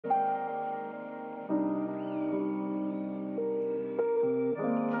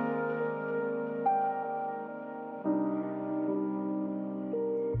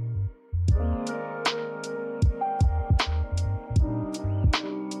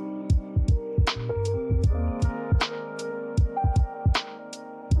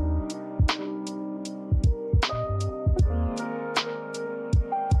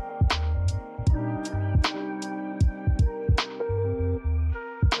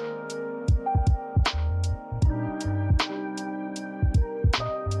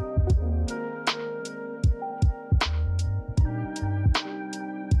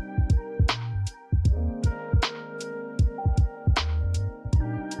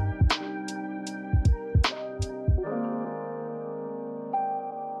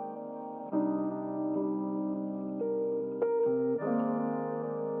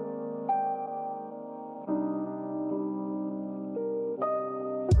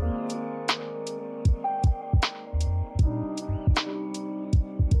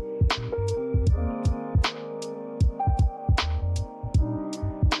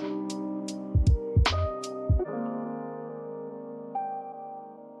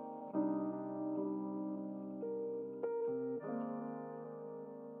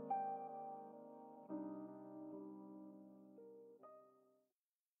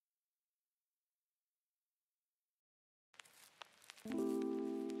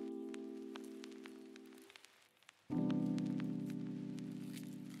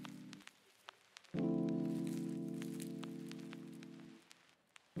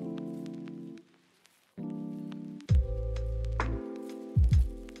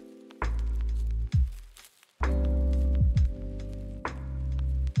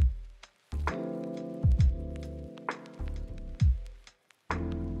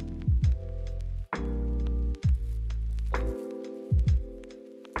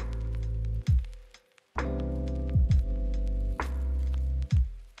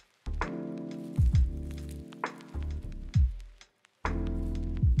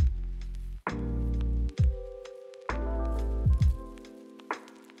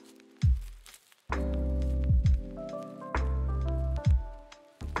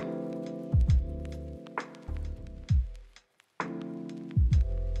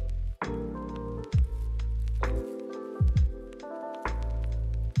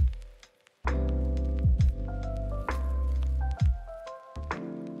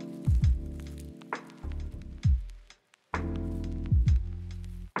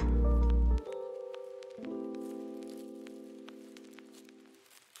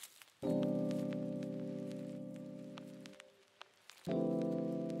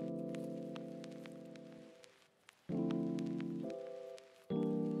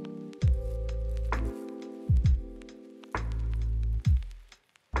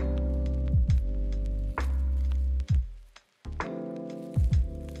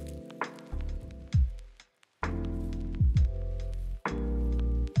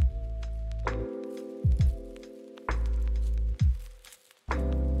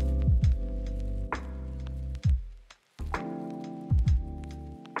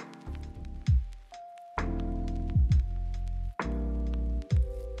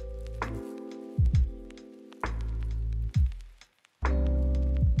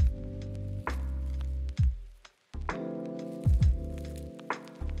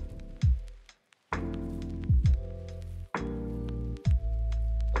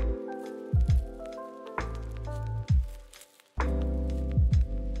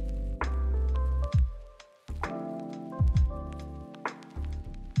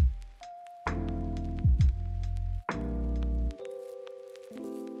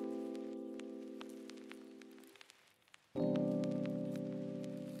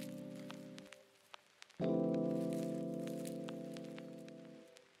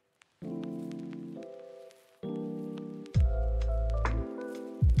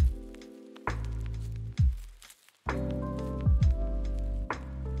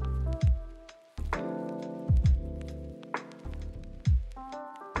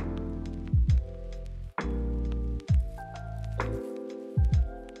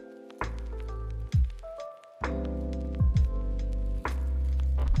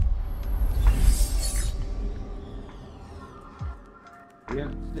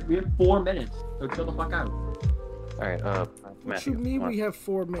We have 4 minutes, so chill the fuck out. Alright, What Matthew. you mean we have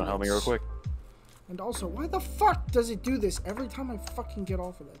 4 minutes? Help me real quick. And also, why the fuck does it do this every time I fucking get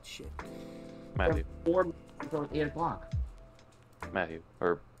off of that shit? Matthew. 4 minutes until 8 o'clock. Matthew.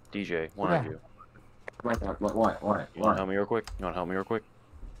 Or DJ, one of you. What? You wanna help me real quick?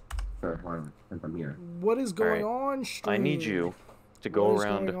 Sure, fine, since I'm here. What is going on, stream? I need you to go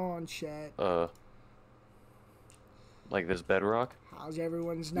around. What's going on, chat? Like this bedrock. How's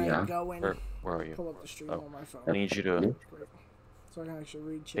everyone's night going? Where are you? Pull up the stream on my phone. I need you to so I can actually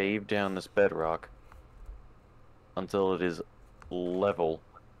read chat. cave down this bedrock until it is level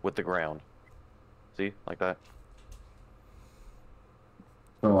with the ground. See? Like that.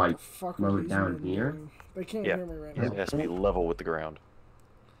 So like, Fuck slow it down here? They can't hear me right now. It has to be level with the ground.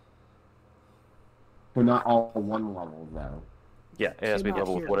 So not all one level, though. Yeah, it has to be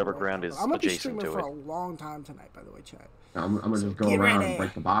level with whatever ground is adjacent to it. I'm gonna be streaming for a long time tonight, by the way, chat. I'm gonna just go around and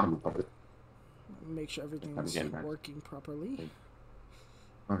break the bottom of it. Make sure everything's working properly.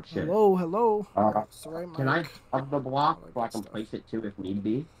 Oh shit. Hello. Sorry, can I up the block so I can place it too if need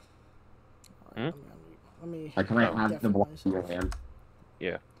be? Let me. Can I have the block in your hand?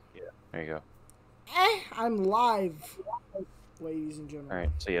 Yeah. There you go. I'm live, ladies and gentlemen. Alright,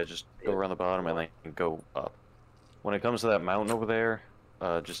 so yeah, just go around the bottom and then go up. When it comes to that mountain over there,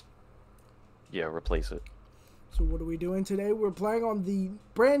 just, replace it. So what are we doing today? We're playing on the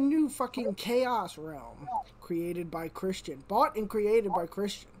brand new fucking Chaos Realm, created by Christian. Bought and created by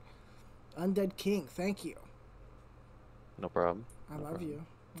Christian. Undead King, thank you. No problem. I love you.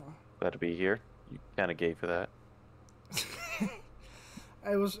 Oh. Glad to be here. You kind of gay for that.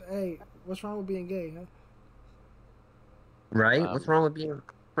 Hey, what's wrong with being gay, huh? Right? What's wrong with being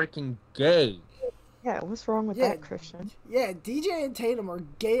freaking gay? Yeah, what's wrong with that, Christian? Yeah, DJ and Tatum are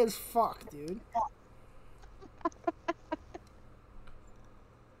gay as fuck, dude.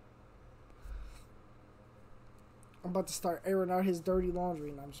 I'm about to start airing out his dirty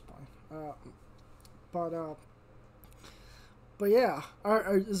laundry. No, I'm just playing. But yeah.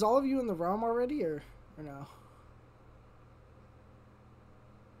 Is all of you in the realm already, or no?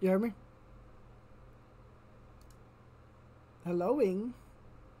 You hear me? Helloing.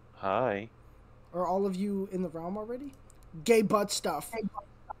 Hi. Are all of you in the realm already? Gay butt stuff.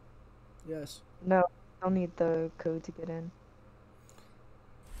 Yes. No, I'll need the code to get in.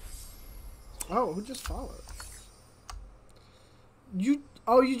 Oh, who just followed? You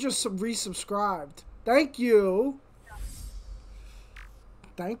just resubscribed. Thank you.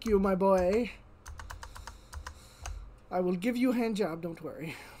 Thank you, my boy. I will give you a hand job, don't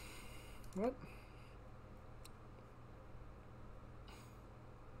worry. What?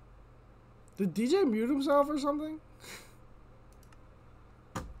 Did DJ mute himself or something?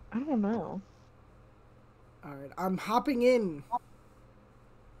 I don't know. Alright, I'm hopping in.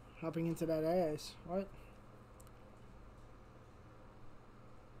 Hopping into that ass. What?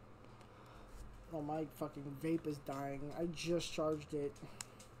 Oh, my fucking vape is dying. I just charged it.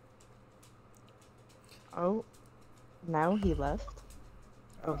 Oh, now he left?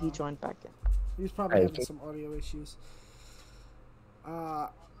 Oh, he joined back in. He's probably having some audio issues.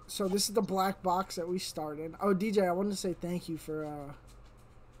 So this is the black box that we started. Oh, DJ, I wanted to say thank you for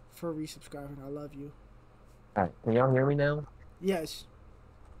resubscribing. I love you. Alright, can y'all hear me now? Yes.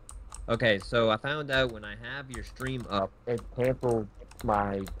 Okay, so I found out when I have your stream up, it cancels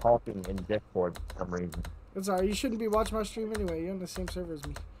my talking in Discord for some reason. It's alright, you shouldn't be watching my stream anyway. You're on the same server as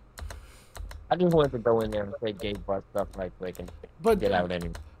me. I just wanted to go in there and say gay butt stuff right quick and get out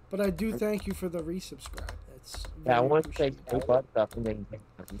anyway. But I do thank you for the resubscribe. Yeah, I want to say gay butt stuff and then, you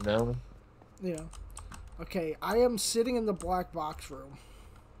know? Yeah. Okay, I am sitting in the black box room.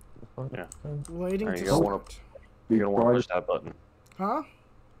 Yeah. Waiting to start. You're gonna want to push that button. Huh?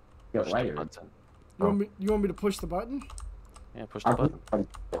 Push the button. You want me to push the button? Yeah, push the button.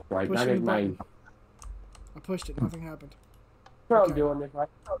 Pushing the button. I pushed it. Nothing happened. So I'm doing this. I'll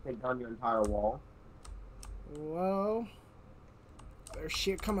take down your entire wall. Whoa. There's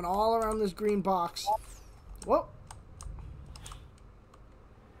shit coming all around this green box. Whoa.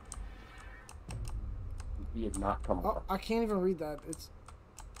 He is not coming. Oh, I can't even read that. It's.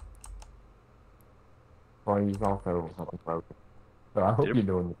 Well, he's also something broken. So I hope you're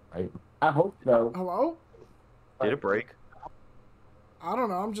doing this right. I hope so. Hello? Did it break? I don't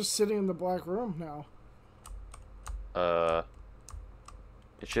know. I'm just sitting in the black room now.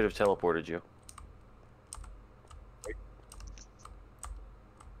 It should have teleported you.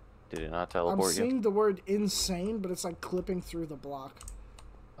 Did it not teleport you? I'm seeing the word insane, but it's like clipping through the block.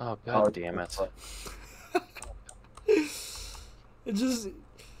 Oh, god damn it. It just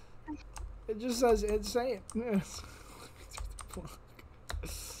says insane.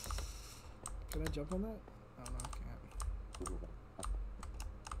 Can I jump on that?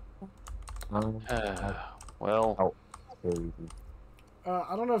 Oh no, I can't. Well, Oh, crazy.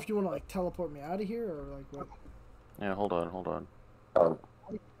 I don't know if you want to like teleport me out of here or like what. yeah, hold on. Oh.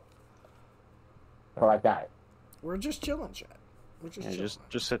 Oh, I died. We're just chilling, chat. We're just Yeah, chilling.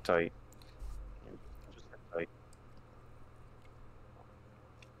 just sit tight. Just sit tight.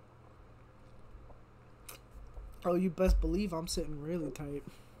 Oh, you best believe I'm sitting really tight.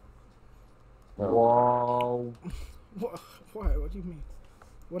 Whoa. What? What do you mean?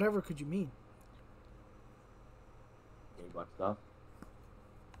 Whatever could you mean? Any butt stuff?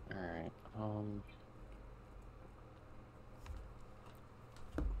 Alright, Oh,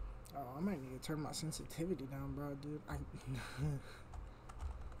 I might need to turn my sensitivity down, bro, dude.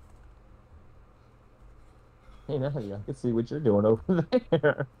 Hey, now I can see what you're doing over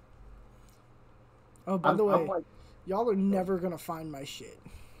there. Oh, by the way, I'm like, y'all are never gonna find my shit.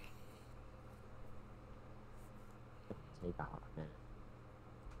 Take a hot minute.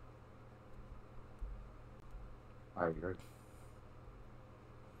 alright, you're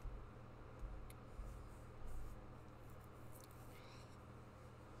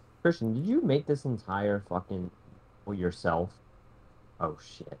Christian, did you make this entire fucking for yourself? Oh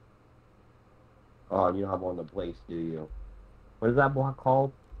shit. oh, you don't have one to place, do you? What is that block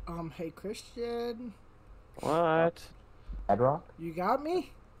called? Hey Christian, what? Bedrock? you got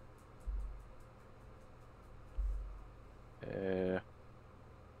me?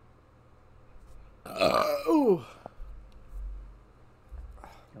 Ooh.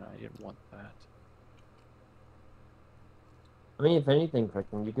 I didn't want that. I mean, if anything,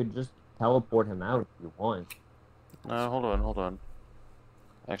 Christian, you could just teleport him out if you want. No, hold on.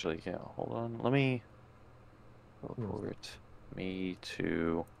 Actually, yeah, hold on. Let me teleport me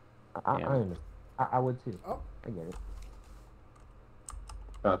to I him. understand. I would too. Oh. I get it.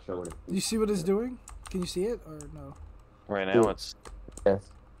 Not sure what it You see what it's doing? Can you see it or no? Right now, it's Yes.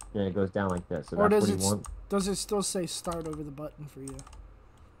 And it goes down like this. So Or that's does what it you want. does it still say start over the button for you?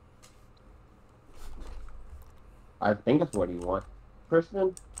 I think it's what you want.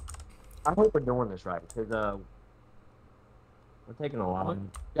 Christian? I hope we're doing this right because we're taking a lot.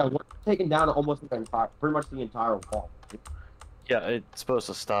 Yeah, we're taking down almost the entire, pretty much the entire wall. yeah, it's supposed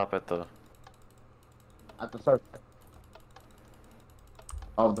to stop at the. At the surface.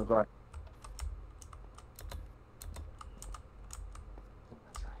 Of the ground.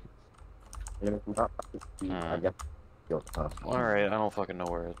 I guess. All right, I don't fucking know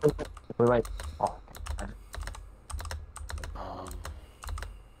where it. We're like, oh, Um,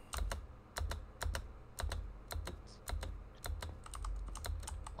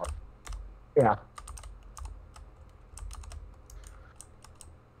 yeah.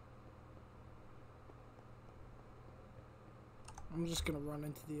 I'm just gonna run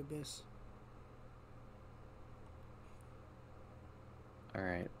into the abyss. all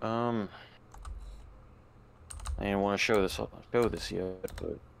right. I didn't want to show this yet,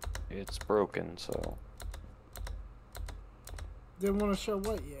 but it's broken. So Didn't want to show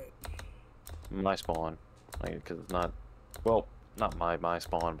what yet. my spawn, like, because it's not. Well, not my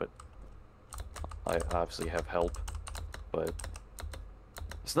spawn, but I obviously have help, but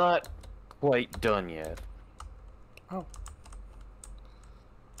it's not quite done yet. Oh.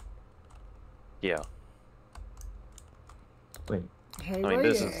 Yeah. Wait. Hey, I mean,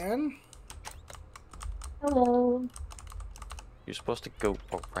 this is- Ryan. Hello. You're supposed to go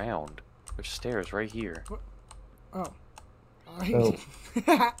around. There's stairs right here. Oh.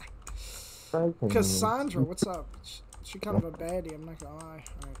 Oh. Cassandra, what's up? She kind of a baddie, I'm not gonna lie.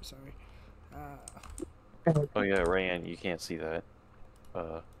 Alright, sorry. Oh yeah, Rayan, you can't see that.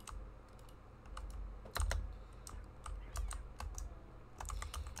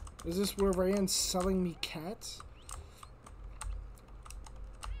 Is this where Ryan's selling me cats?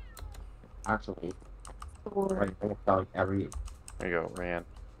 Actually, right, I'm selling every. There you go, Rayan.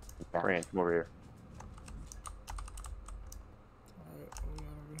 Rayan, come over here. Alright, what we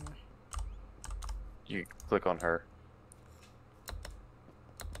got over here? You click on her.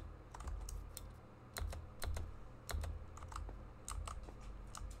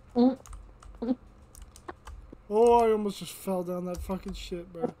 Oh, I almost just fell down that fucking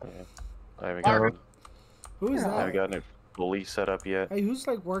shit, bro. I haven't gotten, Who is I haven't that? gotten it fully set up yet. Hey, who's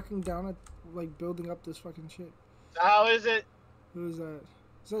like working down at, like building up this fucking shit? How is it? Who is that?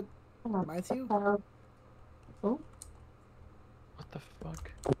 Is that Matthew? What the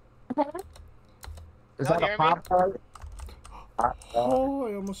fuck? Is Y'all that hear a me? pop tart? Oh,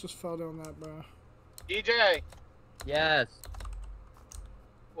 I almost just fell down that, bro. DJ, Yes.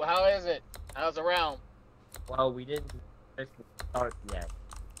 well, how is it? How's the realm? Well, we didn't fix the start yet.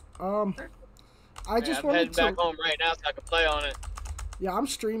 I just I'm wanted heading to. back home right now so I can play on it. Yeah, I'm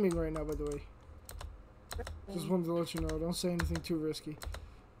streaming right now, by the way. Just wanted to let you know. Don't say anything too risky.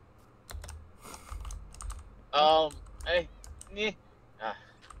 Hey, yeah.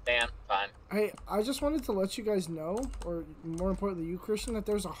 Damn, fine. Hey, I just wanted to let you guys know, or more importantly, you, Christian, that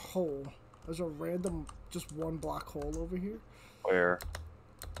there's a hole. There's a random, just one block hole over here. Where?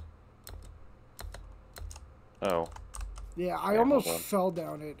 Oh. Yeah, I Yeah, almost hold on. fell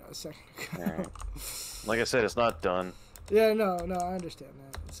down it a second ago. Alright. Like I said, it's not done. Yeah, no, I understand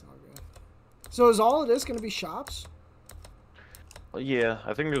that. It's all good. So is all of this going to be shops? Well, yeah,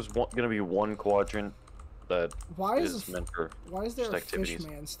 I think there's gonna be one quadrant that Why is is meant for why is there just a activities.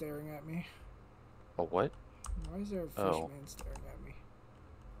 fish man staring at me? a what? Why is there a fish Oh. man staring at me?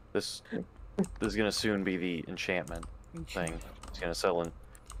 This is gonna soon be the enchantment thing. Enchantment. It's gonna sell in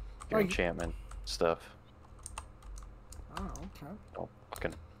your Like- enchantment stuff. Oh, okay. Oh,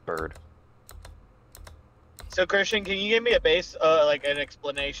 fucking bird. So Christian, can you give me a base, like an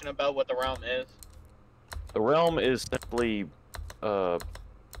explanation about what the realm is? The realm is simply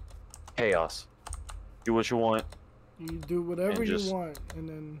chaos. Do what you want. You do whatever And you just- want, and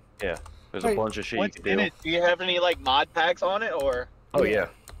then There's Hey, a bunch of shit you What's can in do. it? Do you have any like mod packs on it, or? Oh Yeah.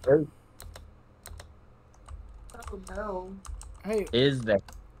 yeah. Oh no. hey, Is that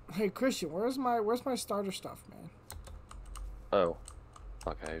hey, Christian, where's my starter stuff, man? Oh.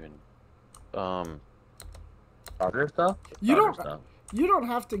 Fuck, I even other stuff? You Other don't stuff. you don't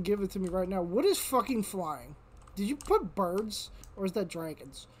have to give it to me right now. What is fucking flying? Did you put birds or is that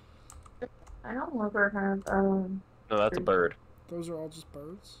dragons? I don't ever have No, that's a bird. Those are all just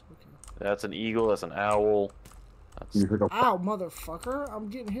birds. Okay. That's an eagle, that's an owl. That's Ow, motherfucker! I'm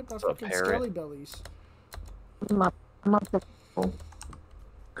getting hit by a fucking parrot. skelly bellies.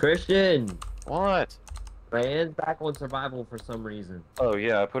 Christian, what? Rand's back on survival for some reason. Oh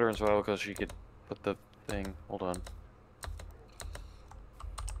yeah, I put her in survival because she could put the thing. Hold on.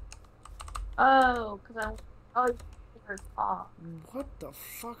 Oh, because her paw. What the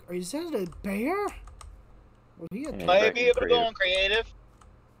fuck? Is that a bear? Well, he had Yeah. Might I back be in able to go creative. on creative?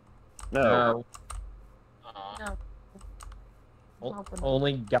 No. No.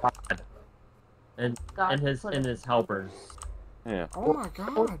 Only God and God his put and it- his helpers. Yeah. Oh my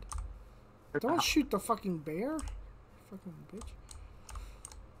god! Don't shoot the fucking bear, fucking bitch.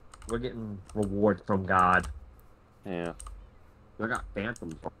 We're getting rewards from God. Yeah. I got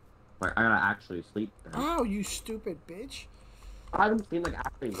phantoms. Like, I gotta actually sleep. Ow, you stupid bitch! I haven't seen like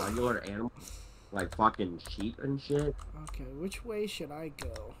actually regular animals, like fucking sheep and shit. Okay, which way should I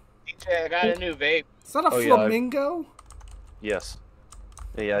go? DJ, I got a new vape. Is that a Oh, yeah, flamingo? Yes.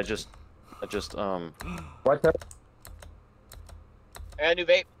 Yeah, I just What's up? I got a new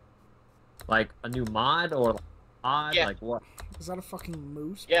vape. Like a new mod or mod? Yeah. Like what? Is that a fucking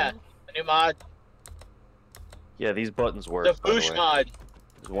moose? Yeah. bro? A new mod. yeah, these buttons work. The by the Boosh way. mod.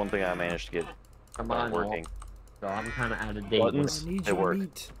 There's one thing I managed to get Come on, working. So I'm kind of out of date. Buttons? I need They your work.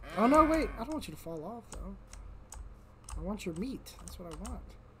 meat. Oh no, wait! I don't want you to fall off though. I want your meat. That's what I want.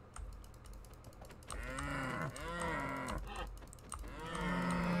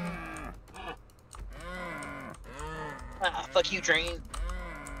 Ah, fuck you, train.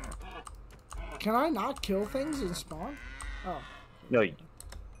 Can I not kill things in spawn? Oh. No, you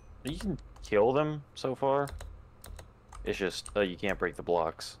can kill them so far. It's just you can't break the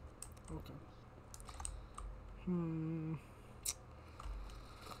blocks. Okay. Hmm.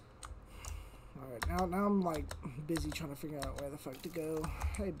 Alright, now I'm like busy trying to figure out where the fuck to go.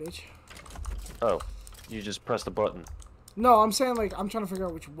 Hey, bitch. Oh, you just press the button. No, I'm saying like I'm trying to figure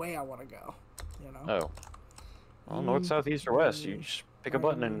out which way I want to go. You know? Oh. Well, north, south, east, or west. You just pick a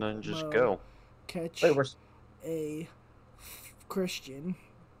button and then just go. Catch Wait, we're a Christian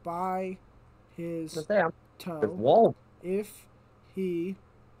by his to say I'm with toe wall. if he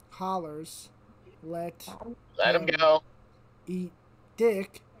hollers, let Let him go. eat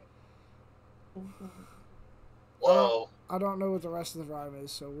dick. Whoa. I don't know what the rest of the rhyme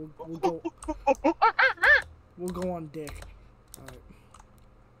is, so we'll go we'll go on dick. Alright.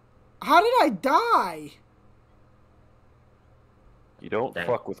 How did I die? You don't Dang.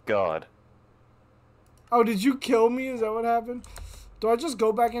 fuck with God. Oh, did you kill me? Is that what happened? Do I just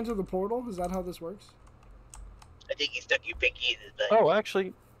go back into the portal? Is that how this works? I think he stuck you pinky in his butt. Oh,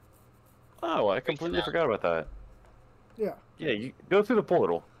 actually. Oh, I completely out. forgot about that. Yeah. Yeah, you go through the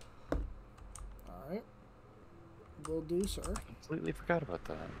portal. Alright. Will do, sir. Completely forgot about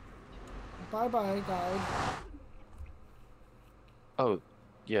that. Bye bye, guide. Oh,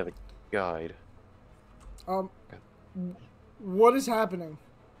 yeah, the guide. What is happening?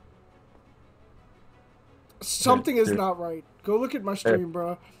 Something is not right. Go look at my stream,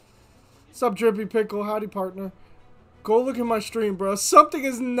 bro. Sup, Drippy Pickle? Howdy, partner. Go look at my stream, bro. Something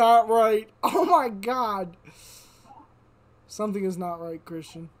is not right. Oh my god. Something is not right,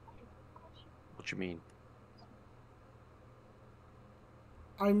 Christian. What you mean?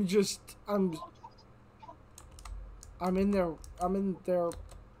 I'm in their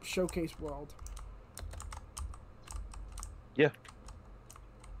showcase world. Yeah.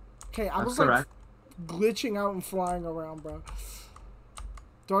 Okay, I That's was like correct. glitching out and flying around, bro.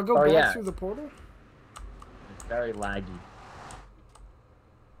 Do I go Oh, back yeah. through the portal? It's very laggy.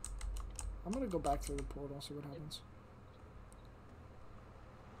 I'm gonna go back through the portal, see what happens.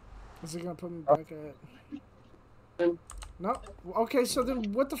 Is it gonna put me back at... No? Okay, so then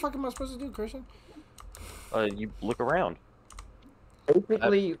what the fuck am I supposed to do, Christian? You look around.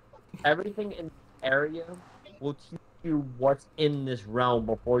 Basically, everything in the area will teach you what's in this realm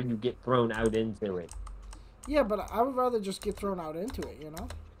before you get thrown out into it. Yeah, but I would rather just get thrown out into it, you know?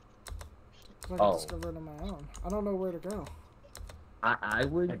 So I can discover it on my own. I don't know where to go. I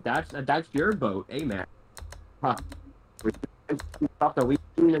would... If that's your boat, hey man. Huh. Stuff that we've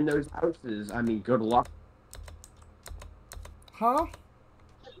seen in those houses. I mean, good luck. Huh?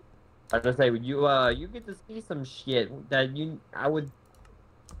 I was gonna say, you get to see some shit that I would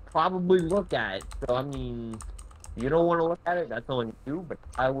probably look at. So, I mean, if you don't want to look at it, that's on you, but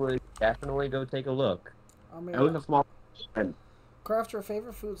I would definitely go take a look. I mean, That was a small. craft your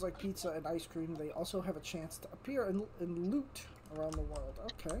favorite foods like pizza and ice cream. They also have a chance to appear in loot around the world.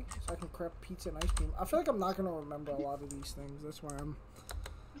 Okay, so I can craft pizza and ice cream. I feel like I'm not going to remember a lot of these things. That's why I'm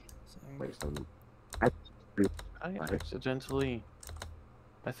saying. Wait, so I accidentally...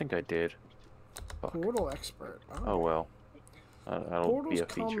 I think I did. Fuck. Portal expert. Oh well. That'll Portals be a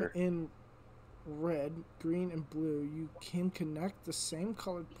come feature. in red, green, and blue. You can connect the same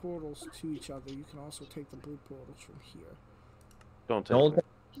colored portals to each other. You can also take the blue portals from here. Don't take them.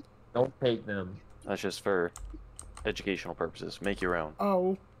 Don't take them. That's just for educational purposes. Make your own.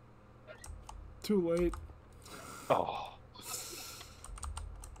 Oh. Too late. Oh.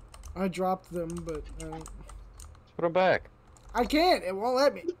 I dropped them, but Put them back. I can't. It won't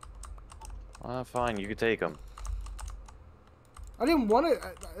let me. Fine, you can take them. I didn't want it.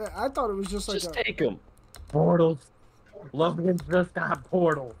 I thought it was just like Just take them. Portals. Logan's just got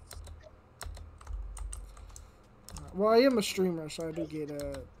portals. Well, I am a streamer, so I do get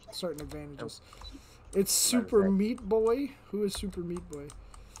certain advantages. It's Super Meat Boy. Who is Super Meat Boy?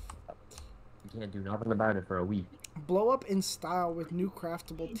 You can't do nothing about it for a week. Blow up in style with new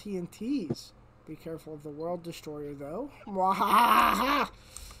craftable TNTs. Be careful of the World Destroyer, though.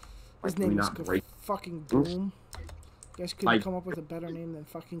 His name is fucking Boom. You guys couldn't come up with a better name than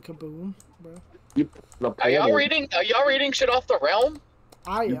fucking Kaboom, bro. Are y'all reading? Are y'all reading shit off the realm?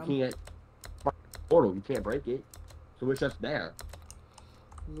 I You am. can't. Portal, you can't break it. So it's just there.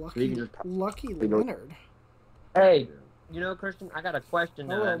 Lucky Leonard. Hey, you know, Christian, I got a question.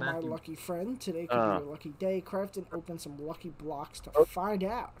 Hello, my Matthew. lucky friend. Today could be your lucky day. Craft and open some lucky blocks to find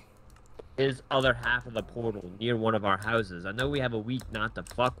out. Is other half of the portal near one of our houses? I know we have a week not to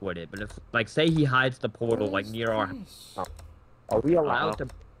fuck with it, but if, like, say he hides the portal, like, near our house, are we allowed to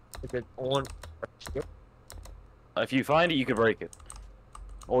put it on our ship? If you find it, you can break it.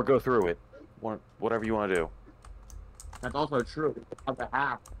 Or go through it. Whatever you want to do. That's also true. The other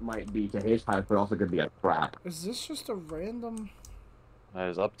half might be to his house, but also could be a trap. Is this just a random That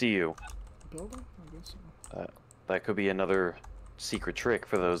is up to you. building? I guess so. That could be another secret trick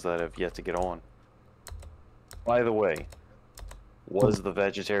for those that have yet to get on. By the way, was the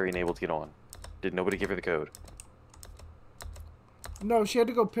vegetarian able to get on? Did nobody give her the code? No, she had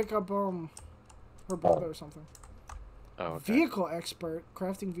to go pick up her brother or something. Oh, okay. Vehicle expert.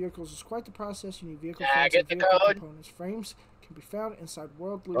 Crafting vehicles is quite the process. You need vehicle Yeah, frames get and the vehicle code. components. Frames can be found inside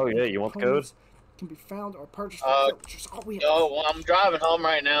World Loot. Oh, yeah, and you want the components can be found or purchased from villagers. Oh, we have. Yo, well, I'm driving home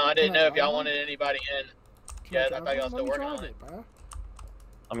right now. I didn't Can I know if y'all drive? wanted anybody in. Can Yeah, I drive thought y'all one? still Let me working drive on it. bro.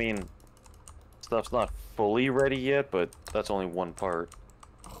 I mean, stuff's not fully ready yet, but that's only one part.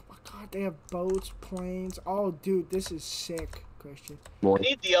 Oh my god, they have boats, planes. Oh, dude, this is sick, Christian. I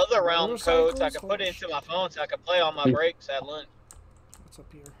need the other realm code so I can Motorcycles? put it into my phone so I can play on my breaks at lunch What's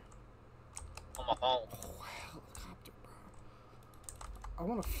up here? on my phone. Oh, helicopter, bro. I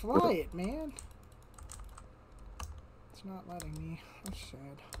want to fly it, man. It's not letting me. That's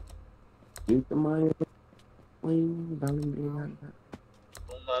sad. Keep the money.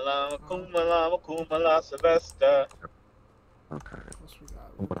 Kumalama, kumalama, kumala, Sylvester. Okay. What else we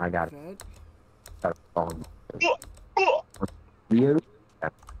got? What I got? Vet. You?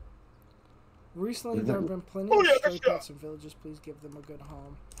 Recently, there have been plenty of stray pets in villages. Please give them a good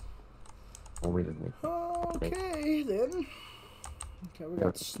home. Oh, wait a minute. Okay, then. Okay, we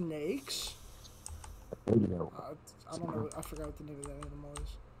got snakes. There you go. I don't know. I forgot what the name of that animal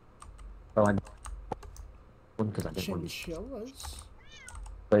is. Oh, I because I didn't want to Chinchillas.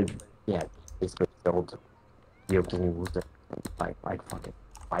 but yeah, it's been built. You can use it like fucking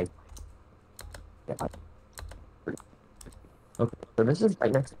fight. Yeah. Okay, so this is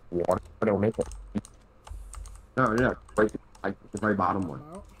right next to the water, but it'll make it. No, yeah, right, like the very bottom one.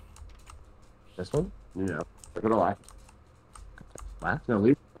 Out. This one? Yeah. Go to the left. Left? No,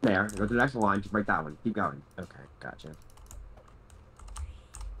 leave it there. Go to the next line. Just break that one. Keep going. Okay, gotcha.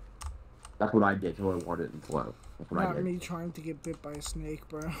 That's what I did to avoid it and flow. That's what I Not did. me trying to get bit by a snake,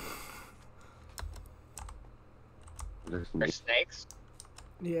 bro. There's There's snakes.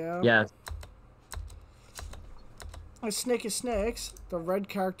 Yeah. Yes. A snake is snakes. The red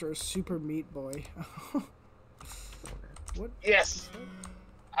character is Super Meat Boy. What? Yes.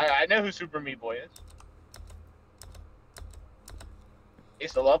 I know who Super Meat Boy is. I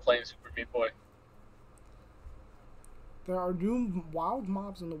used to love playing Super Meat Boy. There are new wild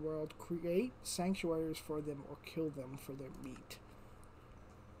mobs in the world. Create sanctuaries for them or kill them for their meat.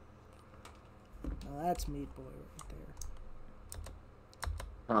 Now that's Meat Boy right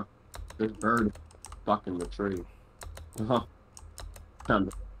there. This bird stuck in the tree. Uh-huh. Okay,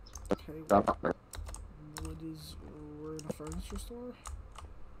 what is... We're in a furniture store?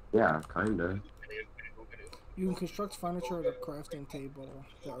 Yeah, kinda. You can construct furniture at a crafting table.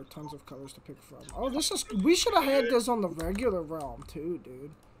 There are tons of colors to pick from. Oh, this is... We should have had this on the regular realm, too,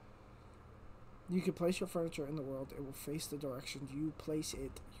 dude. You can place your furniture in the world. It will face the direction you place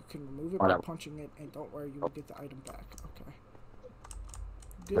it. You can remove it by punching it, and don't worry, you will get the item back. Okay.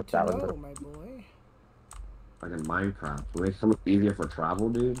 Good to know, my boy. Like in Minecraft. It makes it so much easier for travel,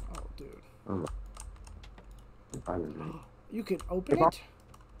 dude. Oh, dude. Oh, You can open it?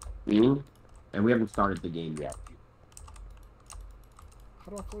 and we haven't started the game yet.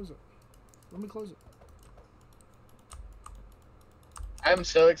 How do I close it? Let me close it. I'm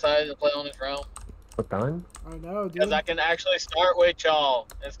so excited to play on this realm. What done? I know, dude. Because I can actually start with y'all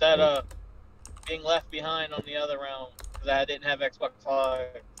instead of being left behind on the other realm. Because I didn't have Xbox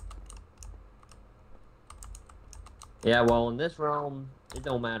Live. Yeah, well, in this realm, it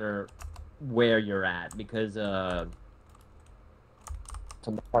don't matter where you're at because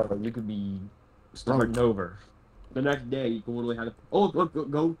tomorrow you could be starting over. The next day, you can literally have to... Oh, look,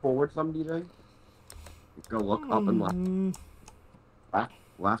 go forward some, DJ. Go look up and left.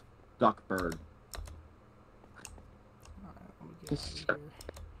 Left duck bird. Alright, let me get out of here.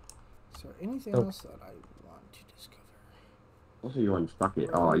 Is there anything else that I want to discover? Also, you unstuck it. Wait,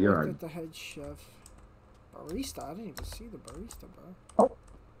 Oh, you're look a... at the head chef. Barista? I didn't even see the barista, bro. Oh.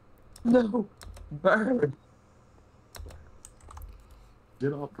 No! Bird!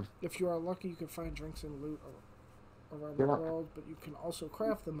 Get off the... If you are lucky, you can find drinks and loot around the world, but you can also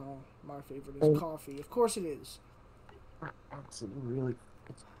craft them all. My favorite is coffee. Of course it is. Absolutely, really...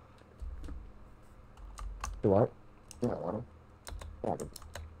 You what? Yeah, I want to.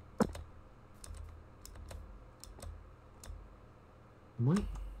 What?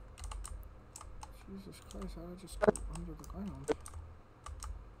 Jesus Christ, how did I just go under the ground?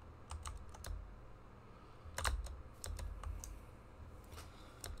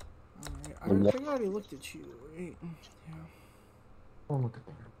 Alright, I think I already looked at you, right? Yeah. Oh, look at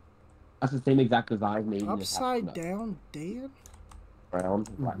that. That's the same exact design made Upside down, Dan? Brown.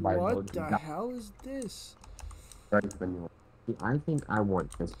 What the hell is this? I think I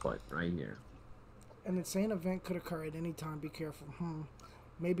want this foot right here. An insane event could occur at any time. Be careful.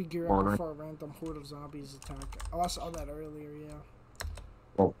 Maybe gear up for a random horde of zombies attack. Oh, I saw that earlier, yeah.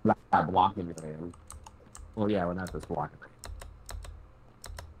 Well, that blocking your hand. Well, yeah, well, that's just blocking.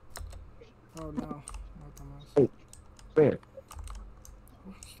 Oh, no. Not the mouse. Hey, where?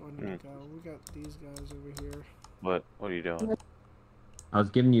 Where do I need to go? We got these guys over here. What are you doing? I was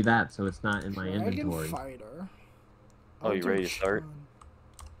giving you that, so it's not in my Dragon inventory. Fighter. Oh, you ready to start?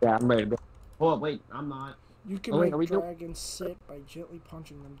 Yeah, I'm ready to go. Oh, wait, I'm not. You can make dragons sit by gently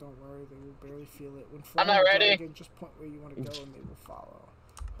punching them. Don't worry, they will barely feel it. When I'm not ready. Dragon, just point where you want to go and they will follow.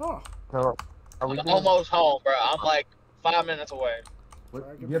 Huh. I'm almost home, bro. I'm like 5 minutes away.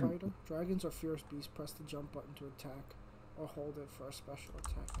 Dragon Fighter? Dragons are fierce beasts. Press the jump button to attack, or hold it for a special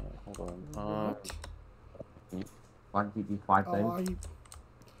attack. Hold on. What? Why did you do 5 things?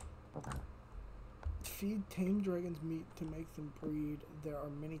 Feed tame dragons meat to make them breed. There are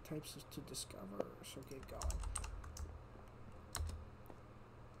many types to discover, so get going.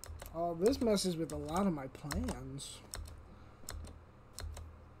 Oh, this messes with a lot of my plans.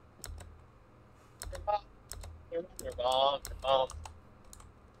 Your mom.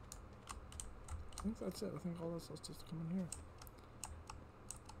 think that's it. I think all this stuff's just come in here.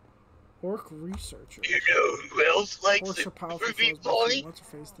 Orc researcher. You know who else likes Orcs it? are powerful Pretty foes, but boy. few what's her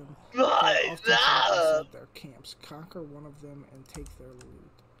face them. My They often fight love. inside their camps. Conquer one of them and take their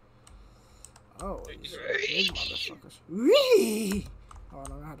loot. Oh, these are big motherfuckers. Whee! Oh, I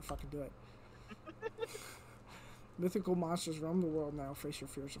don't know how to fucking do it. Mythical monsters roam the world now. Face your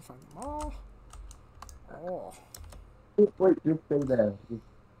fears and find them all. Oh. Wait, just stay there.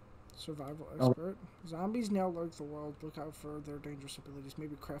 Survival expert. Zombies now lurk the world. Look out for their dangerous abilities.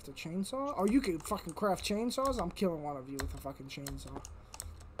 Maybe craft a chainsaw? Oh, you can fucking craft chainsaws? I'm killing one of you with a fucking chainsaw.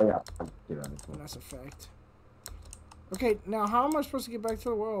 Oh, yeah. And that's a fact. Okay, now how am I supposed to get back to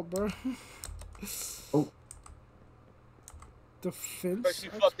the world, bro? Oh. Defense? First you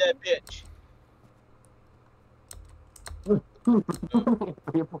fuck that bitch.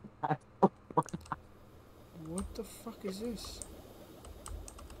 What the fuck is this?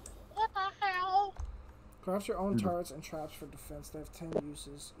 What the hell? Craft your own turrets and traps for defense. They have 10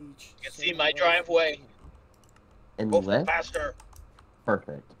 uses each. You can So see that my way- driveway. And Go for left? faster.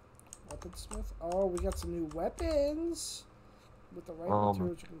 Perfect. Weaponsmith? Oh, we got some new weapons! With the right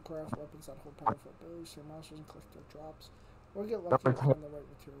materials, you can craft weapons that hold powerful abilities. Your monsters and collect their drops. Or get lucky and find the right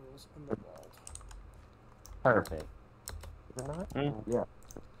materials in the world. Perfect. Is it not? Mm. Yeah.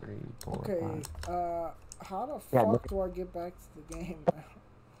 3, 4, Okay, 5. how the Yeah, fuck do I get back to the game now?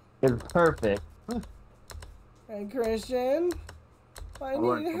 It's perfect. Hey, Christian! I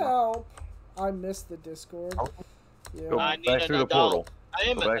Alright, need come on. help! I missed the Discord. Oh. Yeah. Go I need back an through the adult. portal. I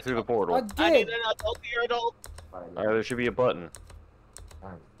am Go an back through the adult. portal. I I need did! an adult here, adult. Alright, there should be a button.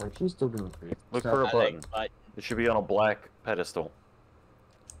 Alright, so she's still doing great. Look for a I button. like butt. It should be on a black pedestal.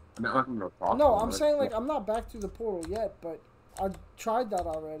 No, I'm saying like I'm not back through the portal yet, but I tried that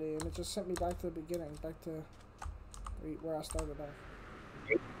already and it just sent me back to the beginning, back to where I started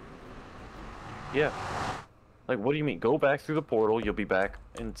off. Yeah. Like, what do you mean? Go back through the portal, you'll be back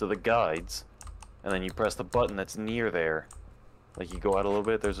into the guides, and then you press the button that's near there. Like, you go out a little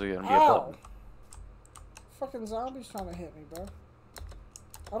bit, there's gonna be a Ow! button. Fucking zombies trying to hit me, bro.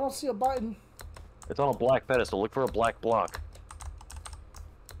 I don't see a button. It's on a black pedestal. Look for a black block.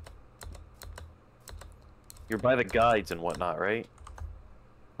 You're by the guides and whatnot, right?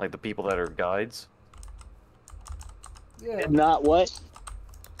 Like the people that are guides. Yeah. And not what?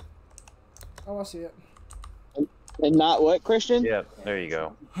 Oh, I see it. And not what, Christian? Yeah, there you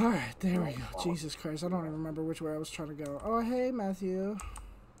go. Alright, there we go. Jesus Christ, I don't even remember which way I was trying to go. Oh, hey, Matthew.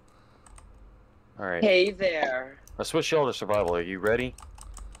 Alright. Hey there. Let's switch y'all to survival. Are you ready?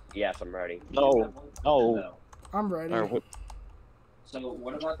 Yes, I'm ready. No. No. I'm ready. Alright, So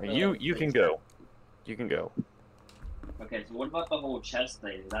what about the, you can go. You can go. Okay, so what about the whole chest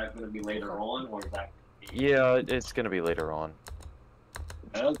thing? Is that going to be later on, or is that? Yeah, it's gonna be later on.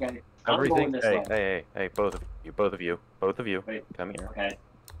 Okay. I'm Everything. going this Hey, way. hey, both of you, Wait. come here. Okay.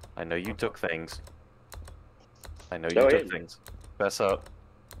 I know you took things. I know No, you I took didn't. things. Fess up.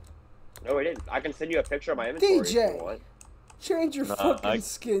 No, I didn't. I can send you a picture of my inventory if DJ! you want. Change your Nah, fucking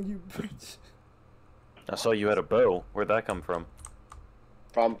skin, you bitch. I saw you had a bow. Where'd that come from?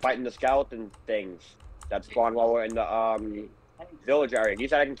 From fighting the skeleton things that spawned while we're in the village area. You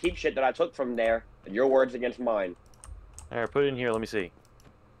said I can keep shit that I took from there, and your words against mine. Alright, put it in here. Let me see.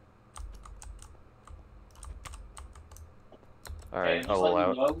 Alright, Okay, I'll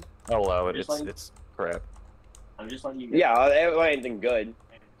allow it. I'll allow it. Just It's letting- it's crap. I'm just letting you know. Yeah, it wasn't anything good.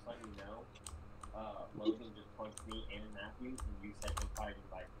 I'm just letting you know. Logan just punched me and Matthew, and you said to fight him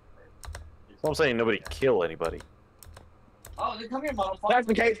by first. Well, I'm saying nobody kill anybody. Oh, then come here, motherfucker. That's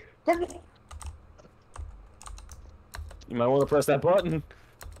the case. You might want to press that button.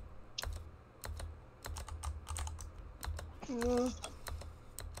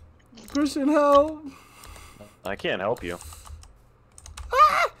 Christian, help! I can't help you.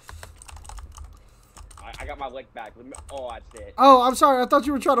 I got my lick back. Oh, that's it. Oh, I'm sorry. I thought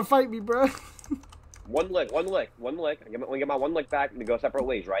you were trying to fight me, bro. One lick. I get my one lick back and go separate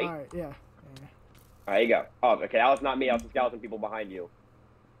ways, right? Alright, yeah. There you go. Oh, okay, that was not me. That was the skeleton people behind you.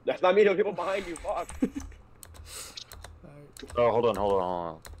 That's not me. Those people behind you. Fuck. Oh, hold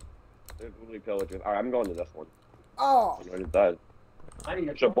on. There's literally pillagers. All right, I'm going to this one. Oh! I know what it does. I need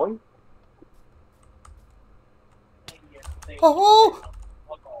Is it one? Oh!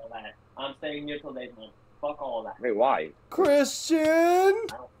 Fuck all that. I'm staying here till daytime. Fuck all that. Wait, why? Christian!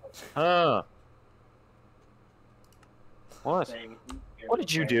 Huh? What? Staying here What did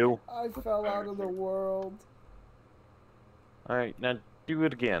till you do? I fell out of the world. Alright, now do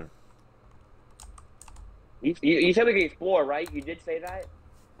it again. You said we could explore, right? You did say that?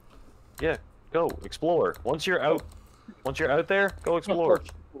 Yeah, go explore. Once you're out there, go explore.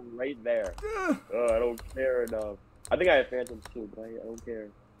 right there. I don't care enough. I think I have phantoms too, but I don't care.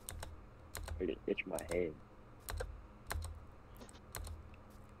 I just itch my head.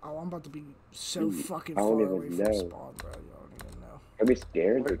 Oh, I'm about to be so Dude, fucking I far don't away even from know. spawn, bro. You don't even know. I'd be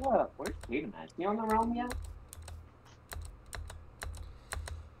scared. Where's Tatum at? Is he on the realm yet?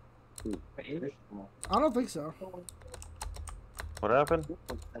 I don't think so. What happened?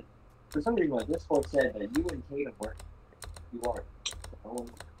 For some reason, this one said that you and Tatum were. You are. Oh.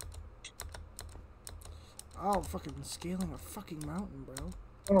 Oh, fucking scaling a fucking mountain, bro.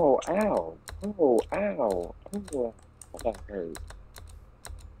 Oh, ow. Oh, ow. Oh, that hurts.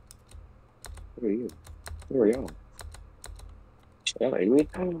 Who are you? Who are y'all? Y'all Amy?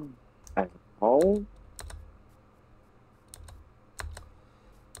 Oh?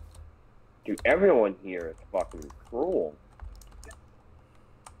 Dude, everyone here is fucking cruel.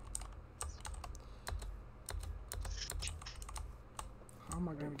 How am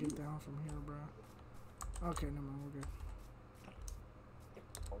I gonna get down from here, bro? Okay, never mind, we're good.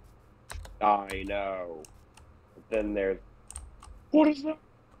 I know. But then there's... What is that?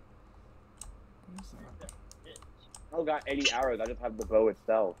 What is that? I don't got any arrows, I just have the bow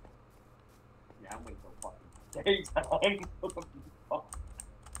itself. Yeah, I'm waiting for fucking daytime.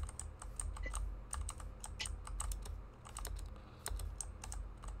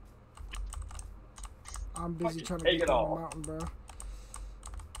 I'm busy Fucking trying to take get it down the all. mountain, bro.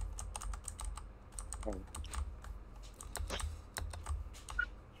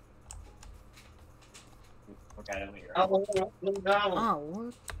 Okay, I don't hear. Ah,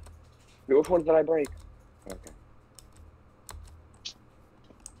 what? Wait, which ones did I break? Okay.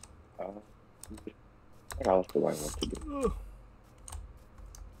 What else do I want to do?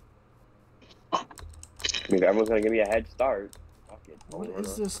 Ugh. I mean, everyone's gonna give me a head start. Fuck it. What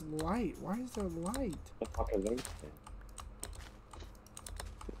is this light? Why is there light? What the fuck is this?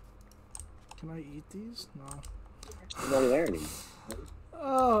 Can I eat these? No. It's not there anymore.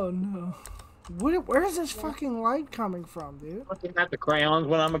 Oh no. Where is this fucking light coming from, dude? Looking at the crayons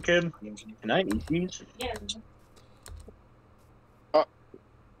when I'm a kid. And I eat these.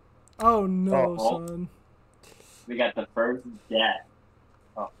 Oh no, Oh. son. We got the first death.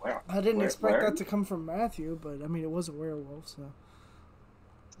 Oh, wow. I didn't expect where? that to come from Matthew, but I mean, it was a werewolf, so.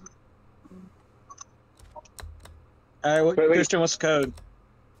 Alright, Wait. Christian, what's the code?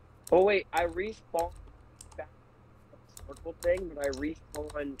 Oh wait, I respawned back at the circle thing, but I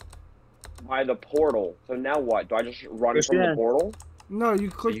respawned by the portal. So now what? Do I just run from the Christian. portal? No, you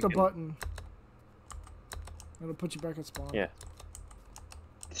click you the can- button. It'll put you back at spawn. Yeah.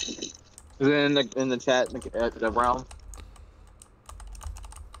 Is it in the chat, the realm?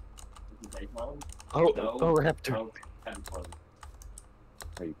 Daytime? Oh, No. oh, Raptor. No, I'm close.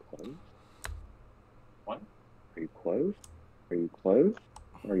 Are you close? What? Are you close? Are you close?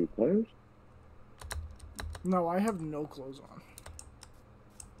 Are you close? No, I have no clothes on.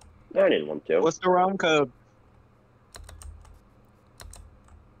 I didn't want to. What's the realm code?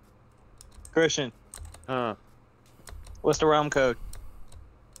 Christian, Huh. what's the realm code?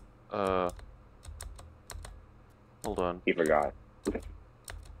 Hold on. He forgot.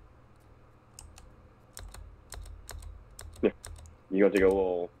 You want to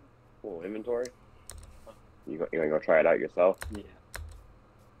go a little inventory? You gonna go try it out yourself? Yeah.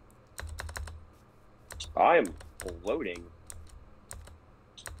 I'm floating.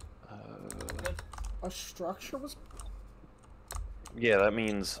 A structure was. Yeah, that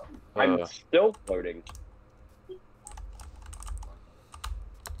means. I'm still floating.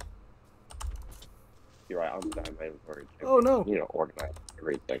 You're right. I'm down my inventory too. Oh no! You know, organize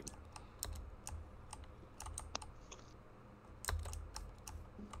everything.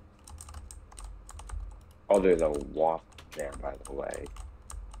 Oh, there's a wasp there, by the way.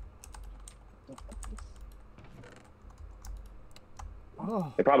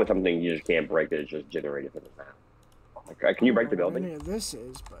 Oh. It's probably something you just can't break that it's just generated from the map. Okay, can you break the I don't know what building? any of this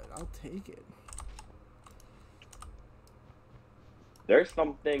is, but I'll take it. There's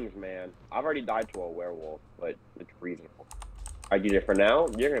some things, man. I've already died to a werewolf, but it's reasonable. I did it for now.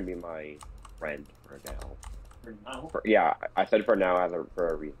 You're gonna be my friend for now. For now. Yeah, I said for now for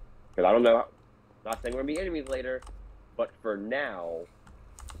a reason. Because I don't know. Not saying we're gonna be enemies later, but for now,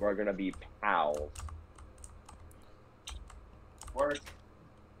 we're gonna be pals. Word.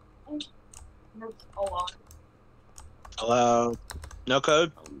 Hello. No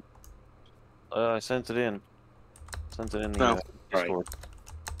code? I sent it in. Sent it in the No. Discord.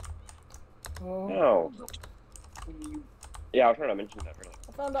 Oh. Oh. Yeah, I was trying to mention that earlier.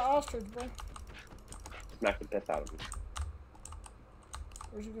 I found an ostrich, bro. Smack the piss out of me.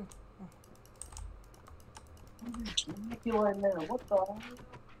 Where'd you go? What the hell?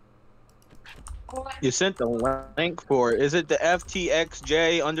 You sent the link for it. Is it the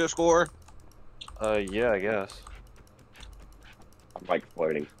FTXJ underscore? Yeah, I guess. I'm like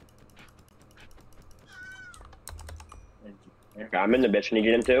floating. Okay, I'm in the bitch. Need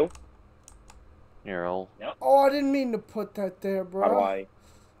you in too? Here, I'll. Oh, I didn't mean to put that there, bro. How do I?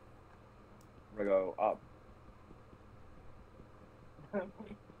 I'm gonna go up.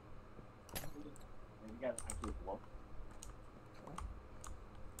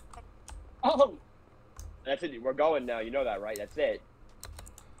 Oh! That's it. We're going now. You know that, right? That's it.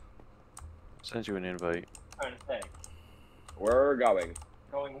 Send you an invite. Trying to say. We're going.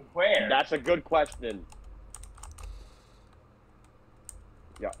 Going where? That's a good question.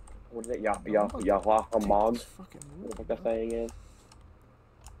 Yeah. What is it? Yahweh Hamad. What the saying is?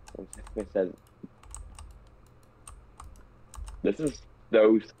 It says. This is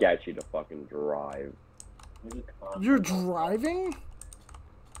so sketchy to fucking drive. You're driving?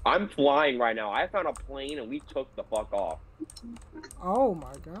 I'm flying right now. I found a plane and we took the fuck off. Oh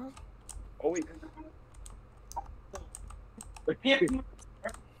my god. Oh wait.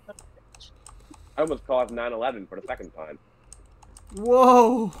 I almost caused 9/11 for the second time.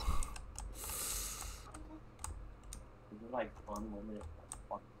 Whoa. Like unlimited.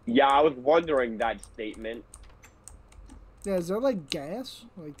 Yeah, I was wondering that statement. Yeah, is there like gas?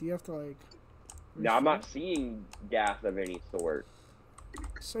 Like, do you have to like... No, I'm not seeing gas of any sort.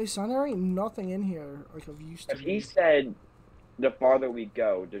 Say, son, there ain't nothing in here like I've used to. If he said the farther we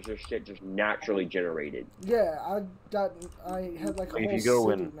go, there's just shit just naturally generated. Yeah, I had like a If whole you go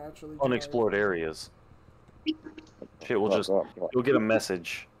city in naturally unexplored areas, shit will just. You'll get a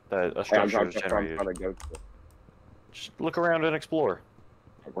message that a Hey, I'm structure is trying generated. to go to. Just look around and explore.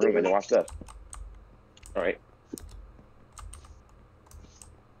 We're gonna watch this. All right.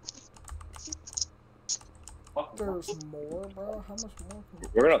 There's more, bro. How much more?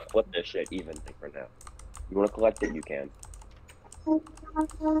 We're gonna flip this shit even for now. You wanna collect it? You can.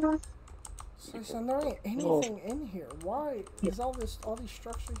 Say, son, there ain't anything in here. Why is all these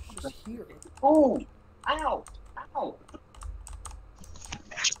structures just here? Oh! Ow! Ow!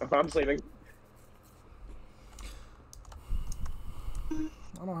 I'm sleeping.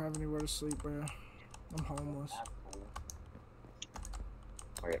 I don't have anywhere to sleep, bro. I'm homeless.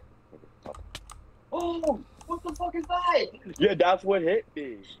 Okay. Oh! What the fuck is that? Yeah, that's what hit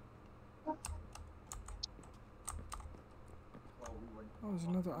me. Oh, there's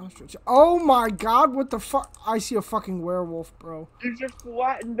another ostrich. Oh my god, what the fuck? I see a fucking werewolf, bro. You just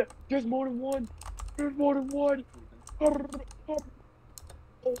flattened. There's more than one. There's more than one.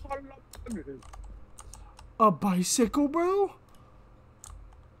 A bicycle, bro?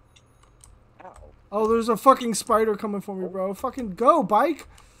 Ow. Oh, there's a fucking spider coming for me, bro. Fucking go, bike.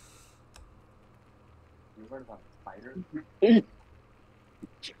 You heard about spiders?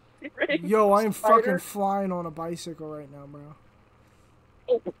 Yo, I am fucking flying on a bicycle right now, bro.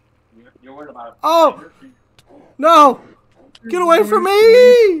 You're worried about Oh! No! Get away from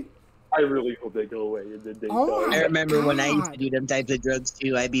me! I really hope they go away and then they Oh die. my I remember when I used to God. do them types of drugs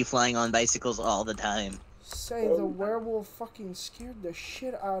too. I'd be flying on bicycles all the time. Say, the werewolf fucking scared the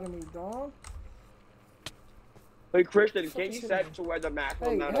shit out of me, dog. Hey Christian, Fuck can is you it? set to where the maximum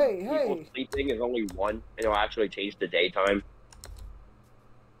Hey, amount hey, of people hey. sleeping is only one, and it'll actually change to daytime?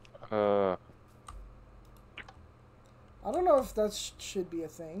 I don't know if that should be a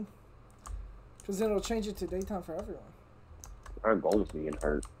thing. Because then it'll change it to daytime for everyone. Iron Golem's being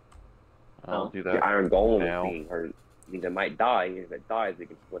hurt. I'll do The that. Iron Golem now. is being hurt. I mean, it might die. If it dies, we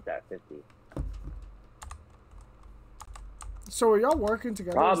can split that 50. So are y'all working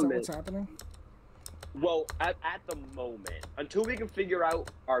together? Problem Is that is- what's happening? Well, at the moment, until we can figure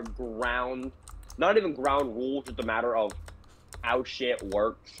out our ground, not even ground rules, just a matter of how shit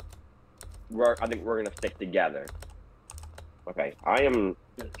works, I think we're gonna stick together. Okay, I am.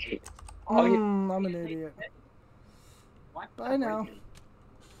 Oh, I'm an idiot. Bye now.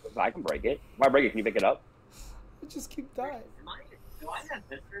 I can break it. If I break it, can you pick it up? I just keep dying. Do I have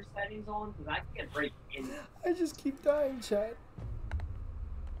visitor settings on? Because I can't break in. I just keep dying, Chad.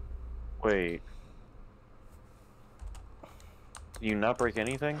 Wait. You not break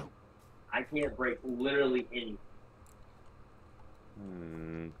anything? I can't break literally anything.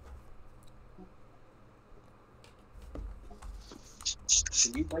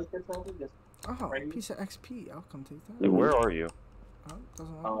 Can you break this over? Just Oh, right here? piece of XP. I'll come take that. Where are you? Oh,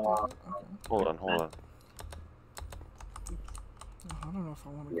 doesn't want to take it? Okay. Hold on, hold on. Oh, I don't know if I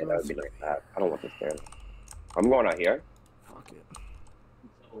want to Yeah, go that would be through like that. I don't want this there. I'm going out here. Fuck it.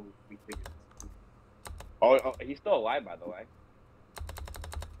 so we figured this. Oh, he's still alive, by the way.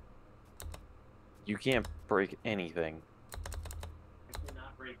 You can't break anything. I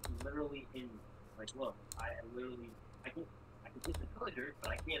cannot break literally anything. Like, look, I literally, I can hit the villagers, but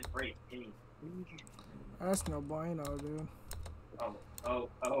I can't break any. That's no bueno, dude. Oh,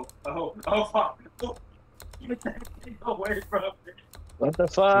 fuck. Get that thing away from me. What the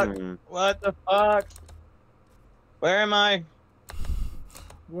fuck? Hmm. What the fuck? Where am I?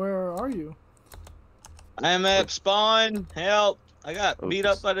 Where are you? I am at spawn. Help! I got beat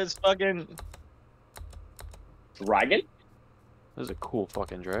up Oops. by this fucking. Dragon? This is a cool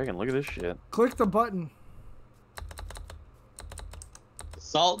fucking dragon. Look at this shit. Click the button.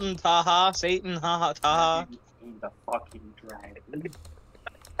 Sultan Taha, Satan Haha Taha. The fucking dragon.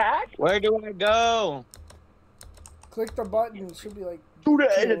 Where do I go? Click the button. It should be like. Dude,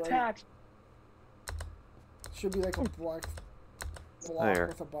 it to the right. attacked. Should be like a black block There.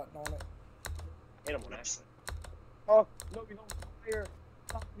 with a button on it. Hit him on accident. Oh, no, he's on fire.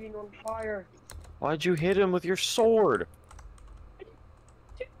 Stop being on fire. Why'd you hit him with your sword?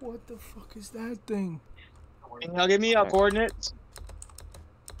 What the fuck is that thing? Can y'all give me your coordinates?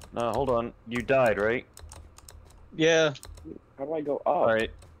 No, hold on. You died, right? Yeah. How do I go up? Alright.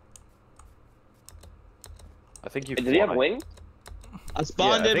 I think you Did he have fly. wings? I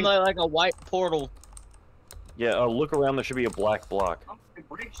spawned Yeah, I in think- like a white portal. Yeah, look around. There should be a black block.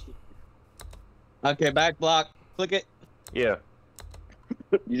 Okay, back block. Click it. Yeah,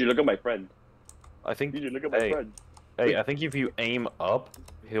 You should look at my friend. I think. You should look at my Hey, friend. hey, I think if you aim up,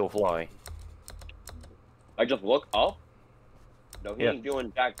 he'll fly. I just look up. No, he Yeah. ain't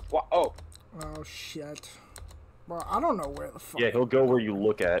doing jack squat. Oh, Oh shit. Bro, I don't know where the fuck. Yeah, he'll go where you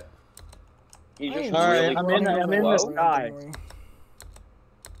look at. he's I just ain't Alright, really I'm running in around the sky. randomly.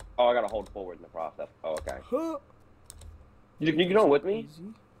 Oh, I gotta hold forward in the process. Oh, okay. Huh. You can go with me,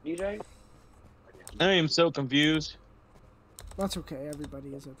 Easy. DJ? I am so confused. That's okay. Everybody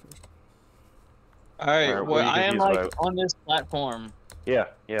is at first. Alright, Alright, what well, are you I am confused like about? on this platform. Yeah,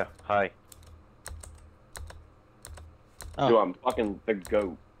 yeah. Hi. Oh. Dude, I'm fucking the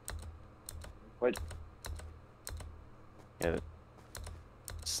goat. What? Yeah.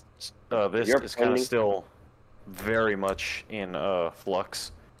 This You're is kind of painting- still very much in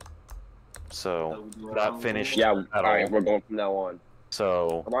flux. So not finished Yeah, at alright, all. we're going from now on.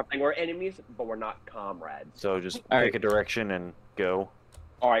 So I'm not saying we're enemies, but we're not comrades. just Alright. pick a direction and go.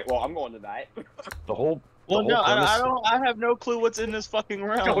 Alright, well, I'm going to that. The whole Well, whole no, I premise- don't. I have no clue what's in this fucking Going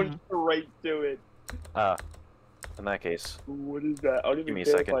realm. straight to it. in that case, What is that? I don't Give even me a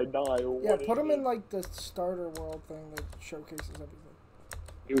care second. if I die. Or Yeah, what put is them it? in like the starter world thing that showcases everything.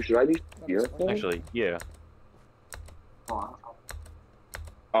 Dude, should I do That here? is fine. actually, yeah. I'm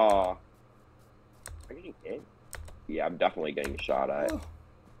getting hit? Yeah, I'm definitely getting shot at. Oh,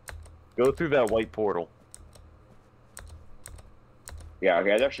 Go through that white portal. Yeah,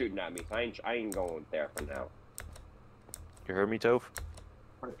 okay, they're shooting at me. So I ain't going there for now. You heard me, Toph?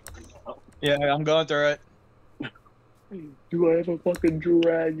 Yeah, I'm going through it. Do I have a fucking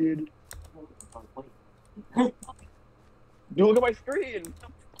dragon? Dude, look at my screen!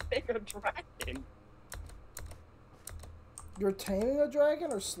 I'm a dragon! you're taming a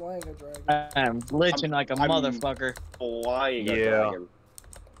dragon or slaying a dragon? I am glitching like a I'm- motherfucker. Flying a Yeah. dragon.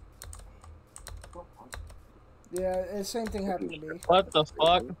 Yeah, the same thing happened to me. What the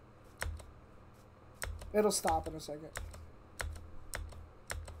fuck? It'll stop in a second.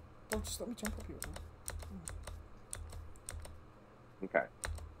 Oh, just let me jump up here. Bro. Okay.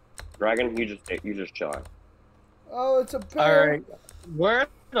 Dragon, you just chill out. Oh, it's a bear. Alright. Where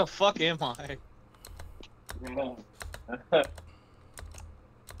the fuck am I?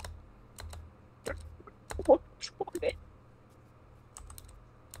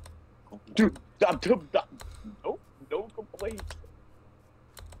 Dude, no complaints.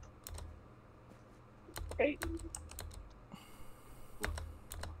 Okay.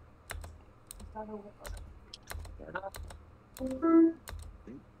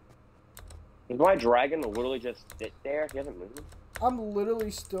 Does my dragon literally just sit there? He hasn't moved? I'm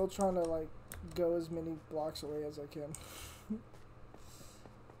literally still trying to like go as many blocks away as I can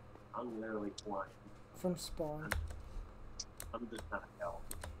I'm literally flying. from spawn. I'm just not hell.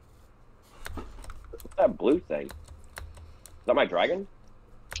 What's that blue thing? Is that my dragon?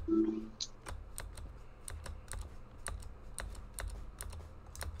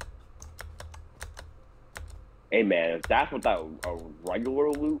 Hey man, if that's what that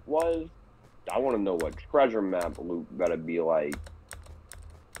regular loot was, I want to know what treasure map loot gotta be like.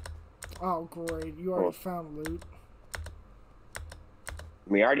 Oh great, you already found loot.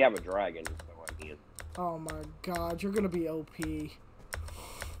 I mean, I already have a dragon, so I mean. Oh my god, you're gonna be OP.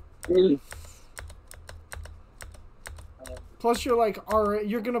 Plus you're like already,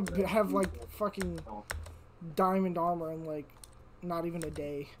 you're gonna have like fucking diamond armor in like not even a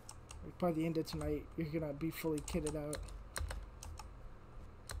day. Like by the end of tonight, you're gonna be fully kitted out.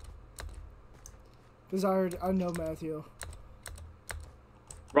 Cause I know Matthew.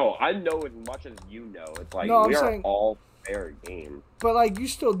 Bro, I know as much as you know. It's like No, I'm we are saying- all fair game. But like, you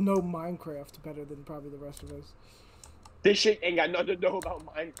still know Minecraft better than probably the rest of us. This shit ain't got nothing to know about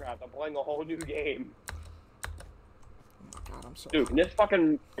Minecraft. I'm playing a whole new game. Oh my god, I'm so. Dude, this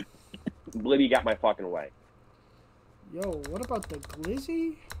fucking Blibby got my fucking way. Yo, what about the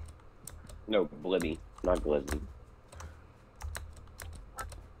Glizzy? No, Blibby, not Glizzy.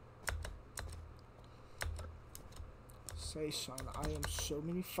 Say, son, I am so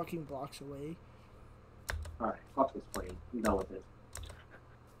many fucking blocks away. Alright, fuck this plane. I'm done with it.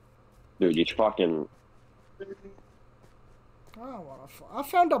 Dude, you fucking. I don't wanna. I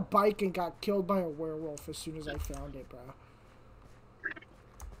found a bike and got killed by a werewolf as soon as I found it, bro.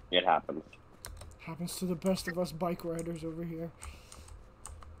 It happens. Happens to the best of us bike riders over here.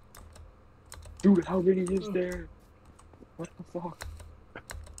 Dude, how many is there? What the fuck?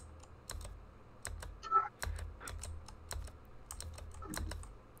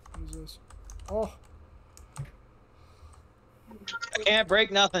 Who's this? Oh, I can't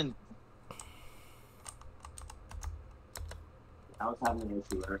break nothing. I was having an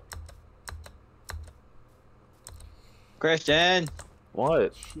issue with her. Christian,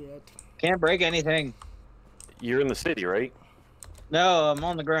 What? shit. can't break anything. You're in the city, right? No, I'm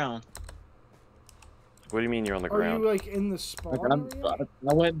on the ground. What do you mean you're on the Are ground? you like in the spawn area?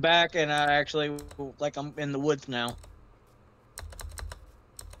 I went back and I actually, like, I'm in the woods now.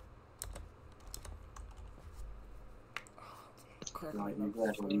 Crap, Like, I'm you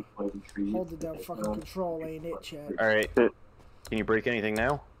guys when you play the trees. hold it down, fucking control, ain't it, chat? All right. Can you break anything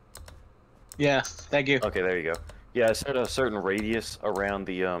now? Yeah, thank you. Okay, there you go. Yeah, I set a certain radius around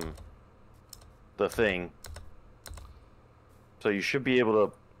the thing, so you should be able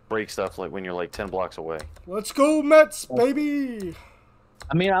to break stuff like when you're like 10 blocks away. Let's go, Mets, baby!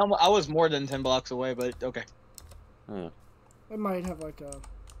 I mean, I was more than 10 blocks away, but okay. Hmm. It might have like a...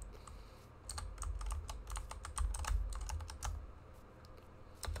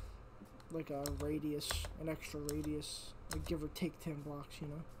 like a radius, an extra radius, like give or take 10 blocks, you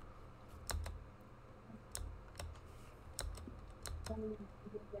know?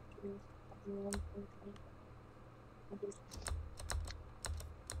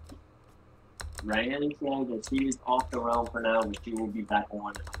 Ryan is saying that she is off the realm for now, but she will be back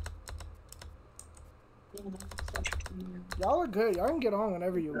on. Y'all are good. Y'all can get on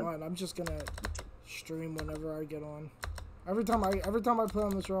whenever you want. I'm just gonna stream whenever I get on. Every time I play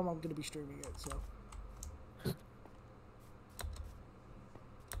on this realm, I'm gonna be streaming it. So.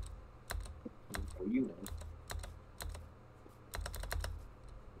 Oh, you know.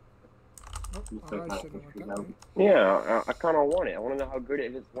 Oh, I shouldn't have went that way. Yeah, I kind of want it. I want to know how good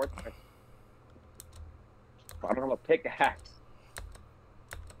it is. Worth it. I don't have a pickaxe.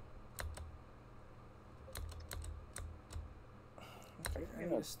 Okay, I need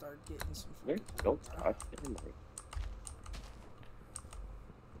to start getting some. Don't touch it.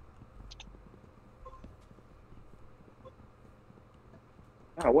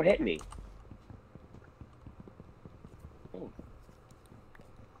 Ah, what hit me?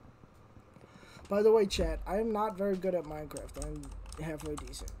 By the way, chat, I am not very good at Minecraft. I'm halfway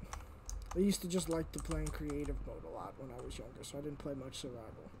decent. I used to just like to play in creative mode a lot when I was younger, so I didn't play much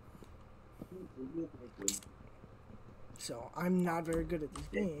survival. So I'm not very good at this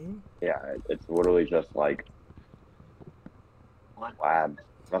game. Yeah, it's literally just like labs.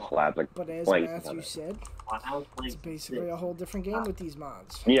 Not labs, like But as playing Matthew together. said, it's basically a whole different game with these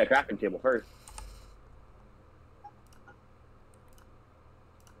mods. You need a crafting table first.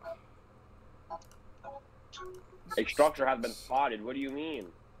 A structure has been spotted. What do you mean?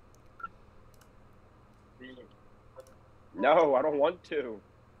 No, I don't want to.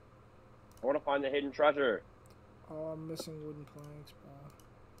 I want to find the hidden treasure. Oh, I'm missing wooden planks,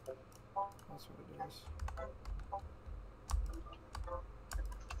 bro. That's what it is.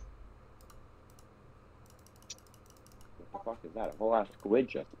 What the fuck is that? A whole ass squid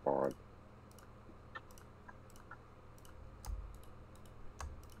just spawned.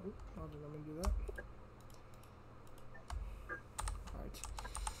 Oop, oh, did let me do that? Alright.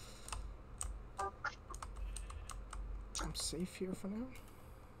 I'm safe here for now.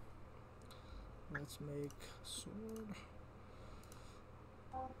 Let's make sword.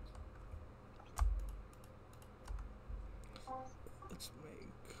 Let's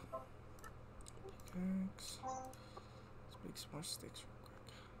make pickaxe. Let's make some more sticks real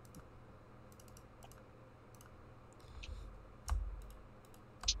quick.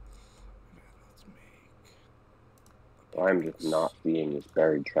 Okay, let's make I'm just not seeing this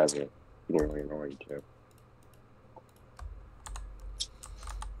buried treasure. It's really annoying too.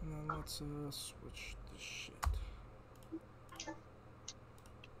 And then let's switch the shit.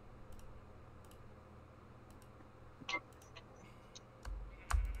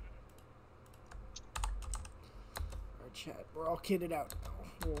 Alright, chat. We're all kitted out now.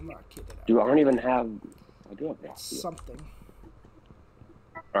 Well, not kitted out. Dude, I don't even have. I do have It's something.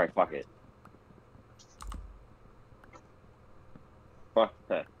 Alright, fuck it. Fuck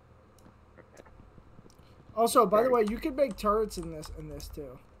that. Also, by the way, you can make turrets in this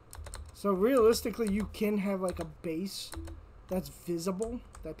too. So realistically, you can have like a base that's visible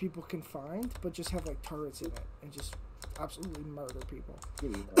that people can find, but just have like turrets in it and just absolutely murder people.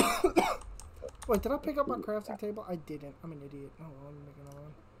 Wait, did I pick up my crafting table? I didn't. I'm an idiot. Oh, well, let me make another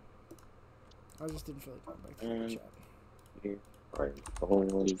one. I just didn't feel like going back to the chat. Alright,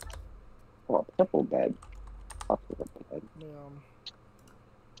 oh, purple bed. Purple bed. Yeah.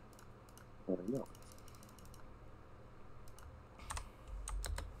 I don't know.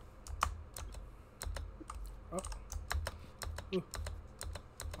 Oh. Ooh.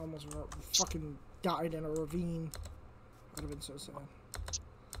 Almost fucking died in a ravine. That'd have been so sad.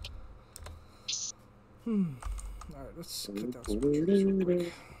 Alright, let's cut down some trees real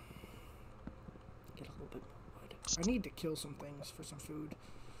quick. Get a little bit more wood. I need to kill some things for some food.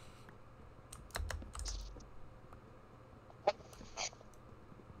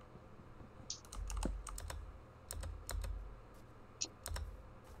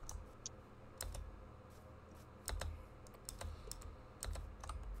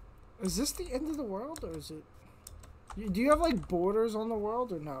 Is this the end of the world, or is it... Do you have, like, borders on the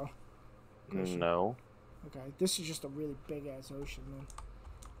world, or no? No. Okay, this is just a really big-ass ocean, then.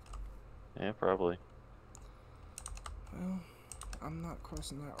 Yeah, probably. Well, I'm not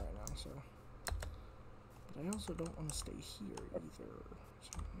crossing that right now, so... But I also don't want to stay here, either.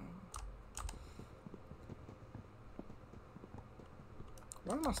 So, no.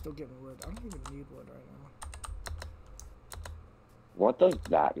 Why am I still getting wood? I don't even need wood right now. What does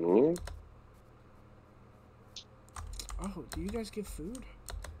that mean? Oh, do you guys give food?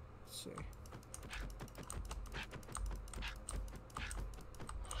 Let's see.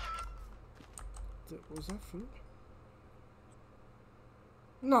 Was that food?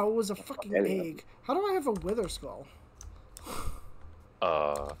 No, it was a fucking egg. How do I have a wither skull?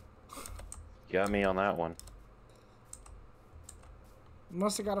 You got me on that one.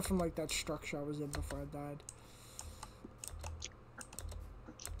 Must have got it from like that structure I was in before I died.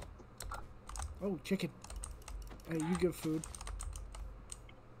 Oh, chicken. Hey, you give food.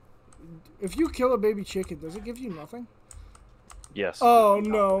 If you kill a baby chicken, does it give you nothing? Yes. Oh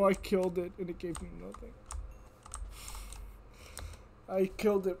no, I killed it and it gave me nothing. I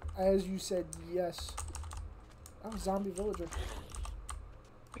killed it as you said yes. Oh, zombie villager.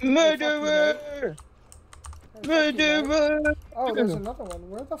 Murderer! Murderer! Oh, there's another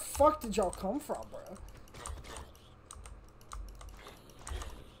one. Where the fuck did y'all come from, bro?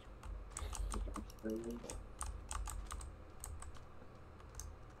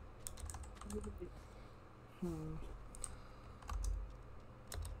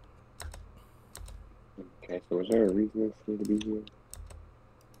 Okay, so is there a reason for me to be here?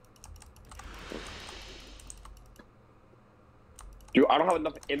 Dude, I don't have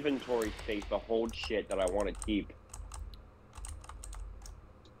enough inventory space to hold shit that I want to keep.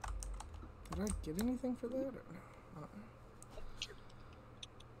 Did I get anything for that? Or no?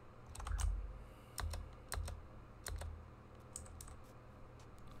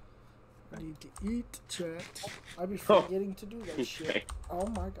 I need to eat, chat. I be forgetting to do that shit. Oh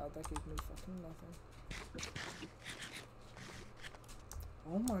my god, that gave me fucking nothing.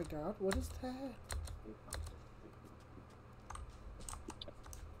 Oh my god, what is that?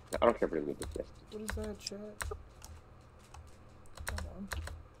 I don't care if we leave this yet. What is that, chat? Hold on.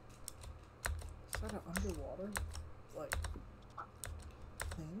 Is that an underwater, like,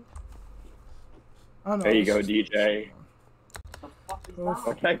 thing? Oh, no, there you go, DJ. Oh,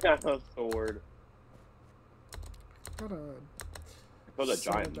 Okay, I got a sword. Got a... It was a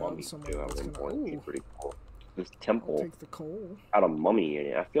giant mummy too at one point. Ooh. Pretty cool. This I'll temple take the coal. had a mummy in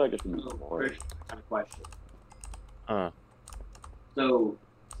it. I feel like this would be more. Chris, I have a question. So,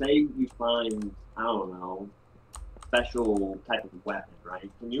 say you find, I don't know, special type of weapon, right?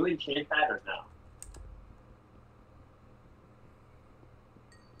 Can you enchant that or no?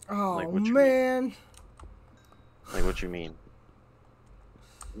 Oh, Like what you man. Like what you mean?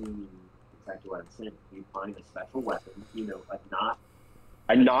 Exactly what I'm saying. You find a special weapon, you know, like not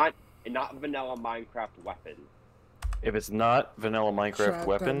A not vanilla Minecraft weapon. If it's not vanilla Minecraft Chat, that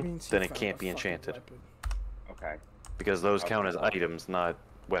weapon, means he then it found can't a be fucking enchanted. weapon. Okay. because those count as items, not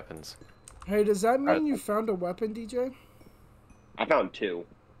weapons. Hey, does that mean you found a weapon, DJ? I found 2.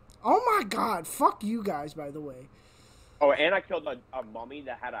 Oh my god, fuck you guys, by the way. Oh, and I killed a mummy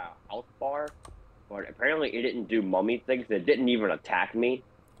that had a health bar, but apparently it didn't do mummy things. It didn't even attack me,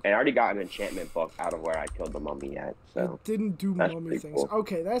 and I already got an enchantment book out of where I killed the mummy at. So It didn't do that's mummy pretty things. cool.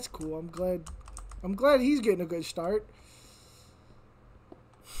 Okay, that's cool. I'm glad he's getting a good start.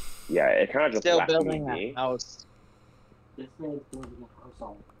 Yeah, it kind of just Still left building me. that house. This man's building a house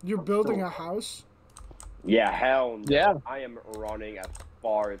on. You're building a house? Yeah, hell no. Yeah. I am running as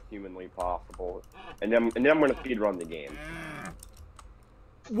far as humanly possible, and then I'm gonna speed run the game.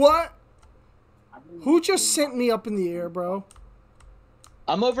 What? Who just sent me up in the air, bro?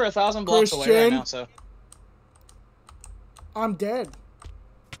 I'm over 1,000 blocks away right Christian? now, so. I'm dead.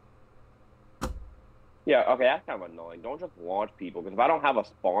 Yeah, okay, that's kind of annoying. Don't just launch people, because if I don't have a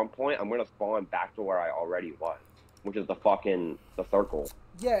spawn point, I'm gonna spawn back to where I already was, which is the circle.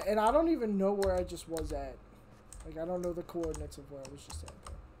 Yeah, and I don't even know where I just was at. Like, I don't know the coordinates of where I was just at,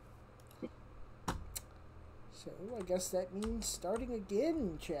 though. So, I guess that means starting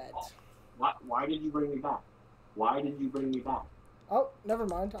again, chat. Why did you bring me back? Why did you bring me back? Oh, never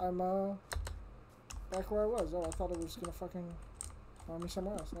mind. I'm, back where I was. Oh, I thought it was gonna fucking find me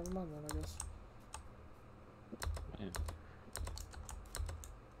somewhere else. Never mind then, I guess.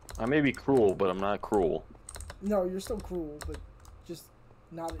 I may be cruel, but I'm not cruel. No, you're still cruel, but just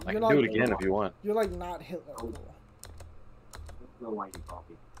not. I You're can not, do it again if you want. You're like not Hitler cruel. No white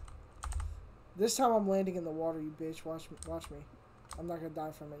coffee. This time I'm landing in the water, you bitch. Watch me. I'm not gonna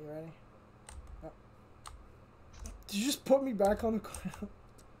die from it. You ready? Yep. Did you just put me back on the ground?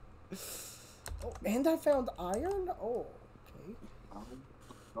 Oh, and I found iron? Oh, okay.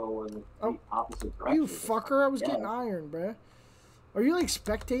 Go in the Oh, opposite direction. you fucker. I was getting iron, bruh. Are you like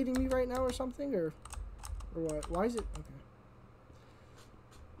spectating me right now or something? Or what? Why is it? Okay.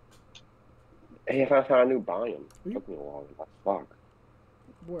 Hey, I found a new biome. It took me a long time. Fuck.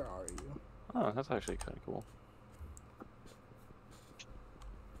 Where are you? Oh, that's actually kind of cool.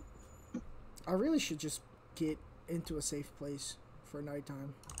 I really should just get into a safe place for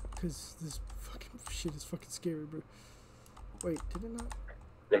nighttime. Because this fucking shit is fucking scary, bro. Wait, did it not?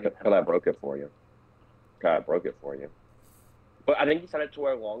 Because I broke it for you. But I think you set it to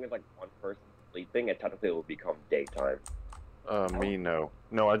where as long as like one person sleeping, it technically will become daytime. Me, no.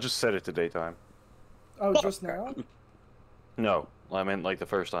 No, I just set it to daytime. Oh, just now? No, I meant like the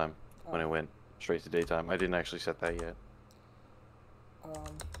first time when I went straight to daytime. I didn't actually set that yet.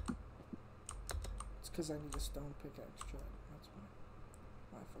 It's because I need a stone pickaxe, chat. That's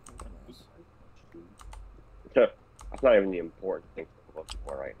why. My fucking dumbass. That's not even the important thing to look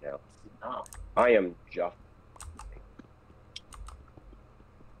for right now. I am just.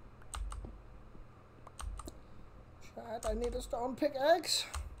 Chat, I need a stone pickaxe.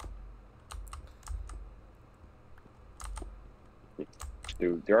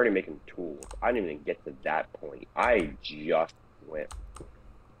 Dude, they're already making tools. I didn't even get to that point. I just went.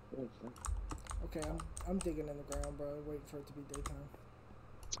 Okay, I'm digging in the ground, bro. Waiting for it to be daytime.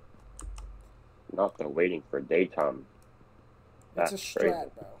 Not the waiting for daytime. It's That's a strat, crazy.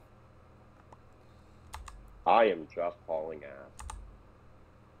 bro. I am just hauling ass.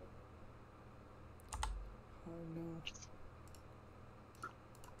 Oh no.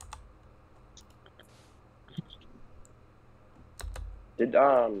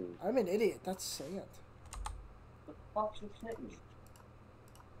 I'm an idiot. That's sand. The fuck just hit me?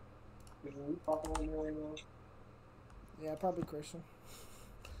 Is you fucking on me right now? Yeah, probably Christian.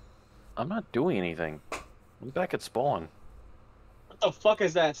 I'm not doing anything. I'm back at spawn. What the fuck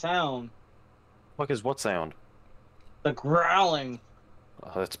is that sound? Fuck is what sound? The growling.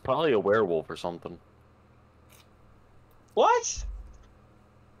 It's probably a werewolf or something. What?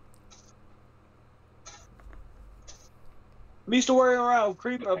 We used to worry around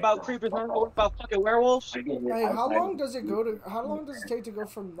about creepers, not about fucking werewolves. Hey, how long does it go to? How long does it take to go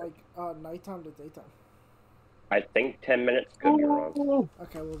from like nighttime to daytime? I think 10 minutes could be wrong.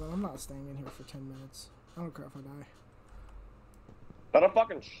 Okay, well then I'm not staying in here for 10 minutes. I don't care if I die. Is that a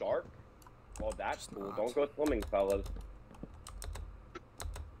fucking shark? Well, that's cool. Don't go swimming, fellas.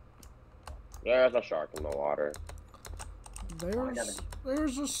 There's a shark in the water.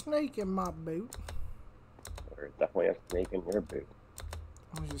 There's a snake in my boot. There's definitely a snake in your boot.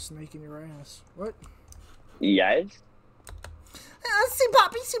 There's a snake in your ass. What? Yes? See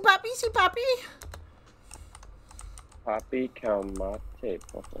Poppy, see Poppy, see Poppy. Poppy, come my tape.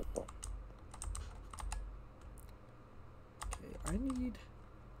 Okay, I need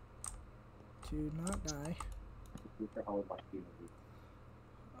to not die.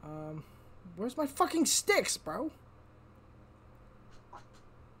 Where's my fucking sticks, bro?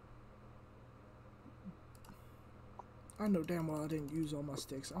 I know damn well I didn't use all my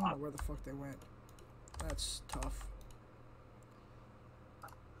sticks. I don't know where the fuck they went. That's tough.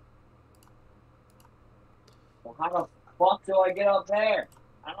 Well, how the fuck do I get up there?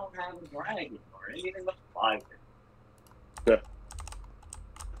 I don't have a dragon or anything but fire.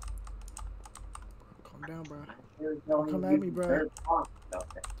 Calm down, bro. Sure Don't come at me, bro. bro.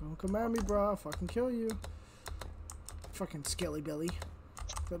 Don't come at me, bro. I'll fucking kill you. Fucking skelly belly.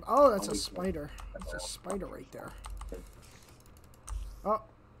 Oh, that's a spider. That's a spider right there. Oh.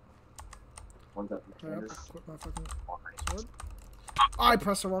 Hurry up, quit my fucking sword. I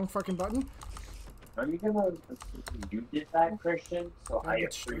pressed the wrong fucking button. Are you gonna you did that, Christian? So Did I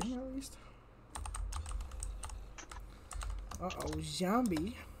get string at least? Uh-oh,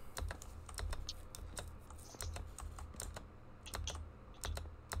 zombie.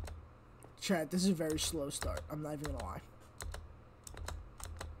 Chat, this is a very slow start. I'm not even gonna lie.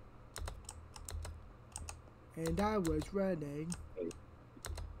 And I was running.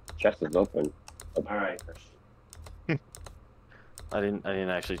 Chest is open. Alright, Christian. I didn't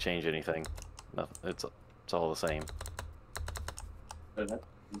actually change anything. No, it's all the same. So is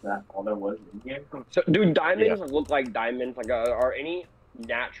that all there was in here? So, do diamonds look like diamonds? Like, are any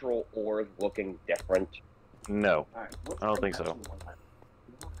natural ores looking different? No, Alright, I don't think so.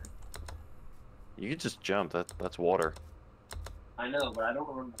 You could just jump. That's water. I know, but I don't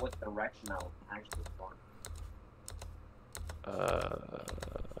remember what direction I was actually going.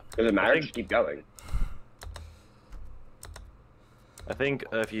 Does it matter? Just keep going. I think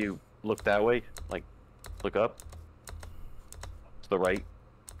if you look that way, like, look up to the right.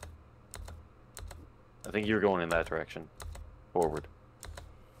 I think you're going in that direction, forward.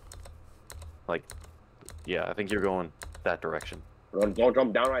 Like, yeah, I think you're going that direction. Don't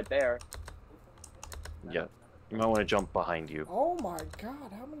jump down right there. Yeah, you might want to jump behind you. Oh my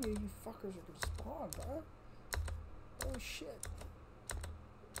god, how many of you fuckers are gonna spawn, bro? Oh shit.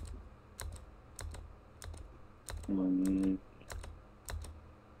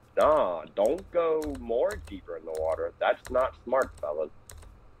 Nah, don't go more deeper in the water. That's not smart, fellas.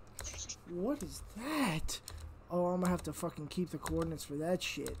 What is that? Oh, I'm gonna have to fucking keep the coordinates for that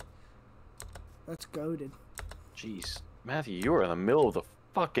shit. That's goated. Jeez, Matthew, you were in the middle of the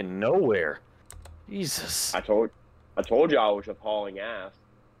fucking nowhere. Jesus. I told you I was just hauling ass.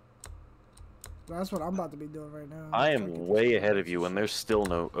 That's what I'm about to be doing right now. I am way ahead of you, and there's still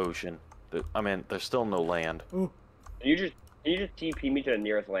no ocean. I mean, there's still no land. Oh. Can you just TP me to the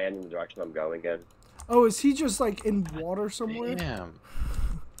nearest land in the direction I'm going in? Oh, is he just like in water somewhere? Damn.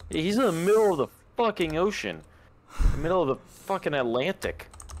 He's in the middle of the fucking ocean. The middle of the fucking Atlantic.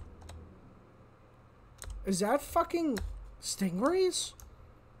 Is that fucking stingrays?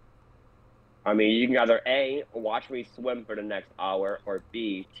 I mean, you can either A, watch me swim for the next hour, or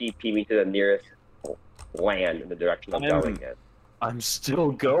B, TP me to the nearest land in the direction I'm going in. I'm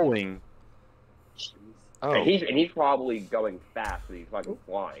still going. Oh. And he's probably going fast, so he's fucking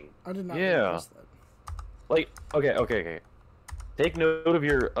flying. I did not notice that. Like, okay. Take note of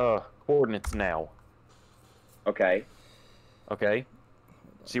your coordinates now. Okay. Okay.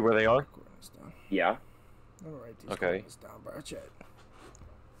 See where they are? Yeah. I'm gonna write these Okay. coordinates down, bro. Chat.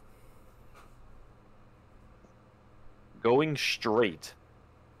 Going straight,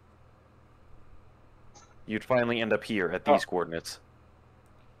 you'd finally end up here at these coordinates.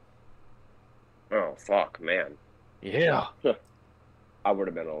 Oh, fuck, man. Yeah. I would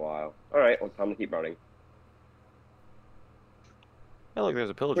have been a while. Alright, well, time to keep running. Hey, look, there's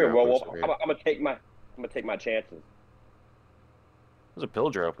a pillager Here, well, outpost over here. I'm gonna take my chances. There's a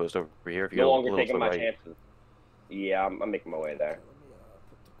pillager outpost over here if you No go a longer little to taking the my right. chances. Yeah, I'm making my way there.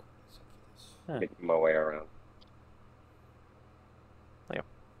 Huh. Making my way around.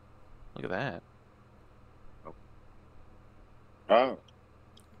 Look at that. Oh.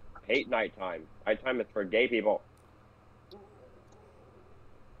 I hate nighttime. Nighttime is for gay people.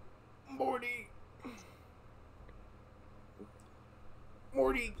 Morty,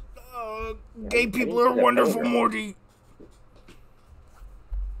 gay people are wonderful, Morty.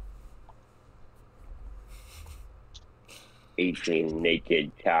 18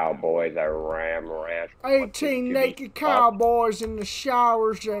 naked cowboys at Ram Ranch. 18 naked cowboys in the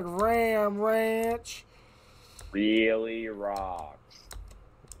showers at Ram Ranch. Really rocks.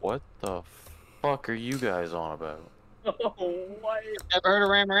 What the fuck are you guys on about? What? Ever heard of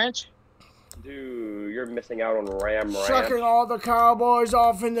Ram Ranch? Dude, you're missing out on Ram Ranch. Sucking all the cowboys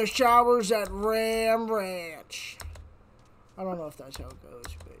off in the showers at Ram Ranch. I don't know if that's how it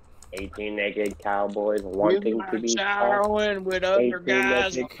goes, but 18 naked cowboys wanting to be showering with other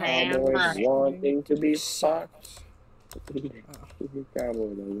guys. naked cowboys wanting to be fucked.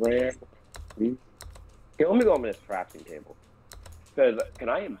 Cowboys at Ram. Okay, let me go on this crafting table. Because can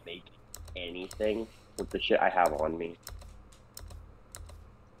I make anything with the shit I have on me?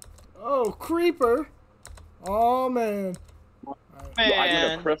 Oh, creeper! Oh man. Well, I need a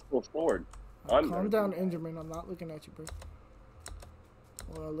Man. crystal sword. Calm down, Enderman. I'm not looking at you, bro.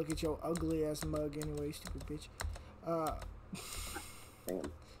 Well, look at your ugly ass mug anyway, stupid bitch. Damn.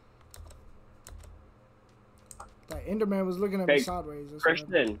 That Enderman was looking at me sideways. That's what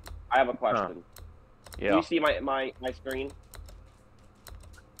happened. Christian, I have a question. Yeah. Do you see my screen?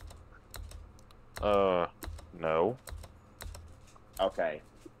 No. Okay.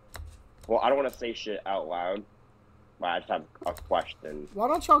 Well, I don't want to say shit out loud, but I just have a question. Why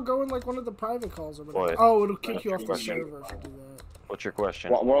don't y'all go in like one of the private calls or whatever? What? Oh, it'll kick you off the Question. server if you do that. What's your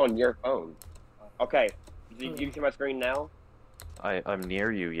question? Well, we're on your phone. Okay. Do you see my screen now? I'm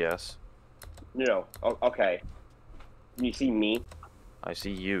near you, yes. No. Oh, okay. Can you see me? I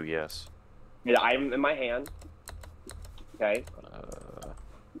see you, yes. Yeah, item in my hand. Okay.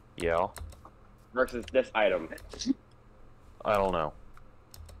 Yeah. Versus this item. I don't know.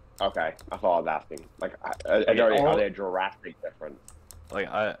 Okay, that's all I was asking. Like, are they a drastic difference? Like,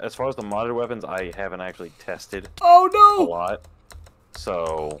 as far as the modded weapons, I haven't actually tested Oh a no! lot.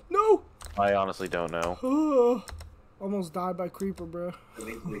 So, No! I honestly don't know. Oh, almost died by creeper, bro. So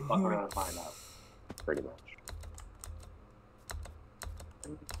basically, fuck around and find out. Pretty much.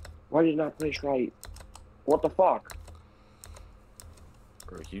 Why did you not place right? What the fuck?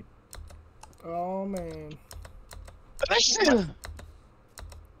 Are you? Oh man.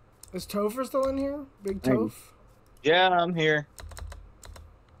 Is Topher still in here? Big Toph? Yeah, I'm here.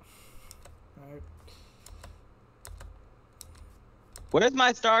 Alright. Where's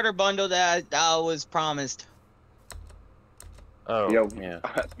my starter bundle that I was promised? Oh, Yo, yeah.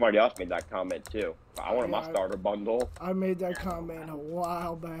 somebody else made that comment too. I wanted my Yeah, starter bundle. I made that comment a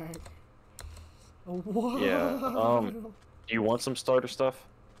while back. A while. Yeah, do you want some starter stuff?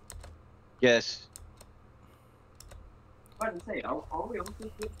 Yes. What to say? Are we on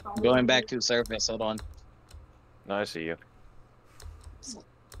this shit? Going back to surface. Hold on. No, I see you. So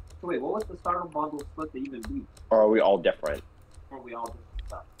wait, what was the starter bundle split to even be? Or are we all different? Or are we all different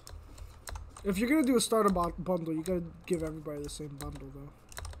stuff? If you're gonna do a starter bundle, you gotta give everybody the same bundle, though.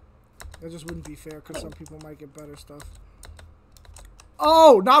 That just wouldn't be fair, because some people might get better stuff.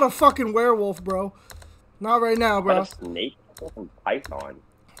 Oh, not a fucking werewolf, bro. Not right now, bro. What a snake? Fucking python.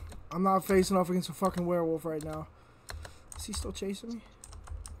 I'm not facing off against a fucking werewolf right now. Is he still chasing me?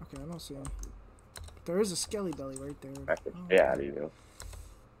 Okay, I don't see him. But there is a skelly belly right there. Back the shit out of you.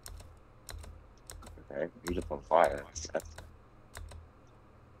 Okay, he's just on fire.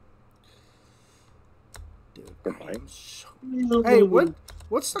 Dude, Goodbye. Hey,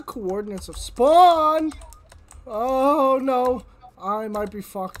 what's the coordinates of spawn? Oh no, I might be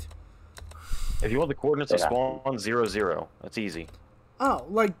fucked. If you want the coordinates of spawn, 0, 0. That's easy. Oh,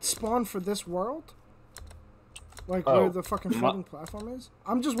 like spawn for this world? Like where the fucking floating platform is?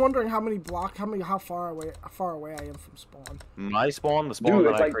 I'm just wondering how far away I am from spawn. My spawn, the spawn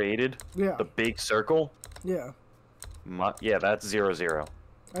that I like, created, yeah, the big circle. Yeah. Yeah, that's 0, 0.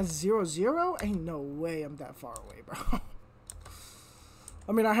 That's 0, 0? Ain't no way I'm that far away, bro.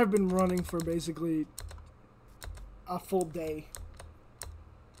 I mean, I have been running for basically a full day.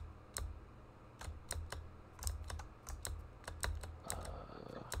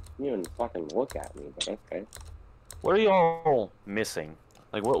 You didn't even fucking look at me, but okay. What are y'all missing?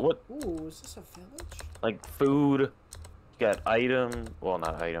 Like, what? Ooh, is this a village? Like, food. You got well,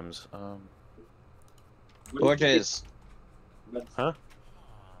 not items. Torches. Huh?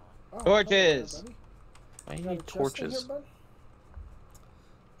 Oh, Torches. I you got a need chest in torches. here, bud?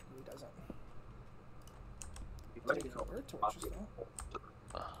 He doesn't. Where torches,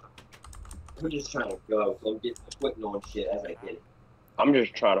 though? I'm just trying to go, so I'm getting quitting on shit as I get it. I'm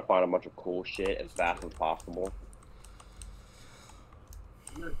just trying to find a bunch of cool shit as fast as possible.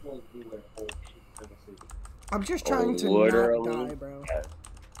 I'm just trying to literally, not die, bro. yeah.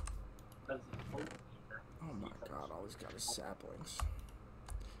 Oh my god, all he's got is saplings.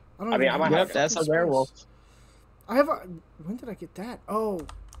 I might have that's a werewolf. I have a... When did I get that? Oh.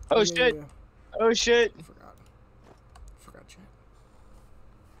 Oh, yeah, shit. yeah. Oh shit. I forgot. Chat.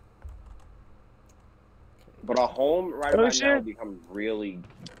 But a home right about now becomes really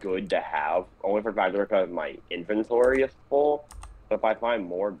good to have, only for the fact that my inventory is full. But if I find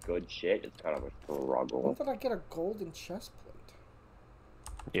more good shit, it's kind of a struggle. When did I get a golden chest plate?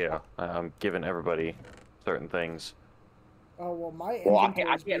 Yeah, I'm giving everybody certain things. Oh, well, my Well, I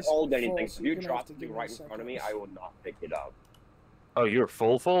inventory is can't hold basically anything. full, So so if you you're gonna drop have to something give right me in a front of me, second. I will not pick it up. Oh, you're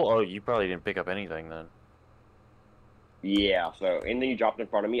full? Oh, you probably didn't pick up anything then. Yeah, so, and then you dropped in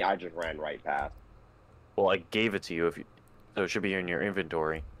front of me, I just ran right past. Well, I gave it to you, so it should be in your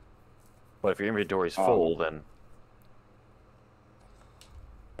inventory. But if your inventory's full, then...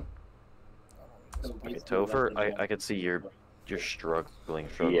 Okay, Topher, I could see you're struggling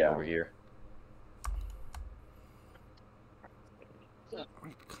over here.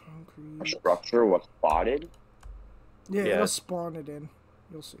 Concrete. Structure was spotted. Yeah, Yeah. it'll spawn it in.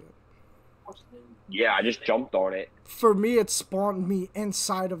 You'll see it. Yeah, I just jumped on it. For me, it spawned me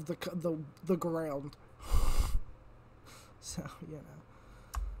inside of the ground. So, you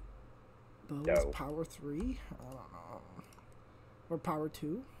know. Bows, power 3? I don't know. Or power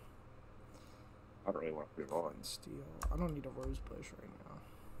 2? I don't really want to be on. Steel. I don't need a rose bush right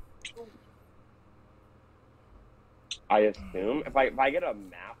now. I assume if I get a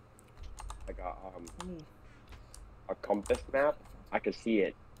map, like a compass map, I could see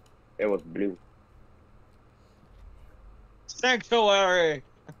it. It was blue. Sanctuary.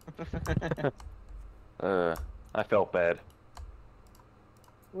 I felt bad.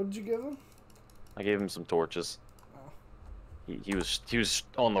 What did you give him? I gave him some torches. Oh. He was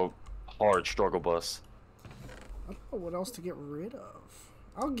on the hard struggle bus. I don't know what else to get rid of.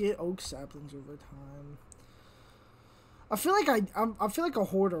 I'll get oak saplings over time. I feel like I feel like a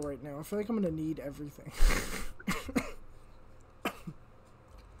hoarder right now. I feel like I'm gonna need everything.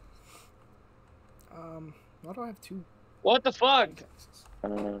 Why do I have 2? What the fuck?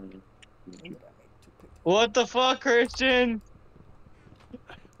 What the fuck, Christian?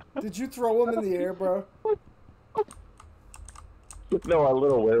 Did you throw him in the air, bro? No, I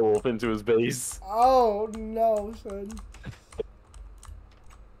lit a werewolf into his base. Oh no, son.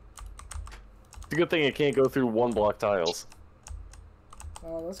 It's a good thing it can't go through 1-block tiles.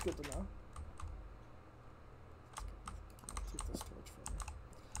 Oh, that's good to know. Keep this torch for me.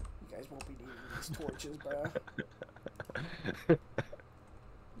 You guys won't be needing these torches, bro.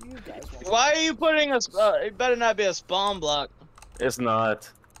 You guys won't. Why are you putting a? It better not be a spawn block. It's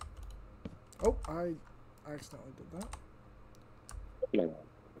not. Oh, I accidentally did that.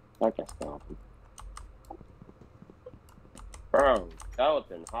 I can't stop. Bro,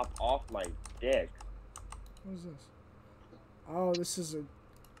 skeleton, hop off my dick. What is this? Oh, this is a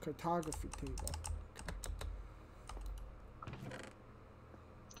cartography table. Okay.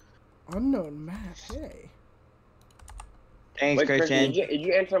 Unknown map, hey. Thanks, Wait, Christian. Did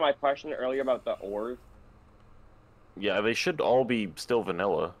you answer my question earlier about the ores? Yeah, they should all be still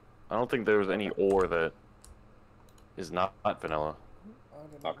vanilla. I don't think there's any ore that is not vanilla.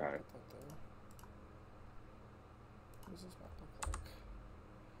 Okay. What does this map look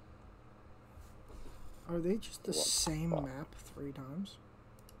like? Are they just the same map 3 times?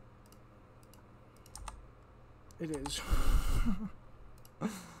 It is.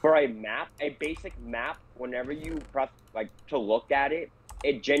 For a map, a basic map, whenever you press, like, to look at it,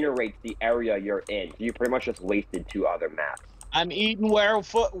 it generates the area you're in. So you pretty much just wasted 2 other maps. I'm eating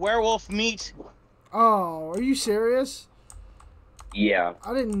werewolf meat. Oh, are you serious? Yeah.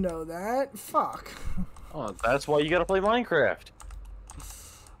 I didn't know that. Fuck. Oh, that's why you gotta play Minecraft.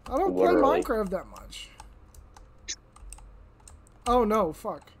 I don't Literally. play Minecraft that much. Oh no,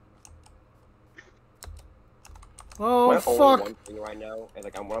 fuck. Oh My only fuck. one thing right now is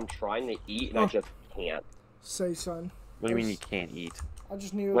like I'm trying to eat and I just can't. Say, son. What do you mean you can't eat? I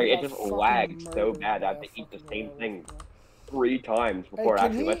just knew. Like it just lags so bad. I have to eat the same thing 3 times before it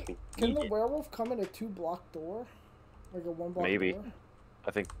actually lets me Can eat the it. werewolf come in a 2-block door? Like a 1-block Maybe. door?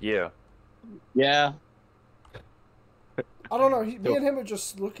 I think, yeah. Yeah. I don't know. Me and him are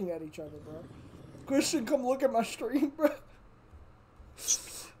just looking at each other, bro. Christian, come look at my stream, bro.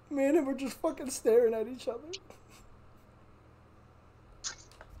 Me and him are just fucking staring at each other.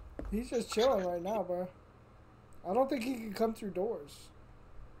 He's just chilling right now, bro. I don't think he can come through doors.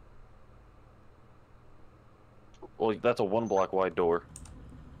 Well, that's a 1-block wide door.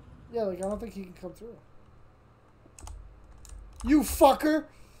 Yeah, like, I don't think he can come through. You fucker!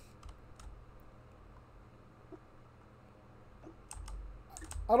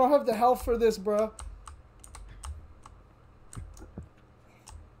 I don't have the health for this, bro.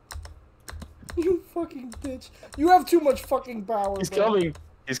 You fucking bitch. You have too much fucking power, He's bro. coming.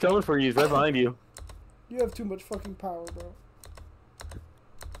 He's coming for you. He's right behind you. You have too much fucking power, bro.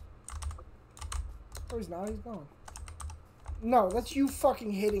 Oh, he's not. He's gone. No, that's you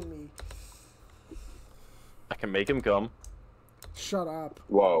fucking hitting me. I can make him come. Shut up.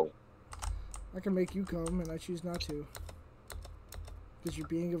 Whoa. I can make you come, and I choose not to. Because you're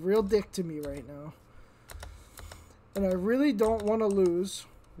being a real dick to me right now. And I really don't want to lose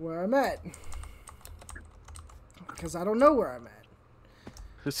where I'm at. Because I don't know where I'm at.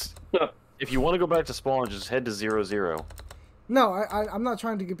 If you want to go back to spawn, just head to 0-0. No, I'm not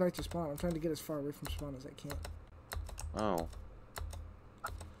trying to get back to spawn. I'm trying to get as far away from spawn as I can. Oh.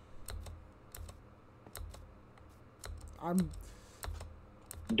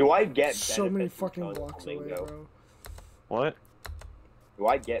 Do I get so many benefits from fucking killing a blocks away, flamingo? bro. What? Do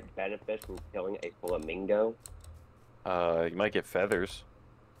I get benefits from killing a flamingo? You might get feathers.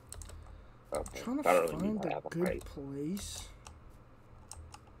 Okay. I'm trying to I don't really find need to a have a good height. place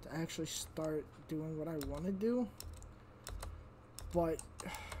to actually start doing what I want to do. But, I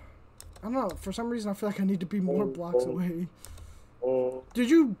don't know. For some reason, I feel like I need to be more blocks away. Did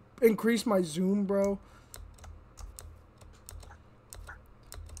you increase my zoom, bro?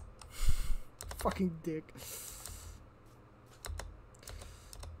 Fucking dick.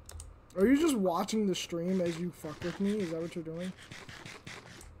 Are you just watching the stream as you fuck with me? Is that what you're doing?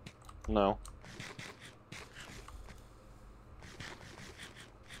 No.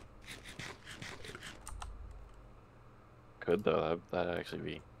 Could though. That'd actually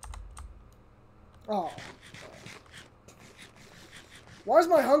be. Oh. Why is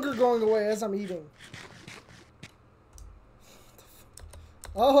my hunger going away as I'm eating?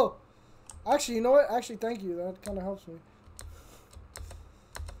 Oh. Actually, you know what? Actually, thank you. That kind of helps me.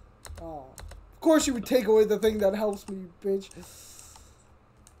 Oh. Of course you would take away the thing that helps me, bitch.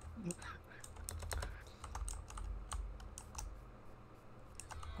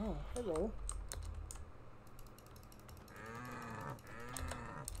 Oh, hello.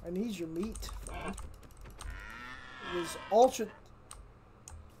 I need your meat. It was ultra...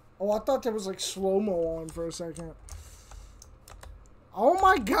 Oh, I thought there was like slow-mo on for a second. Oh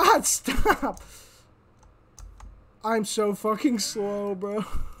my god, stop! I'm so fucking slow, bro.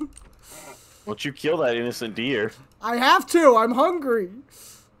 Won't you kill that innocent deer? I have to! I'm hungry!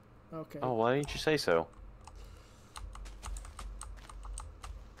 Okay. Oh, why didn't you say so?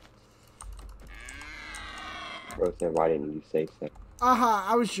 Bro said, why didn't you say so? Aha,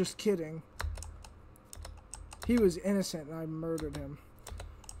 I was just kidding. He was innocent and I murdered him.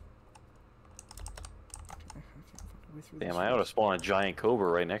 Damn, I ought to spawn a giant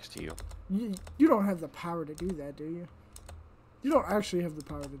cobra right next to you. You don't have the power to do that, do you? You don't actually have the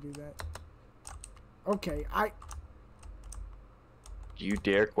power to do that. Okay, Do you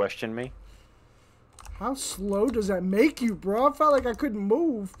dare question me? How slow does that make you, bro? I felt like I couldn't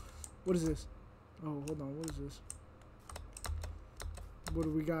move. What is this? Oh, hold on. What is this? What do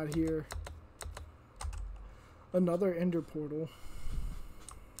we got here? Another ender portal.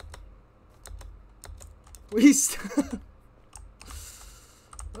 Please.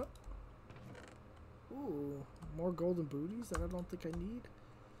 Oh. Ooh, more golden booties that I don't think I need.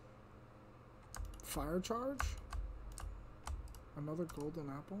 Fire charge. Another golden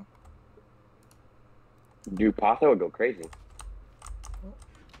apple. Dude, Pasta would go crazy. Oh.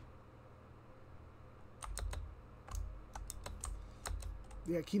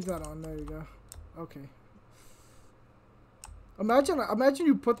 Yeah, keep that on. There you go. Okay. Imagine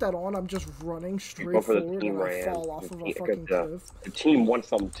you put that on. I'm just running straight forward and I fall off of a fucking cliff. The team wants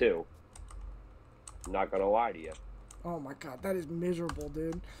some too. I'm not gonna lie to you. Oh my god, that is miserable,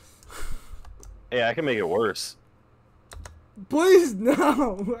 dude. Hey, I can make it worse. Please,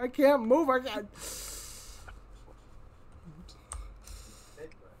 no. I can't move. I can't.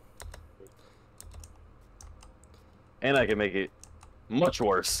 And I can make it much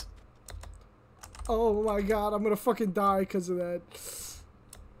worse. Oh my god, I'm gonna fucking die because of that.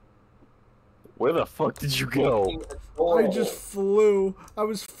 Where the fuck did you go? I just flew. I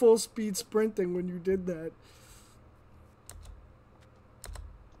was full speed sprinting when you did that.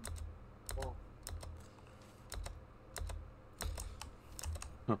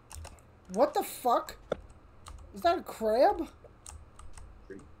 What the fuck? Is that a crab?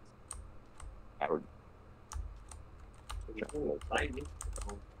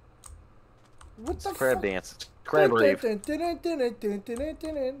 What the Crab fuck? dance. It's crab rave.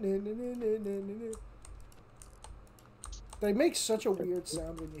 They make such a weird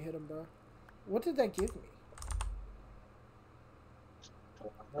sound when you hit them, bro. What did that give me?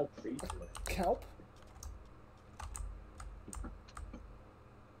 A kelp?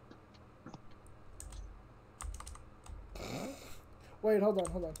 Wait, hold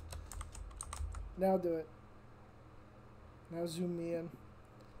on. Now do it. Now zoom me in.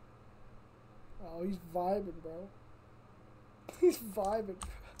 Oh, he's vibing, bro. He's vibing.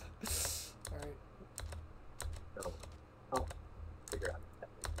 Alright.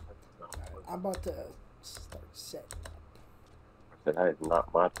 I'm about to start setting up. That is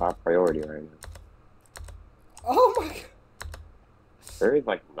not my top priority right now. Oh my god! There is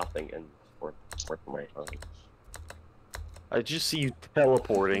like nothing in worth my time. I just see you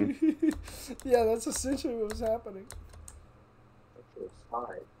teleporting. Yeah, that's essentially what was happening.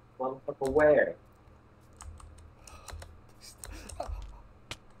 Side. Motherfucker, where?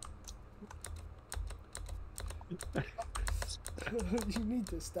 You need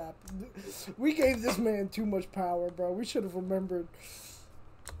to stop. We gave this man too much power, bro. We should have remembered.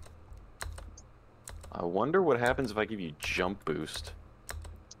 I wonder what happens if I give you jump boost.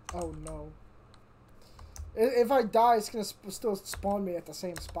 Oh no. If I die, it's gonna still spawn me at the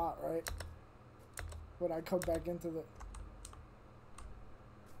same spot, right? When I come back into the...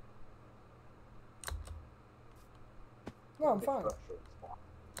 No, I'm fine.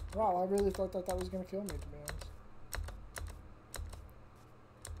 Wow, I really thought that was gonna kill me, to be honest.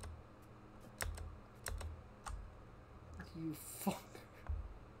 You fuck.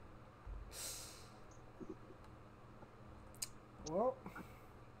 Well.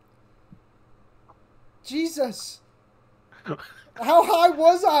 Jesus! How high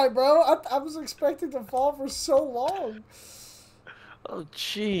was I, bro? I was expecting to fall for so long. Oh,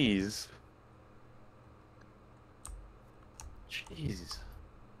 jeez. Jeez.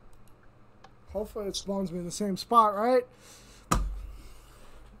 Hopefully it spawns me in the same spot, right?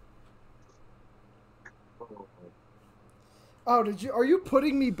 Oh, are you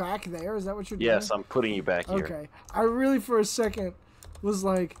putting me back there? Is that what you're doing? Yes, I'm putting you back here. Okay. I really, for a second, was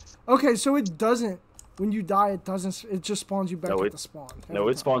like, okay, so it doesn't, when you die, it just spawns you back at the spawn. No,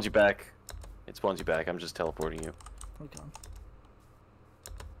 it spawns you back. It spawns you back. I'm just teleporting you. Okay.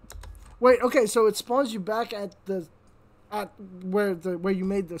 Wait, okay, so it spawns you back at where you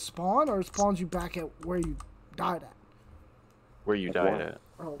made the spawn, or it spawns you back at where you died at? Where you died at.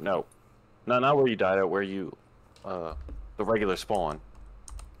 Oh. No. No, not where you died at, where you, the regular spawn.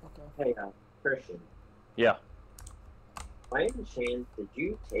 Hey, Christian. Yeah. By any chance, did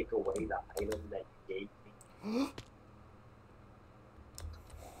you take away the item that you gave me?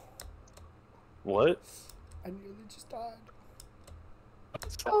 What? I nearly just died.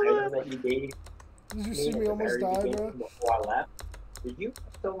 The item that you gave Did you see me almost die, bro? Before I left? Did you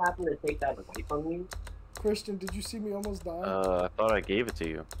still happen to take that away from me? Christian, did you see me almost die? I thought I gave it to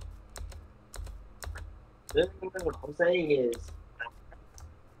you. What I'm saying is,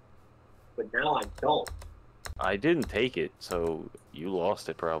 but now I don't. I didn't take it, so you lost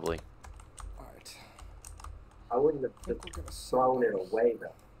it probably. Alright. I wouldn't have thrown it away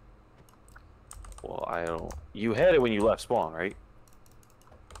though. Well, I don't. You had it when you left spawn, right?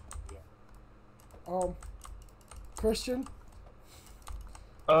 Christian?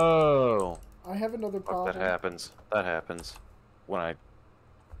 Oh. I have another problem. That happens. That happens. When I...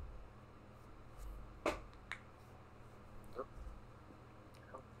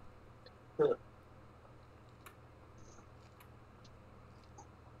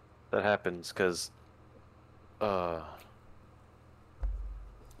 That happens because, you're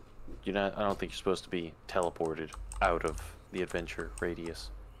not, I don't think you're supposed to be teleported out of the adventure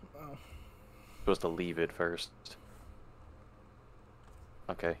radius. Oh. You're supposed to leave it first.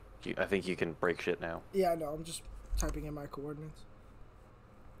 Okay, I think you can break shit now. Yeah, no, I'm just typing in my coordinates.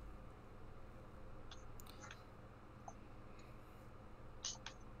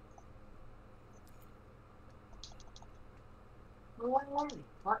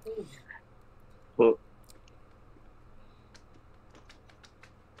 What is that?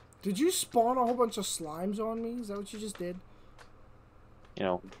 Did you spawn a whole bunch of slimes on me? Is that what you just did? You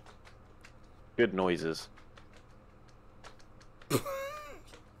know, good noises.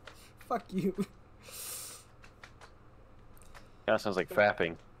 Fuck you. Kinda sounds like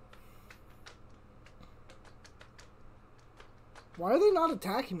fapping. Why are they not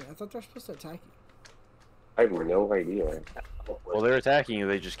attacking me? I thought they're supposed to attack you. I have no idea. Well, they're attacking you,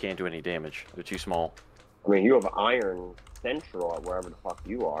 they just can't do any damage. They're too small. I mean, you have Iron Central at wherever the fuck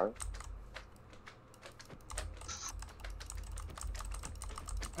you are.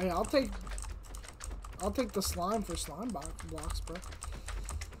 Hey, I'll take the slime for slime blocks, bro.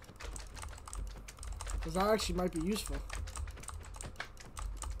 Because that actually might be useful.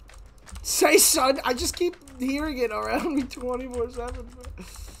 Say, son, I just keep hearing it around me 24/7, bro.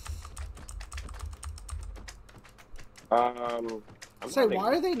 Say, why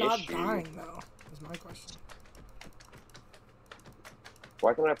are they not dying, though? Is my question.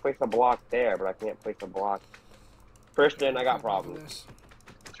 Why can I place a block there, but I can't place a block? Christian, I got problems.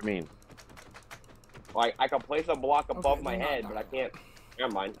 What you mean? Like, I can place a block above my head, but I can't.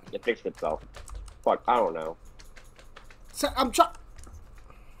 Never mind. It fixed itself. Fuck, I don't know. So,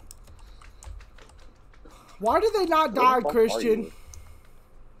 why did they not die, Christian?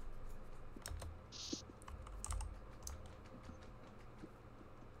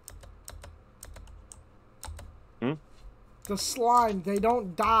 The slime, they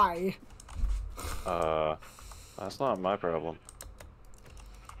don't die. That's not my problem.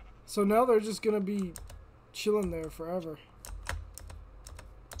 So now they're just gonna be chilling there forever.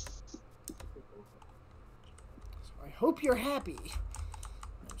 So I hope you're happy.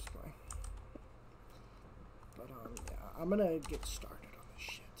 I'm just playing. But yeah, I'm gonna get started on this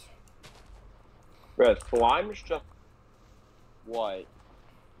shit. Bro, slime's just what?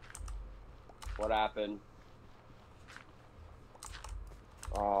 What happened?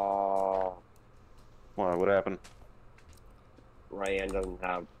 What happened? Ryan doesn't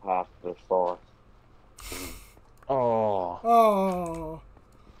have pasta sauce. Oh. Oh.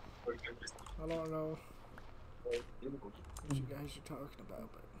 I don't know what you guys are talking about,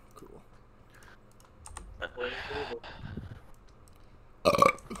 but cool.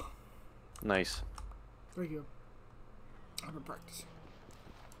 Nice. Thank you. I've been practicing.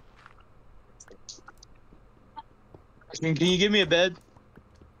 Can you give me a bed?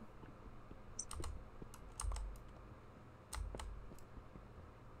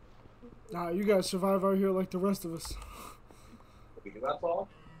 Nah, you guys survive out here like the rest of us.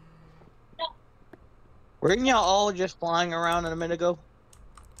 Weren't y'all all just flying around a minute ago?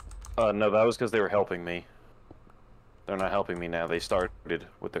 No, that was because they were helping me. They're not helping me now. They started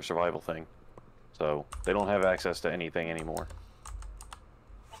with their survival thing. So, they don't have access to anything anymore.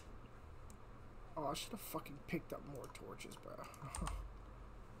 Oh, I should have fucking picked up more torches, bro.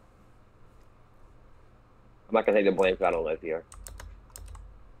 I'm not gonna take the blame because I don't live here.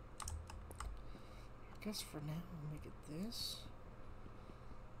 I guess for now, we'll make it this.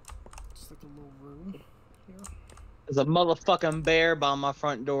 Just like a little room here. There's a motherfucking bear by my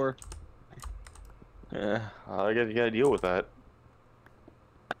front door. Yeah, you gotta deal with that.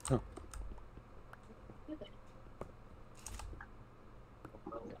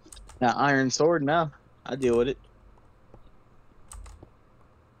 Now iron sword now. I deal with it.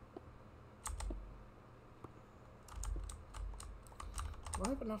 Do I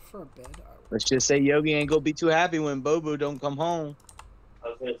have enough for a bed? Let's just say Yogi ain't gonna be too happy when Bobo don't come home. I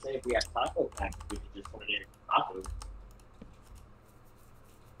was gonna say if we have taco packs, we could just put it in tacos.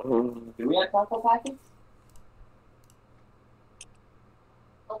 Do we have taco packets?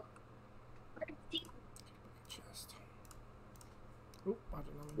 Chest. Oop, I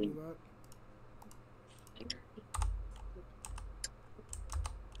didn't want to do that.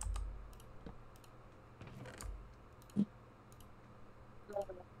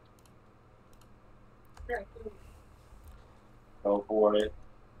 Go for it.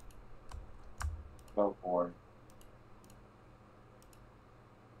 Go for it.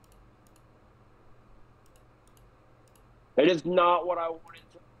 It is not what I wanted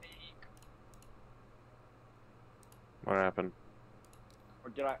to make. What happened?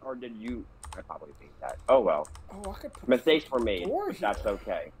 Or did you? I probably think that. Oh well. Oh, I could put Mistakes were made, door but that's here.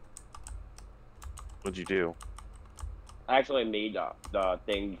 okay. What'd you do? I actually made the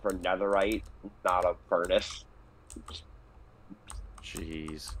thing for netherite, not a furnace.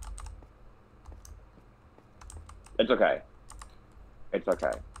 Jeez. It's okay. It's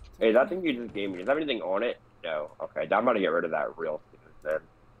okay. Hey, that thing you just gave me, does it have anything on it? No. Okay, I'm about to get rid of that real soon then.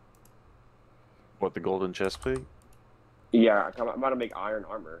 What, the golden chest plate? Yeah, I'm about to make iron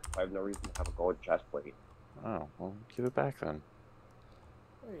armor. I have no reason to have a gold chest plate. Oh, well, give it back then.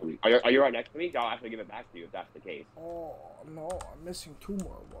 Are you right next to me? I'll actually give it back to you if that's the case. Oh, no, I'm missing 2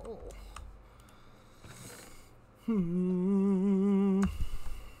 more. Whoa.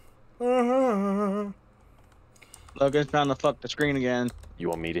 Logan's trying to fuck the screen again. You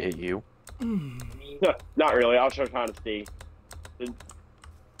want me to hit you? Not really. I was just trying to see.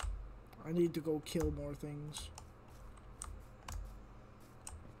 I need to go kill more things.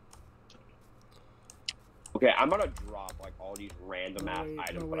 Okay, I'm gonna drop like all these random ass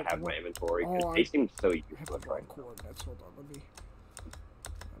items that I have in my inventory because they seem so useless right now. Coordinates. Hold on, let me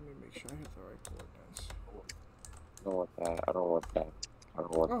make sure I hit the right coordinates. I don't want that. I don't want that. I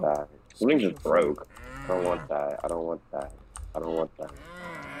don't want that. Something just broke. I don't want that. I don't want that. I don't want that.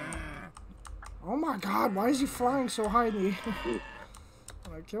 Oh my god, why is he flying so high in the air?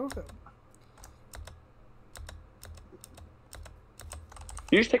 I killed him.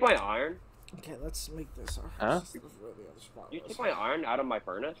 You just take my iron? Okay, let's make this our Huh? You take my iron out of my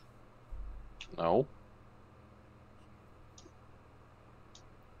furnace? No.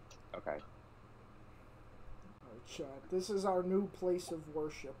 Okay. Alright, chat. This is our new place of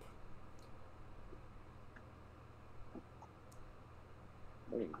worship.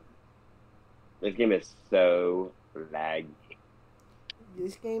 This game is so laggy.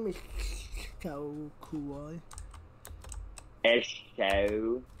 This game is so cool. It's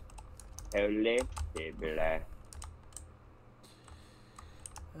so holy.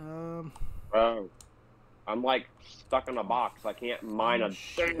 Um. Bro. I'm like stuck in a box. I can't mine a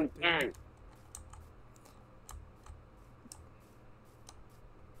damn thing.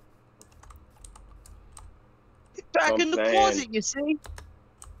 Back in the Man. closet, you see?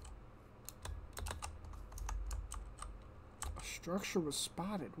 A structure was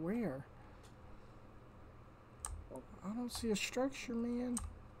spotted. Where? I don't see a structure, man.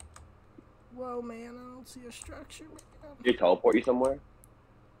 Whoa, man, I don't see a structure, man. Did he teleport you somewhere?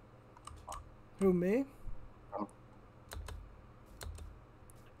 Who, me?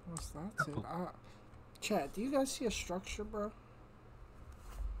 What's that? It? Chat, do you guys see a structure, bro?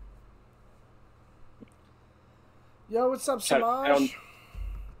 Yo, what's up, Samaj?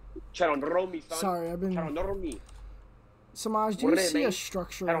 Chat on Romy, son. Sorry, I've been... Chat on Romy. Samaj, do you see a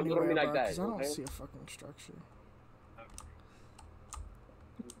structure I don't anywhere, me like bro? that, Because I don't okay? see a fucking structure.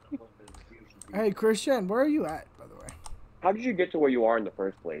 Hey, Christian, where are you at, by the way? How did you get to where you are in the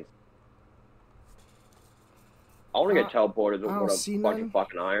first place? I want to get teleported I don't with see a bunch none. of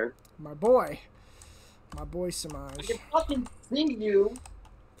fucking iron. My boy. My boy, Samaj. I can fucking see you.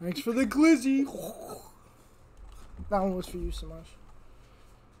 Thanks for the glizzy. That one was for you, Samaj.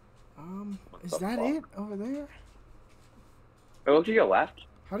 Is that it over there? Hey, look to your left.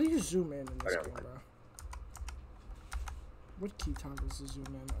 How do you zoom in this Okay. game, bro? What key toggles to zoom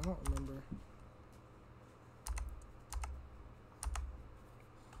in? I don't remember.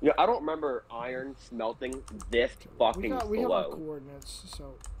 Yeah, I don't remember iron smelting this fucking We have our slow. coordinates,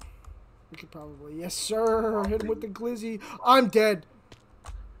 so we could probably... Yes, sir! Hit him with the glizzy. I'm dead!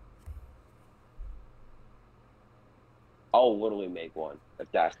 I'll literally make one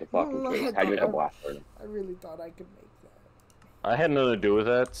if that's the fucking No, case. How do you get a blast for them? I really thought I could make that. I had nothing to do with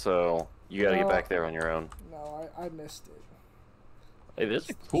that, so you gotta No. get back there on your own. No, I missed it. Hey, this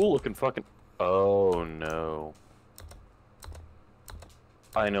is cool looking fucking... Oh, no.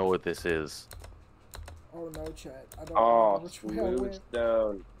 I know what this is. Oh no, chat. I don't Oh, remember which way I smooth went.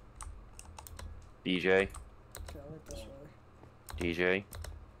 stone. DJ? Okay, I went this way. DJ?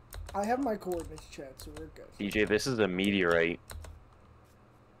 I have my coordinates, chat, so we're good. DJ, this is a meteorite.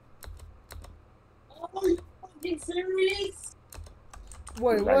 Oh, you fucking serious?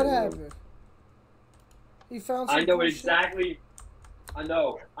 Wait, what happened? He found some I know cool exactly. I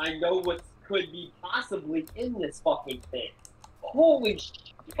know what could be possibly in this fucking thing. Holy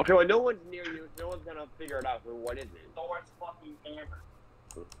shit. Okay, well, no one's near you. No one's gonna figure it out. So what is it? Thor's fucking hammer.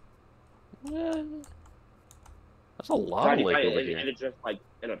 That's a lot of like over Is here. it just like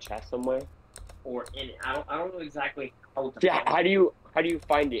in a chest somewhere? Or in it. I don't know exactly how to Yeah. find How do you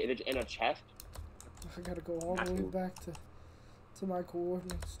find it? Is it in a chest? I gotta go all the way back to my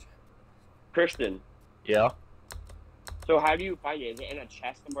coordinates. Kristen. Yeah? So how do you find it? Is it in a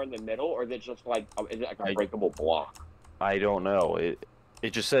chest somewhere in the middle, or is it just like is it like a breakable block? I don't know. It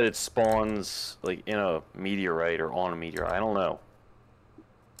just said it spawns like in a meteorite or on a meteorite. I don't know.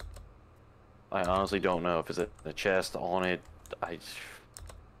 I honestly don't know if it's a chest on it. Like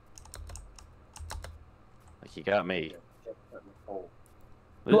you got me.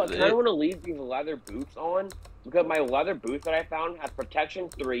 Look, I kind of want to leave these leather boots on because my leather boots that I found have protection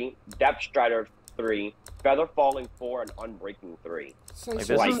 3, depth strider 3, feather falling 4, and unbreaking 3. Say Like,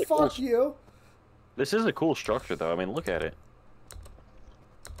 so, this is fuck you. This is a cool structure, though. I mean, look at it.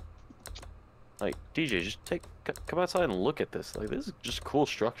 Like, DJ, just come outside and look at this. Like, this is just a cool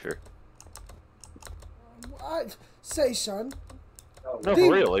structure. Say, son. No,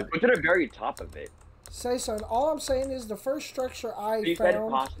 for real. Like, It's at the very top of it. Say, son. All I'm saying is the first structure I You said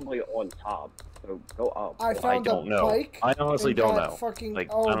found. possibly on top, so go up. I found don't a know. bike. I honestly and don't that know. Fucking, Like,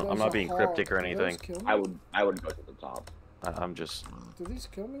 oh, I'm there's not a being hog. cryptic or Do those anything. kill me? I would go to the top. I'm just... Do these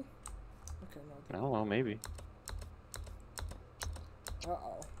kill me? Okay, I don't know, maybe.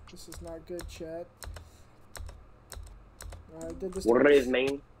 Uh-oh. This is not good, chat. I did this. What are his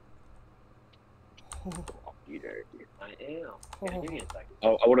name? Oh. I am. Yeah, give me a second.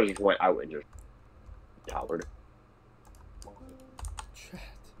 Oh, I would have just went out and just towered. Chat. How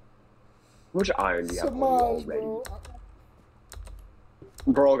much iron do you have on you Samaj, already? bro.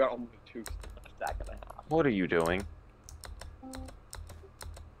 Bro, I got almost 2 stack and a half. What are you doing?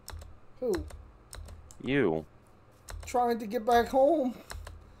 Who? You. Trying to get back home.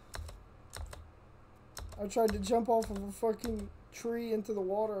 I tried to jump off of a fucking tree into the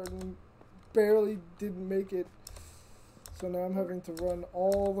water and barely didn't make it. So now I'm having to run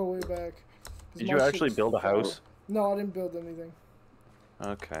all the way back. 'Cause Did my you shit actually is build a full. house? No, I didn't build anything.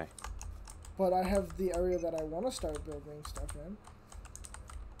 Okay. But I have the area that I want to start building stuff in.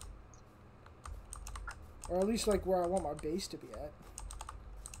 Or at least like where I want my base to be at.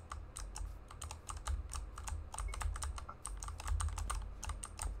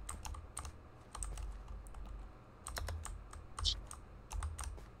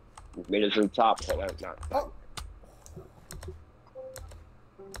 Made it to the top. So not. Oh.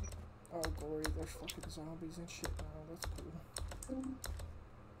 Oh, glory, there's fucking zombies and shit now. That's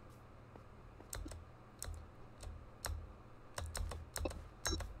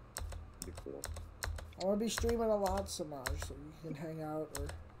cool. I want to be streaming a lot, Samaj, so you can hang out or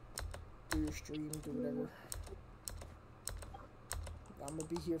do your stream, do whatever. I'm going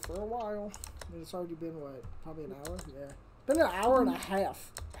to be here for a while. I mean, it's already been, what, probably an hour? Yeah. It's been an hour and a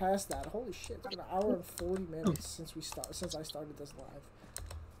half past that. Holy shit, it's been an hour and 40 minutes since I started this live.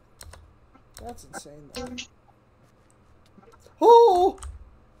 That's insane, though. Oh!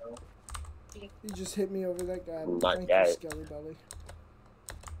 You just hit me over that guy. Thank you, Skelly Belly.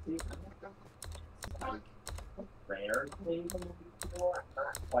 Rare thing from the before. I'm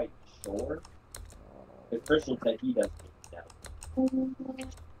not quite sure. The Christian said he doesn't know.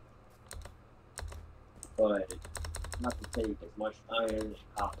 But not to take as much iron and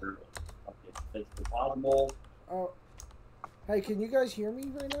copper as possible. Oh. Hey, can you guys hear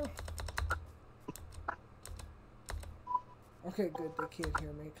me right now? Okay, good. They can't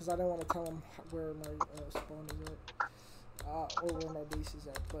hear me because I don't want to tell them where my spawn is at, or where my base is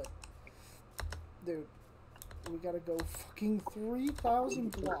at. But, dude, we gotta go fucking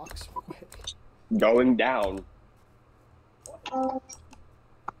 3,000 blocks away. Going down.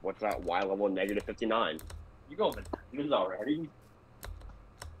 What's that? Y level negative 59. You go over this already?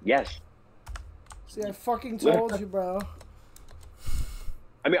 Yes. See, I fucking told you, bro.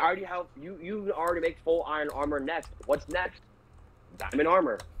 I mean, I already have you already make full iron armor next. What's next? Diamond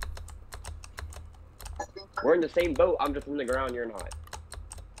armor. We're in the same boat. I'm just in the ground. You're not.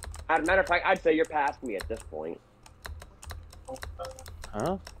 As a matter of fact, I'd say you're past me at this point.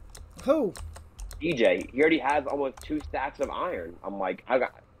 Huh? Who? DJ. He already has almost 2 stacks of iron. I'm like, I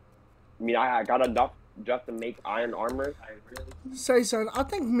got enough just to make iron armor. Say, son, I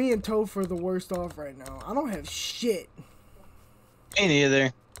think me and Toph are the worst off right now. I don't have shit. Me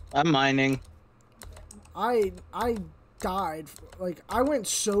neither. I'm mining. I died. Like, I went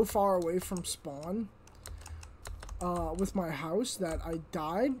so far away from spawn with my house that I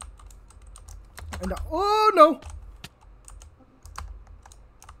died. And oh no!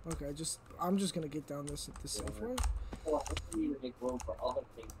 Okay, I'm just gonna get down this safe way.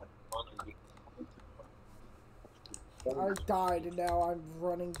 I died and now I'm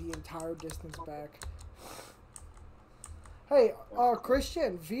running the entire distance back. Hey,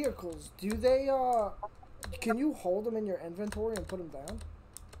 Christian, vehicles, do they, can you hold them in your inventory and put them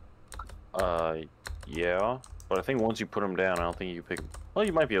down? Yeah. But I think once you put them down, I don't think you pick them. Well,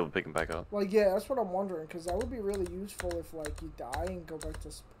 you might be able to pick them back up. Like, yeah, that's what I'm wondering, because that would be really useful if, like, you die and go back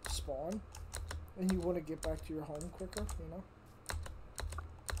to spawn, and you want to get back to your home quicker, you know?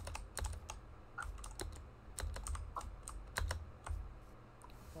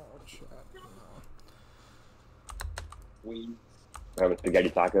 Oh, shit. We have a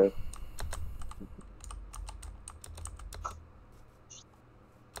spaghetti taco.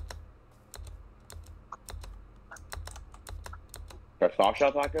 A soft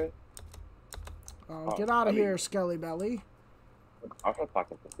shell taco? Oh, get out of here, Skelly Belly. Soft shell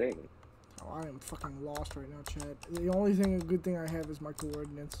taco's the thing. Oh, I am fucking lost right now, Chad. The only good thing I have is my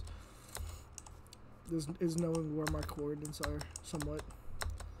coordinates. Is knowing where my coordinates are, somewhat.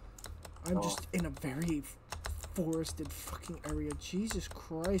 I'm just in a very forested fucking area. Jesus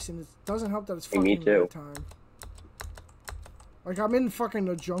Christ, and it doesn't help that it's fucking nighttime. Like, I'm in fucking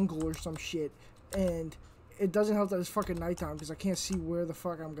the jungle or some shit, and it doesn't help that it's fucking nighttime because I can't see where the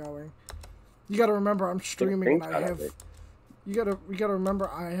fuck I'm going. You gotta remember I'm streaming and I have... You gotta remember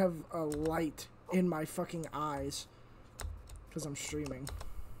I have a light in my fucking eyes because I'm streaming.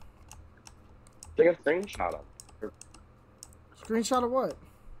 Take a screenshot of it. Screenshot of what?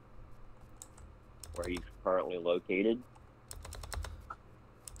 Where he's currently located.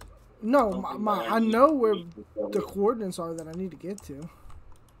 No, I know where the coordinates are that I need to get to.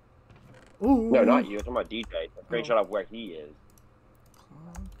 Ooh. No, not you. I'm talking about DJ. A screenshot of where he is.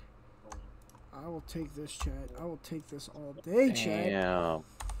 I will take this, Chad. I will take this all day, Chad. Yeah.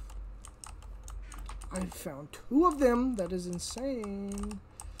 I found 2 of them. That is insane.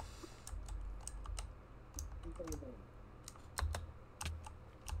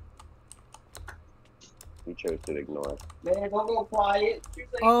 He chose to ignore. Man, don't go quiet.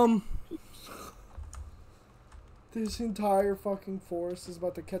 This entire fucking forest is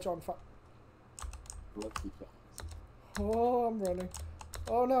about to catch on fire. Oh, I'm running.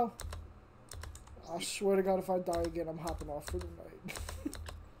 Oh no. I swear to God, if I die again, I'm hopping off for the night.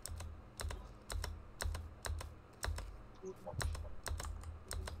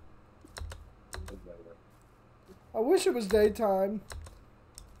 I wish it was daytime.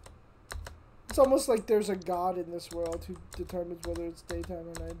 It's almost like there's a god in this world who determines whether it's daytime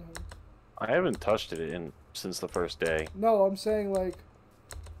or nighttime. I haven't touched it since the first day. No, I'm saying like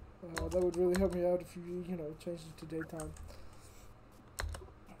that would really help me out if you changed it to daytime.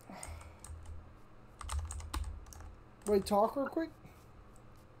 Wait, talk real quick.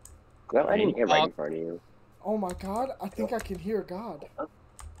 Well, I didn't get right in front of you. Oh my god, I think I can hear God.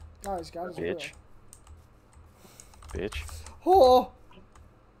 Guys, God is real. Bitch. Oh!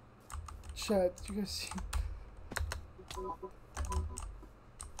 Chat, did you guys see?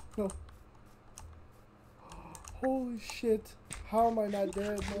 No. Holy shit. How am I not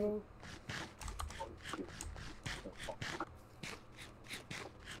dead, no?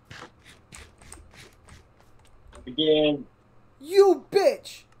 Begin. You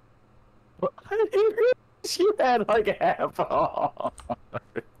bitch! You had like a half off.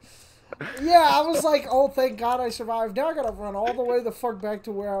 Yeah, I was like, oh, thank God I survived. Now I gotta run all the way the fuck back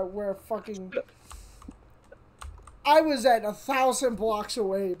to where fucking... I was at 1,000 blocks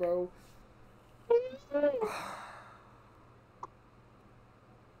away, bro.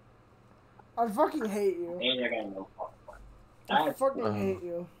 I fucking hate you. And I got no I fucking hate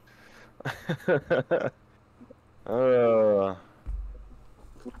you.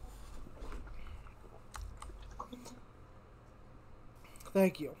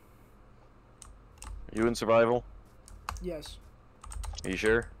 Thank you. You in survival? Yes. Are you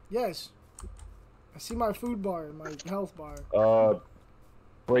sure? Yes. I see my food bar and my health bar.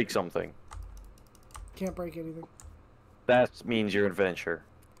 Break something. Can't break anything. That means your adventure.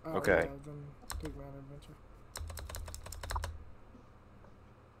 Oh, Okay. Yeah, then big man adventure.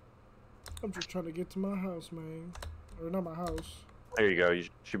 I'm just trying to get to my house, man. Or not my house. There you go. You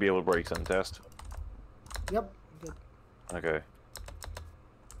should be able to break something. Test. Yep. Good. Okay.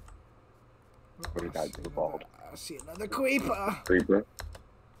 What do you got to evolve? I see another creeper. Creeper.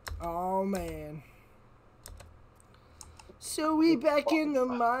 Oh man. So we back in the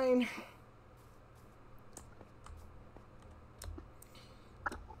mine.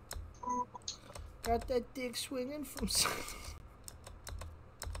 Got that dick swinging from.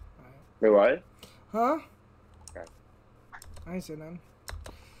 Wait, what? Huh? Okay. I ain't said nothing.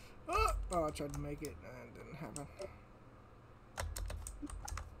 Oh, I tried to make it and it didn't happen.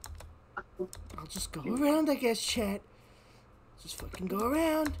 I'll just go around, I guess, chat. Just fucking go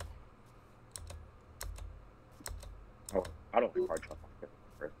around. Oh, I don't think hard chocolate in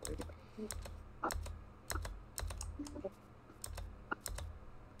the first place.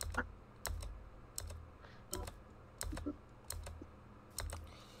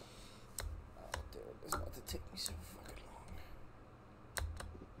 Oh, dude, it's about to take me so fucking long.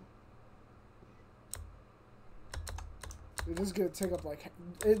 Dude, this is gonna take up like...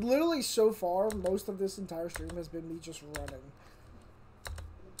 It literally, so far, most of this entire stream has been me just running.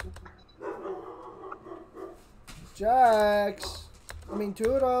 Jax! I mean,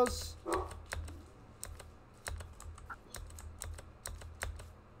 Toodles!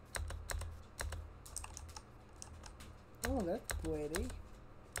 Oh, that's pretty.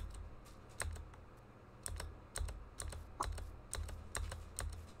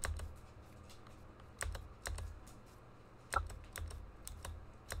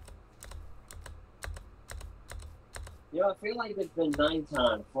 Yo, I feel like it's been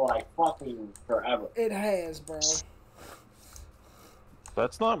nighttime for like fucking forever. It has, bro.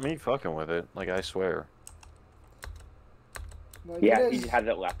 That's not me fucking with it. Like, I swear. Like, Yeah, it he is, has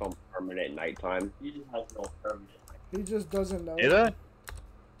it left on permanent nighttime. You just has no permanent. he just doesn't know. Is that?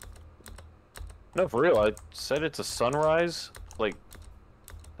 No, for real. I said it's a sunrise, like,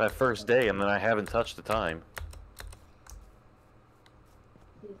 that first day, and then I haven't touched the time.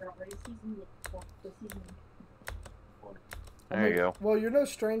 There you go. Well, you're no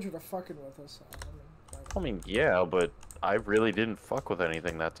stranger to fucking with us. So, I mean, yeah, but I really didn't fuck with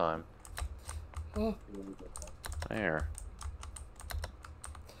anything that time. oh, There.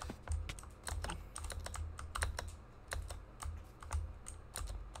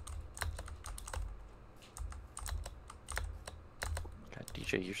 God,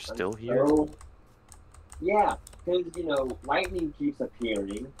 DJ, you're still here? So, yeah, because, you know, lightning keeps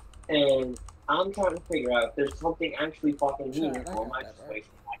appearing, and I'm trying to figure out if there's something actually fucking Chat, here, I or got am I that, just right?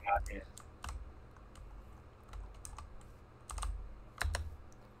 wasting my goddamn...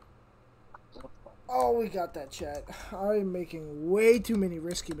 oh, we got that, chat. I'm making way too many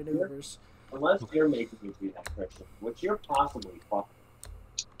risky maneuvers. Unless you're making me do that, Christian, which you're possibly fucking...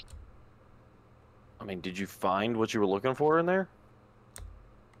 I mean, did you find what you were looking for in there?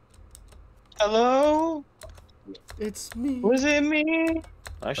 Hello? It's me. Was it me?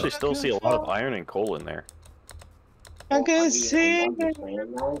 I actually still see a lot of iron and coal in there. I can see it.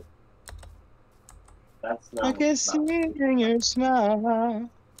 understand that. That's not I what can it's see about. it in your smile.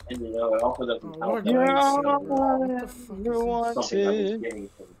 And you know, it also doesn't Oh, what help a that You're great I'm set, getting bro. What the involved. fuck all I is ever this? Something I've been wanted, getting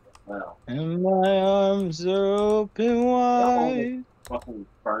from as well. and my arms are open Yeah, all this wide. fucking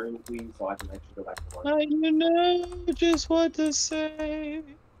burn, please, so I can actually go back to work. And you know just what to say,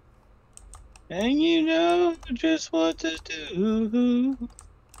 and you know just what to do.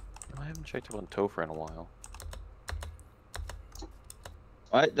 I haven't checked up on Topher in a while.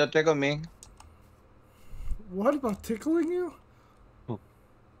 What? Don't tickle me. What about tickling you?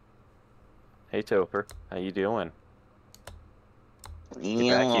 Hey Topher, how you doing? Get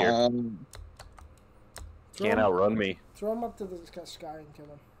back here. Throw Can't him, outrun me. throw him up to the sky and kill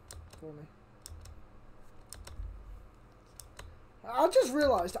him for me. I just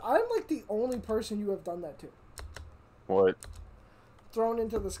realized I'm like the only person you have done that to. What? Thrown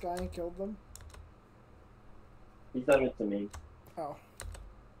into the sky and killed them. He's done it to me. Oh.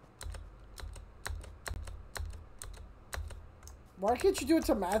 Why can't you do it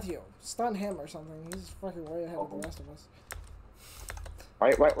to Matthew? Stun him or something. He's fucking way ahead of the rest of us. Why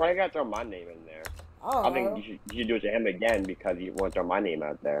you gotta throw my name in there? I I think you should do it to him again because you want to throw my name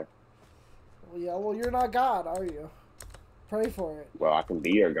out there. Well, yeah, well, you're not God, are you? Pray for it. Well, I can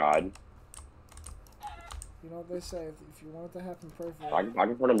be your god. You know what they say, if you want it to happen, pray for I it.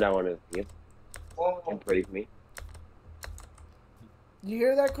 can put him down on his knees and pray for me. You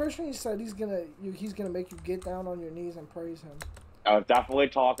hear that, Christian? He said he's gonna make you get down on your knees and praise him. I was definitely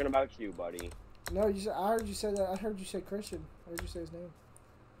talking about you, buddy. No, you said, I heard you say that. I heard you say Christian. I heard you say his name.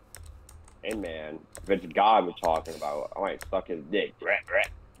 Hey, man. If it's God we're talking about, I might suck his dick.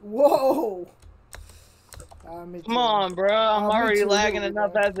 Whoa! Me Come too. on, bro. I'm Me already too, lagging here we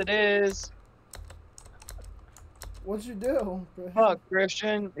enough go. as it is. What'd you do? Fuck,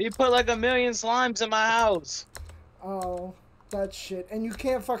 Christian. You put like 1,000,000 slimes in my house. Oh, that shit. And you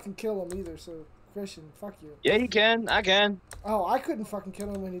can't fucking kill him either, so Christian, fuck you. Yeah, you can. I can. Oh, I couldn't fucking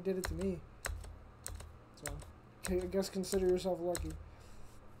kill him when he did it to me. So, okay, I guess consider yourself lucky.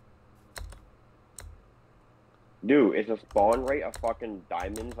 Dude, is the spawn rate of fucking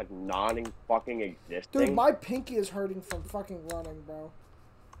diamonds like non-fucking existing? Dude, my pinky is hurting from fucking running, bro.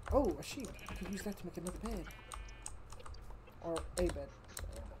 Oh, a sheep. I could use that to make another bed. Or a bed.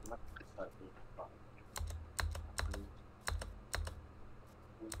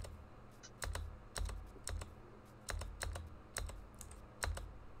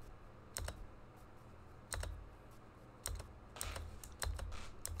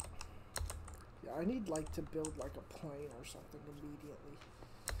 Yeah, I need like to build like a plane or something immediately.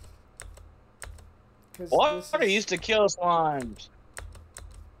 Water used to kill slimes.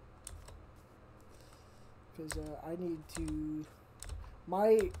 Because I need to...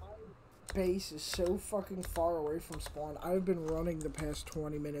 My base is so fucking far away from spawn. I've been running the past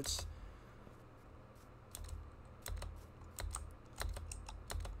 20 minutes.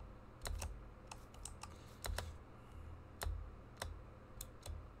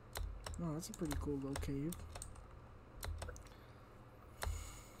 Oh, that's a pretty cool little cave.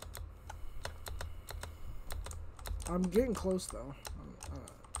 I'm getting close though.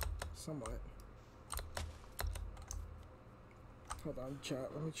 Somewhat. Hold on, chat.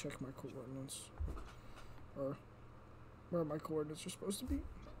 Let me check my coordinates. Or where my coordinates are supposed to be.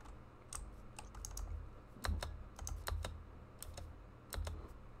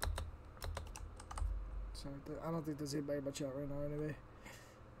 Sorry, I don't think there's anybody in my chat right now anyway.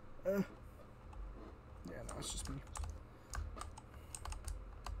 Yeah, no, it's just me.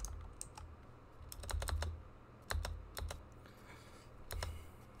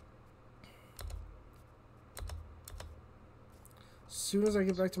 As soon as I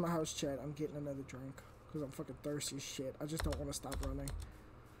get back to my house, chat, I'm getting another drink. Because I'm fucking thirsty as shit. I just don't want to stop running.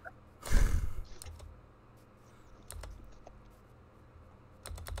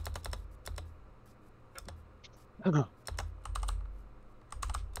 I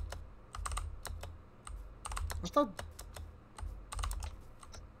thought...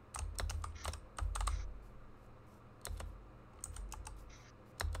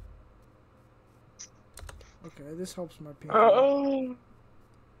 Okay, this helps my ping.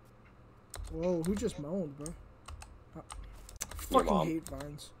 Whoa, who just moaned, bro? Fucking hate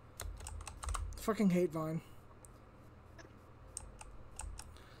vines. Fucking hate Vine.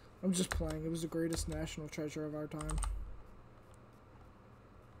 I'm just playing. It was the greatest national treasure of our time.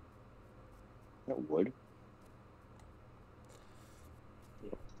 That would.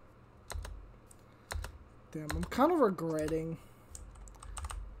 Damn, I'm kind of regretting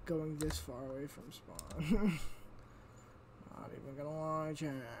going this far away from spawn. Not even gonna lie,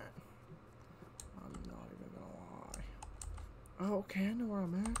 chat. I'm not even gonna lie. Oh, okay, I know where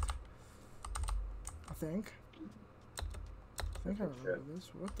I'm at. I think I remember this.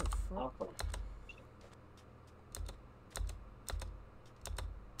 What the fuck?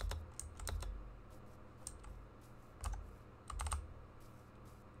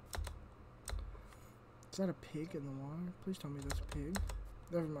 Is that a pig in the water? Please tell me that's a pig.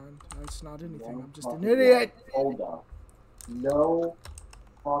 Never mind. That's not anything. I'm just an idiot. Hold up. No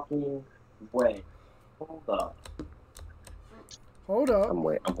fucking way. Hold up. Hold up.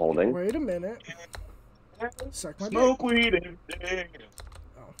 I'm holding. Wait a minute. Suck my Smoke dick. weed and dig.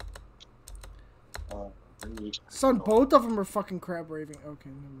 Son, both of them are fucking crab raving. Okay,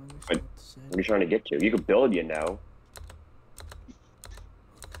 never mind. What are you trying to get to? You could build, you know.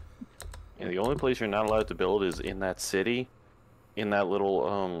 Yeah, the only place you're not allowed to build is in that city, in that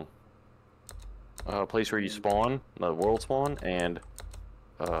little place where you spawn, the world spawn, and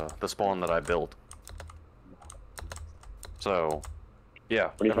the spawn that I built. So, yeah,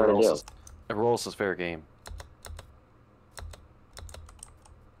 What are you trying to do? Everywhere else is fair game.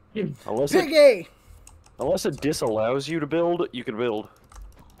 Unless it disallows you to build, you can build.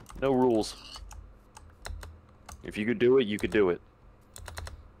 No rules. If you could do it, you could do it.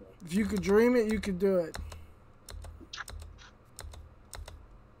 If you could dream it, you could do it.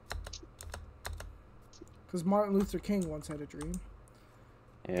 Because Martin Luther King once had a dream.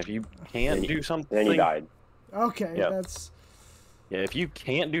 And if you can't do something... Then he died. Okay, yeah. that's... Yeah, if you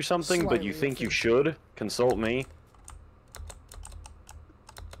can't do something, but you slightly think you should, consult me.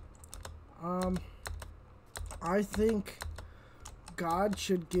 I think God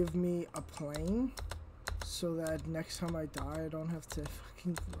should give me a plane so that next time I die, I don't have to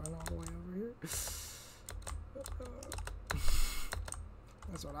fucking run all the way over here.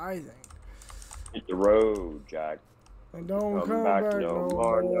 That's what I think. Hit the road, Jack. And don't come back no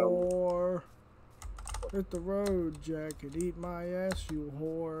more. Hit the road, Jack, and eat my ass, you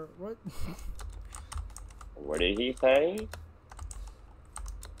whore. What? What did he say?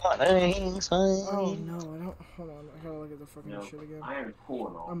 Oh no, I don't. Hold on, I gotta look at the fucking shit again. I am cool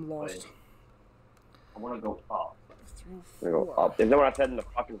and all. I'm lost. I want to go up. Go up. Isn't that what I said in the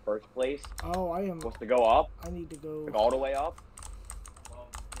fucking first place? Oh, I am. Supposed to go up? I need to go. Like all the way up?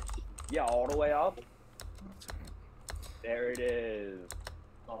 Yeah, all the way up. There it is.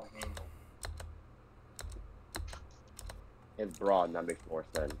 It's broad, that makes more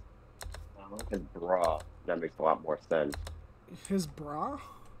sense. It's bra, that makes a lot more sense. His bra?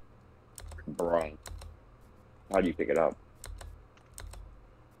 Bra. How do you pick it up?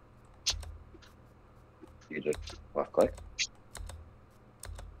 You just left click.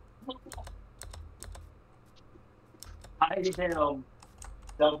 I am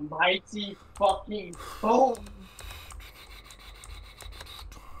the mighty fucking boom.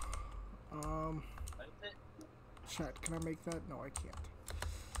 Chat, can I make that? No, I can't.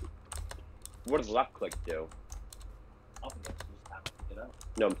 What does left click do?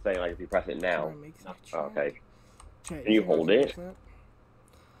 No, I'm saying like if you press it now. Can I make that, Oh, okay. Chat, Can you think I hold can it? make that?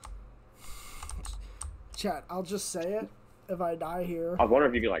 Chat, I'll just say it. If I die here, I was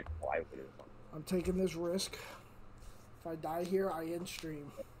wondering if you could like fly with it or something. I'm taking this risk. If I die here, I end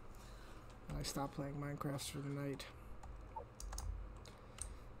stream. And I stop playing Minecraft for the night.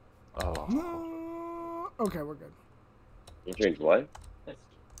 Oh. No. Okay, we're good. You change what?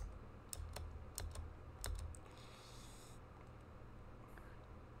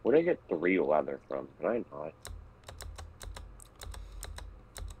 Where did I get 3 leather from? Can I not?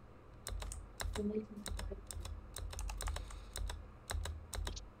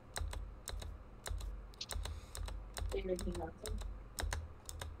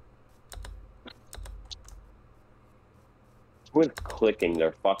 With clicking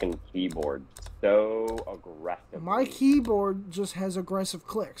their fucking keyboard so aggressive. My keyboard just has aggressive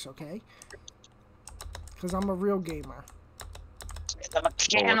clicks, okay? Because I'm a real gamer. Don't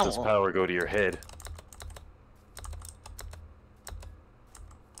let this power go to your head.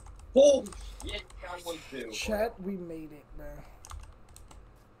 Oh shit, got one too. Chat, we made it, man.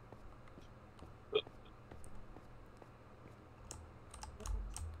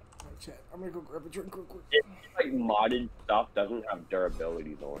 Alright, chat, I'm gonna go grab a drink real quick. It's like modded stuff doesn't have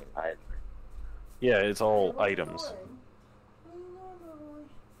durabilities on it either. Yeah, it's all items.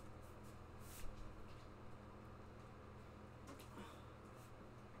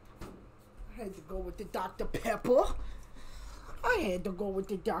 I had to go with the Dr. Pepper. I had to go with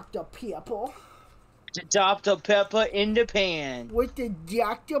the Dr. Pepper. The Dr. Pepper in the pan. With the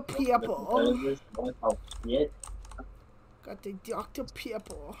Dr. Pepper. Oh shit. Got the Dr.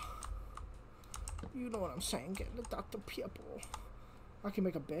 Pepper. You know what I'm saying, getting the Dr. Pepper. I can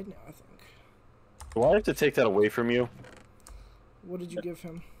make a bed now, I think. Do I have to take that away from you? What did you give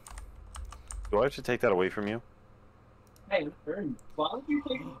him? Do I have to take that away from you? Hey, why don't you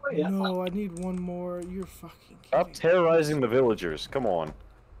take it away? That's No, I need one more. You're fucking Stop kidding. terrorizing the villagers. Come on.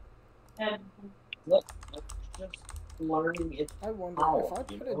 and look, it's just learning it. I wonder How, if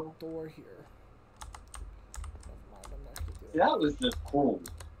I you put know? a door here. Never mind, I'm not gonna do See, that. that was just cool.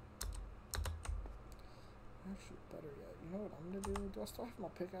 Actually, better yet. You know what I'm gonna do? Do I still have my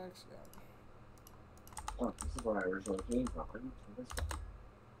pickaxe? Yeah. Oh, this is where I originally came from. I need to do this stuff.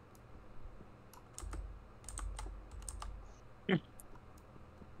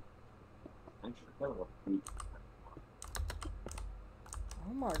 Actually, I don't know what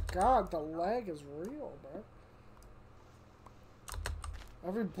Oh my god, the lag is real, bro.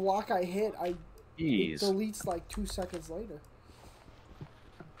 Every block I hit, it Jeez. deletes like 2 seconds later.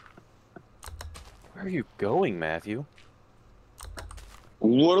 Where are you going, Matthew?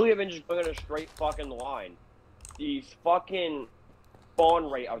 Literally, I've been just going in a straight fucking line. These fucking spawn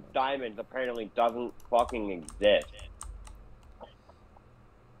rate of diamonds apparently doesn't fucking exist.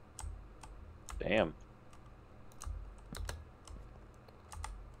 Damn.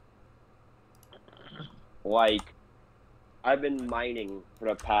 Like, I've been mining for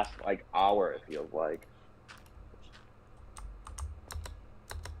the past, like, hour, it feels like.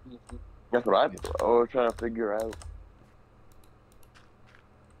 That's what I was trying to figure out.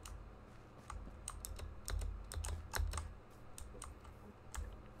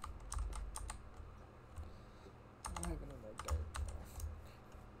 I don't have any more dirt.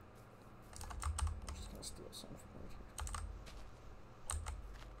 I'm just gonna steal some from right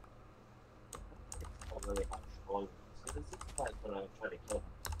here. really how strong it is. So this is like when I was trying to kill him.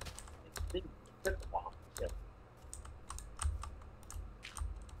 It didn't took a while to kill.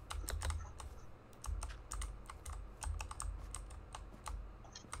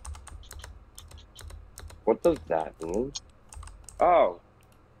 What does that mean? Oh.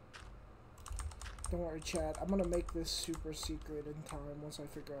 Don't worry, Chad. I'm gonna make this super secret in time once I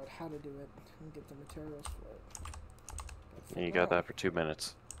figure out how to do it and get the materials for it. Yeah, you got that for 2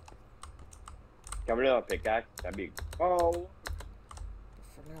 minutes. Coming to a pickaxe? That'd be. Oh.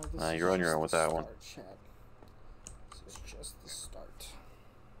 For now, this Nah, is you're on your just own with the that one. start, Chad. This is just the start.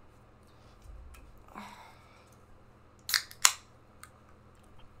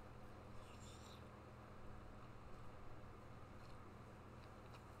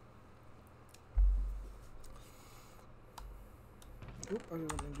 Oop, I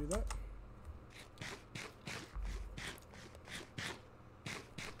didn't mean to do that.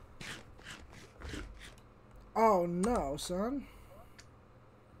 Oh no, son.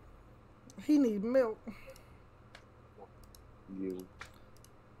 He need milk. You.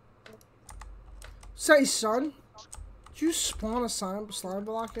 Say, son. Did you spawn a slime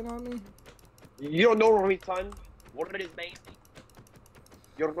block in on me? You don't know me, son. What it is, mate?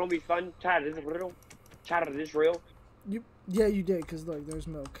 You don't know me, son. Chad, is this real? Chad, is this real? Yeah, you did, because look, there's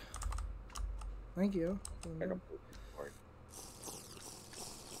milk. Thank you.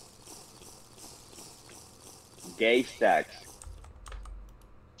 Gay sex.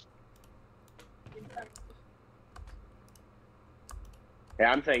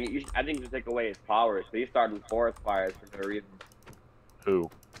 Yeah, I'm saying I think you should take away his powers. So he's starting forest fires for no reason. Who?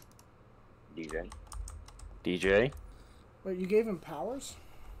 DJ. DJ? Wait, you gave him powers?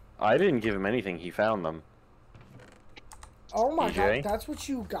 I didn't give him anything. He found them. Oh my DJ? god, that's what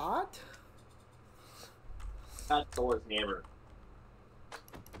you got? That's Thor's hammer.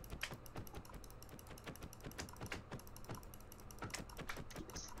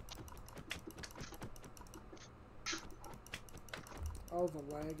 Oh, the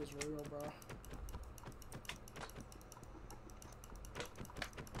lag is real, bro.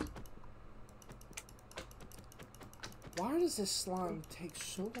 Why does this slime take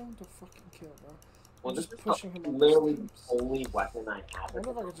so long to fucking kill, bro? Well, I'm this just is pushing him up the literally the steps. only weapon I have. I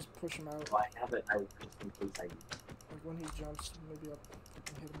wonder if I could just push him out. So I have it out just in case I use it. Like when he jumps, maybe I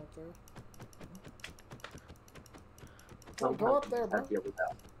can hit him up there. Oh, go up there, bro.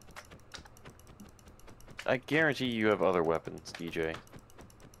 I guarantee you have other weapons, DJ.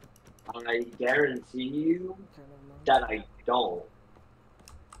 I guarantee you Okay, never mind. that I don't.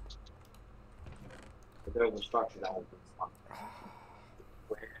 But there's a structure that opens up.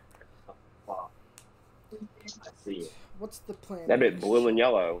 Where the fuck? I see it. What's the plan? That bit next? blue and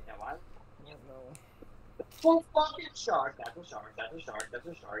yellow. Yeah, why? I don't know. Full fucking shark. That's a shark. That's a shark. That's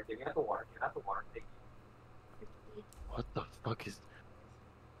a shark. You have to work. You have to work. What the fuck is...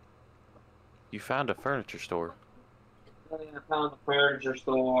 You found a furniture store. I found the furniture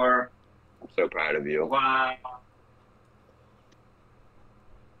store. I'm so proud of you. Wow.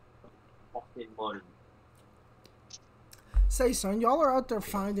 Fucking money. Say, son, y'all are out there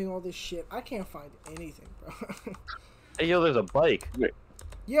finding all this shit. I can't find anything, bro. Hey, yo, there's a bike.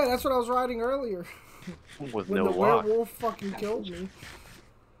 Yeah, that's what I was riding earlier. With when no the lock. werewolf fucking killed me.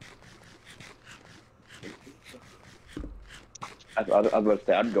 I was about to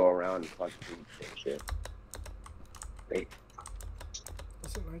say, I'd go around and fucking shit. Wait.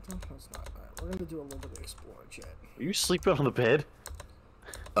 Is it nighttime? No, it's not. Alright, we're gonna do a little bit of exploring, chat. Are you sleeping on the bed?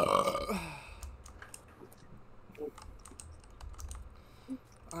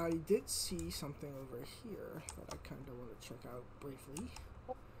 I did see something over here that I kind of want to check out briefly.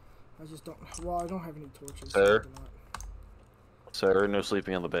 I just don't. Well, I don't have any torches. Sir? So Sir, no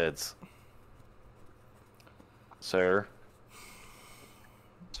sleeping on the beds. Sir?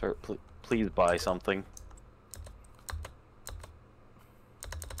 Sir, please buy something.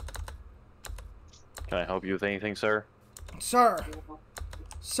 Can I help you with anything, sir? Sir,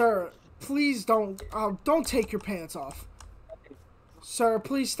 sir, please don't take your pants off. Sir,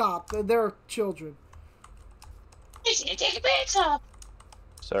 please stop. There are children. He's gonna take your pants off.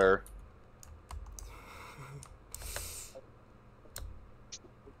 Sir?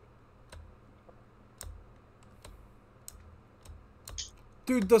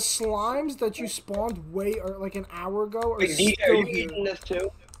 Dude, the slimes that you spawned like an hour ago are Wait, DJ, still are you here. eating this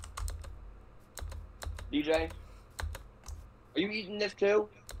too? DJ? Are you eating this too?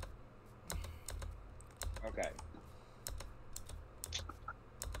 Okay.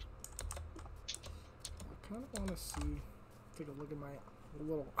 I kind of want to take a look at my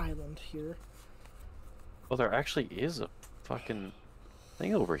little island here. Well, there actually is a fucking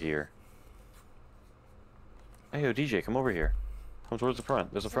thing over here. Hey, yo, DJ, come over here. Come towards the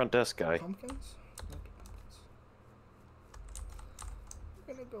front. There's a front desk guy. Pumpkins?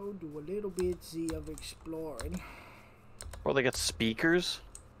 We're gonna go do a little bit of exploring. Oh, they got speakers?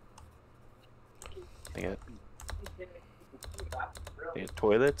 They got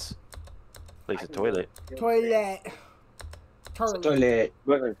toilets? At least a toilet. Toilet. Turlet. Toilet.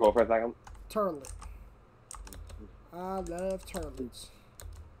 Let me go for a second. Turlet. I love turlets.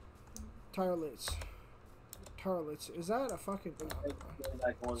 Turlets. Turlets. Is that a fucking...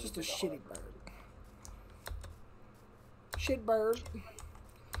 It's just a shitty bird. Shit bird.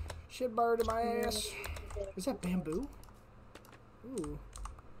 Shit bird in my ass. Is that bamboo? Ooh.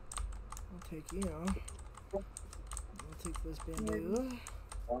 I'll take, I'll take this bamboo.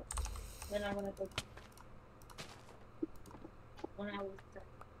 Then I'm gonna go. When I was done.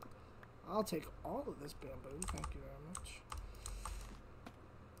 I'll take all of this bamboo. Thank you very much.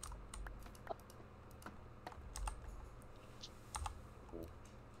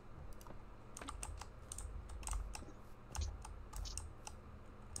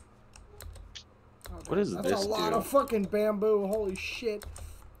 What is That's this a lot of fucking bamboo. Holy shit.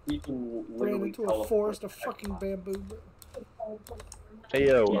 You can Ran literally into a teleport forest of fucking bamboo. Hey,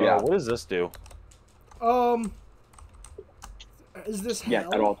 yo, Yeah. what does this do? Is this hell? Yeah,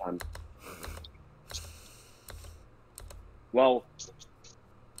 at all times. Well,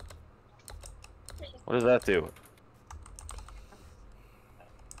 What does that do?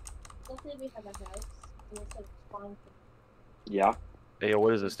 Let's say we have a house, and it's like spawn. yeah, Hey, yo,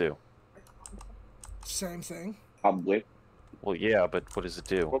 what does this do? Same thing. probably. Well, yeah, but what does it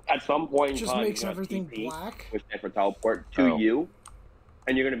do? Well, at some point in Just time, makes you're gonna everything TP, black. which stands for teleport, to Oh. you,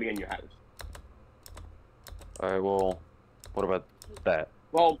 and you're gonna be in your house. Alright, well, what about that?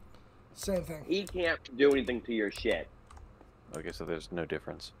 Well, Same thing. he can't do anything to your shit. Okay, so there's no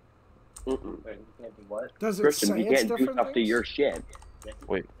difference. Mm-mm. what? Does it Christian, say he it's can't do different stuff to things? your shit.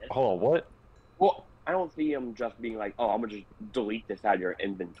 Wait, hold on, what? Well, I don't see him just being like, oh, I'm gonna just delete this out of your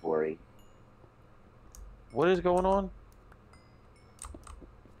inventory. What is going on?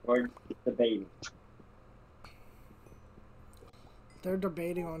 Or debating. They're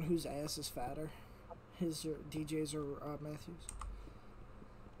debating on whose ass is fatter. His or DJ's or Matthews.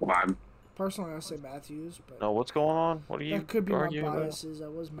 Come Personally, I say Matthews, but No, what's going on? What are you that could be my arguing about? biases. I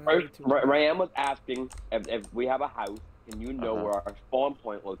was married to. Ryan was asking if we have a house, can you know Uh-huh. where our spawn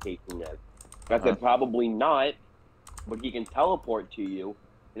point location is? I said probably not, but he can teleport to you,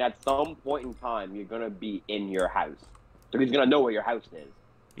 and at some point in time, you're gonna be in your house. So he's gonna know where your house is.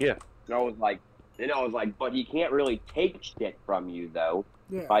 Yeah. And I was like, but he can't really take shit from you though.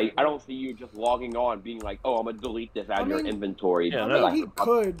 Yeah. I don't see you just logging on, being like, oh, I'm gonna delete this out of your mean- inventory. Yeah, I no. mean, he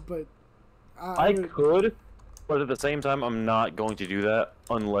could, but I could, but at the same time, I'm not going to do that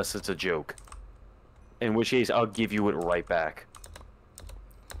unless it's a joke. In which case, I'll give you it right back.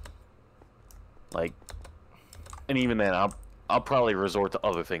 Like, and even then, I'll probably resort to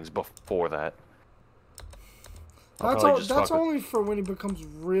other things before that. I'll That's probably all. just That's fuck with- only for when he becomes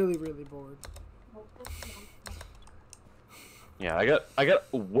really, really bored. Yeah, I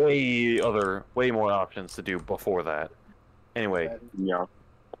got way more options to do before that. Anyway. Yeah. I'm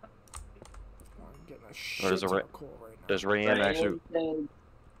getting a Or shit does ton of coal right now. Does Rayanne actually?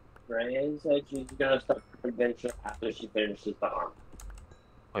 Rayanne said she's gonna start her adventure after she finishes the armor.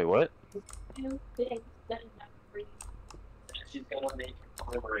 Wait, what? She's gonna make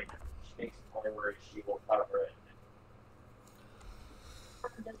armor. If she makes armor, she will cover it.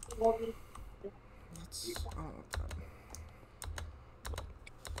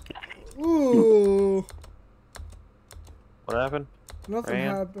 Ooh. What happened? Nothing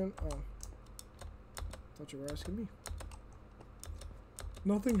Rayanne? happened. Oh. Thought you were asking me.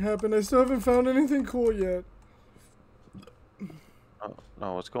 Nothing happened. I still haven't found anything cool yet. Oh,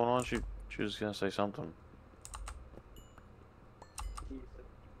 no, what's going on? She was gonna say something.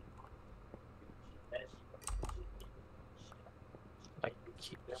 I can't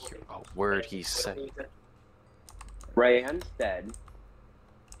hear a word he said. Rayanne said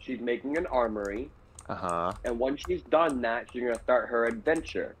she's making an armory, and once she's done that, she's gonna start her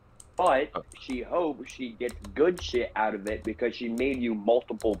adventure. But she hopes she gets good shit out of it because she made you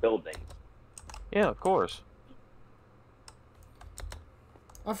multiple buildings. Yeah, of course.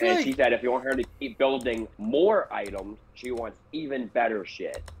 I feel And like, she said if you want her to keep building more items, she wants even better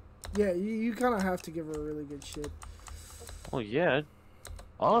shit. yeah, you kind of have to give her really good shit. Well, yeah.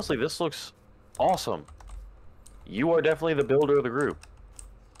 Honestly, this looks awesome. You are definitely the builder of the group.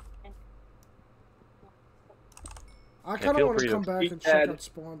 I kind of want to come back and check out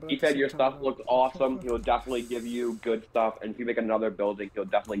Spawn, but He said your stuff looks awesome. He'll definitely give you good stuff, and if you make another building, he'll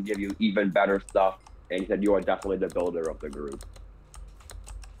definitely give you even better stuff. And he said you are definitely the builder of the group.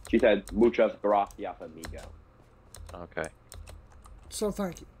 She said, "Muchas gracias, amigo." Okay. So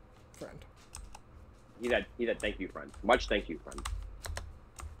thank you, friend. He said, "Thank you, friend. Much thank you, friend."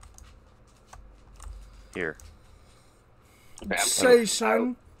 Here. Say,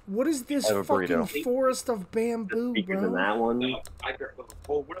 son, what is this I have a fucking burrito. forest of bamboo, Speaker than bro? that one.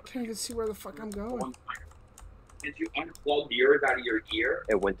 Can't even see where the fuck I'm going. Did you unplug yours out of your ear?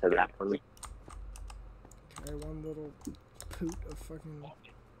 It went to that one. Okay, one little poot of fucking.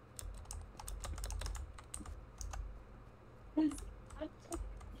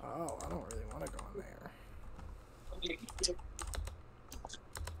 Oh, I don't really want to go in there.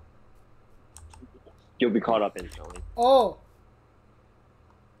 You'll be caught up instantly. Oh!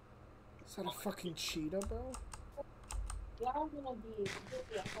 Is that a fucking cheetah, bro?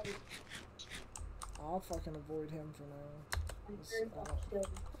 I'll fucking avoid him for now. I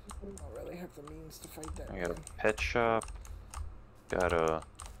don't really have the means to fight that. I got man. a pet shop. Got a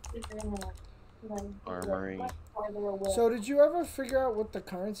armory. So did you ever figure out what the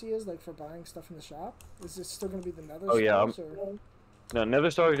currency is like for buying stuff in the shop? Is it still gonna be the nether Oh, yeah, stars, or? No,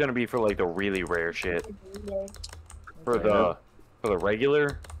 Nether Star is gonna be for like the really rare shit. For Okay. the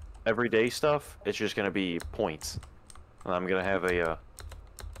regular, everyday stuff, it's just gonna be points. And I'm gonna have a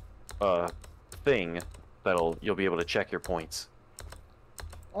thing you'll be able to check your points.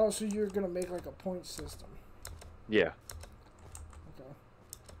 Oh, so you're gonna make like a point system? Yeah. Okay.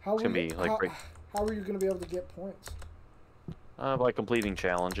 How It's gonna be like how are you gonna be able to get points? by completing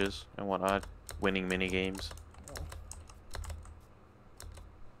challenges and whatnot, winning mini games.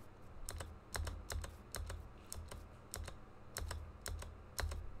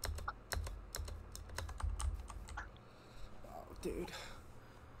 Oh, dude,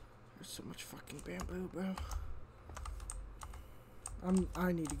 there's so much fucking bamboo, bro.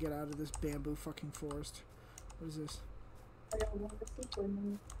 I need to get out of this bamboo fucking forest. What is this?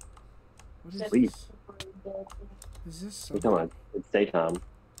 What is Please. this? Is this Come something? on, it's daytime.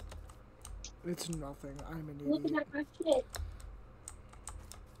 It's nothing. I'm an Look idiot. at my shit.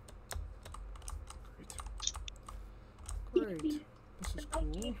 Great. This is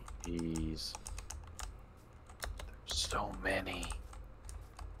cool. Jeez. There's so many.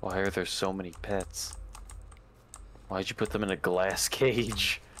 Why are there so many pets? Why'd you put them in a glass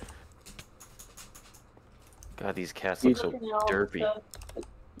cage? God, these cats look so derpy.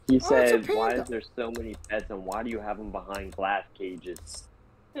 He it's a said, "Why panda." is there so many pets, and why do you have them behind glass cages?"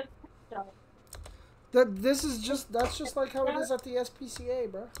 That's just like how it is at the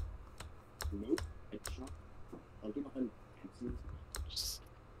SPCA, bro. Nope. It's not. I'll get behind fences. Just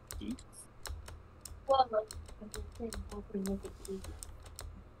gates. Well, like, I'm just saying, hopefully make it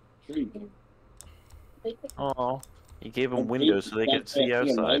easy. Tree. Oh, you gave them windows so they could see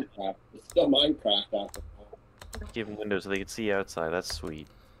outside. Minecraft. It's still Minecraft after all. You gave them windows so they could see outside. That's sweet.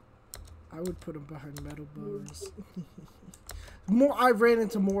 I would put them behind metal bars. I ran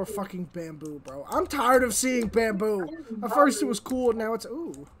into more fucking bamboo, bro. I'm tired of seeing bamboo. At first it was cool, now it's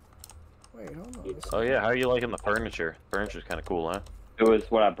ooh. Wait, hold on. Oh yeah, how are you liking the furniture? Furniture's kind of cool, huh? It was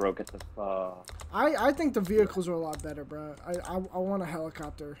what I broke at the. I think the vehicles are a lot better, bro. I want a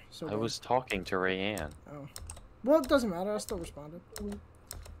helicopter. So I was talking to Rayanne. Oh. Well, it doesn't matter. I still responded.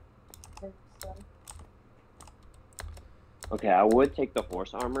 Okay, I would take the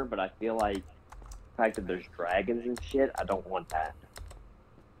horse armor, but I feel like the fact that there's dragons and shit, I don't want that.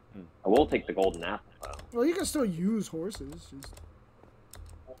 I will take the golden apple though. Well, you can still use horses. Just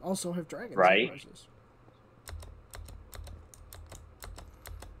also have dragons. Right. Horses.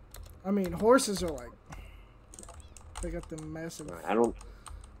 I mean, horses are like they got the massive. I don't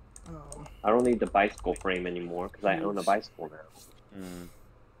need the bicycle frame anymore because I own a bicycle now.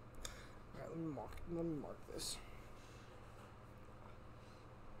 Alright, let me mark this.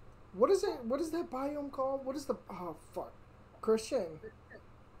 What is it? What is that biome called? What is the oh fuck, Christian?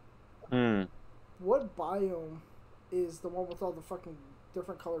 What biome is the one with all the fucking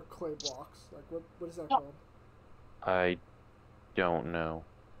different colored clay blocks? Like what is that called? I don't know.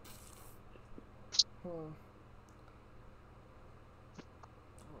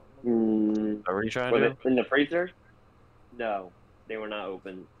 What were you trying to do? In the freezer? No, they were not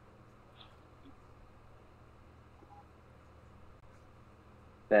open.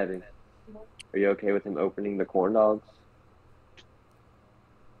 Baby, are you okay with him opening the corn dogs?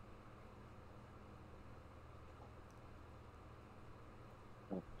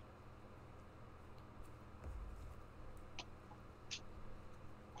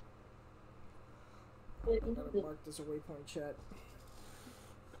 I gotta mark this a waypoint chat.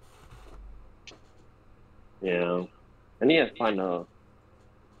 Yeah. I need to find a...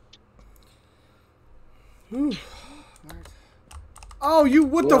 Oh, you,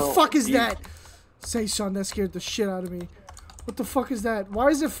 what the fuck is that? Say, son, that scared the shit out of me. What the fuck is that? Why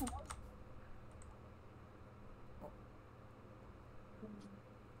is it...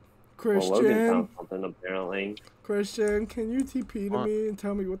 Christian. Well, Logan found something, apparently. Christian, can you TP to me and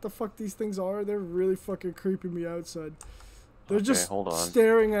tell me what the fuck these things are? They're really fucking creeping me out, son. They're just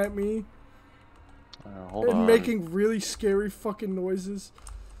staring at me. And making really scary fucking noises.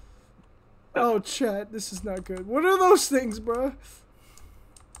 Oh, chat, this is not good. What are those things, bro?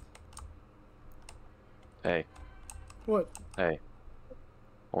 Hey. What? Hey.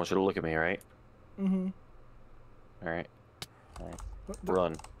 I want you to look at me, right? Mm-hmm. Alright.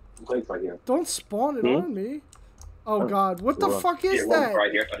 Run. Don't spawn it on me. Oh god, what the fuck is that?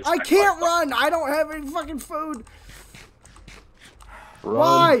 I can't run! I don't have any fucking food! Run.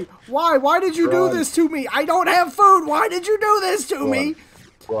 Why? Why? Why did you do this to me? I don't have food! Why did you do this to me?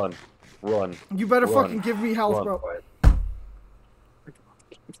 Run. Run. You better fucking give me health, bro.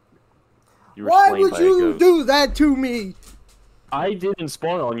 Why would you do that to me? I didn't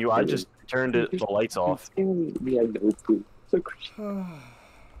spawn on you, I just turned the lights off.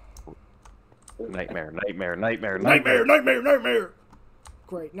 Nightmare, nightmare, nightmare, nightmare, nightmare, nightmare!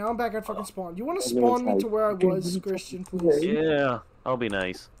 Great, now I'm back at fucking spawn. You want to spawn me to where I was, Christian, please? Yeah, I'll be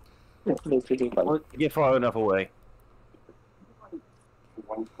nice. Get far enough away.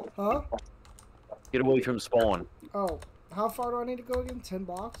 Huh? Get away from spawn. Oh, how far do I need to go again? 10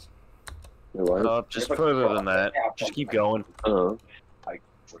 blocks? Just further than that. Just keep going. Oh,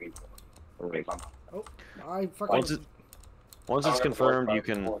 I fucking... Once it's confirmed, you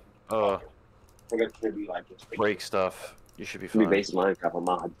can break stuff. You should be fine. Base Minecraft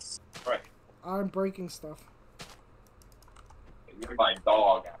mods. Right. I'm breaking stuff. You're my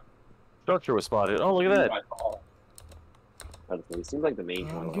dog. Structure was spotted. Oh, look at that. It seems like the main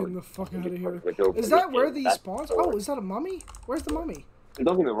one. I'm getting the fuck out of here. Is that where these spawns? Oh, is that a mummy? Where's the mummy?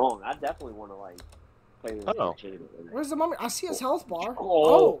 Don't get me wrong. I definitely want to like play this. Oh. Where's the mummy? I see his health bar.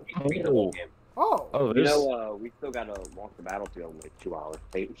 Oh. Oh. You know, we still gotta walk the battlefield in like 2 hours.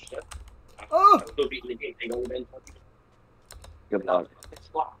 Oh. Good luck.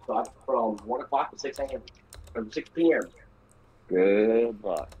 From 1 o'clock to 6 a.m. From 6 p.m. Good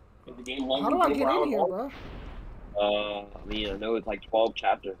luck. How do I get in here, bro? I mean, I know it's like 12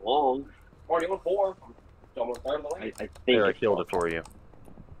 chapters long. Already on 4. It's almost a third of the way. I think There, I killed it for you.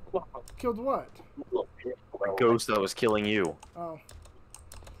 Killed what? The ghost that was killing you. Oh.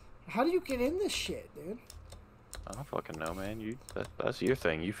 How do you get in this shit, dude? I don't fucking know, man. That's your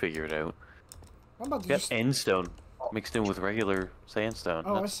thing. You figure it out. I'm about to Got just... endstone mixed in with regular sandstone.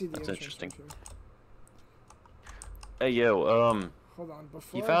 Oh, I see the That's entrance. interesting. Hey, yo, Hold on,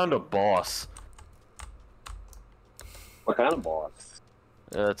 before you found a boss. What kind of boss?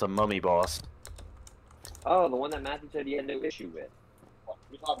 It's a mummy boss. Oh, the one that Matthew said he had no issue with.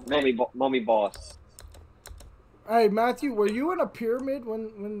 Mummy boss. Hey, Matthew, were you in a pyramid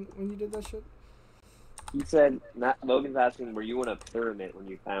when you did that shit? He said, Logan's asking, were you in a pyramid when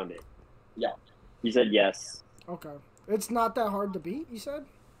you found it? Yeah. He said yes. Okay. It's not that hard to beat, you said?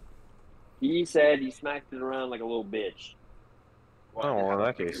 He said he smacked it around like a little bitch. Oh, well, in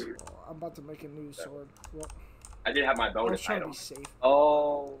that case. Oh, I'm about to make a new sword. Well, I did have my I was bonus trying to item. be safe.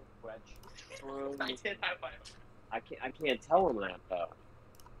 Oh, I did have my. I can't tell him that though.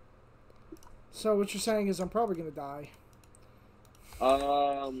 So what you're saying is I'm probably gonna die.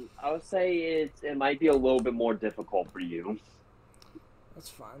 I would say it might be a little bit more difficult for you. That's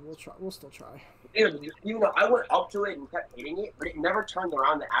fine. We'll try. We'll still try. Even though I went up to it and kept hitting it, but it never turned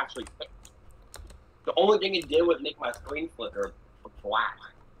around to actually hit. The only thing it did was make my screen flicker black.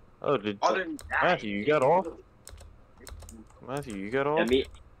 Oh, did Other than that, Matthew, you got off? Matthew, you got off? Me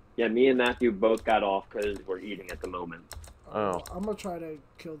and Matthew both got off because we're eating at the moment. Oh. I'm gonna try to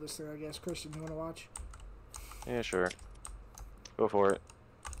kill this thing, I guess. Christian, you wanna watch? Yeah, sure. Go for it.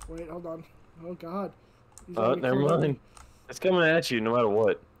 Wait, hold on. Oh God. He's Oh, already never coming at me. mind. It's coming at you no matter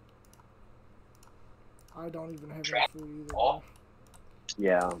what. I don't even have any food either. Oh. Bro.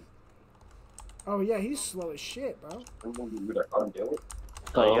 Yeah. Oh yeah, he's slow as shit, bro. I'm gonna undo it.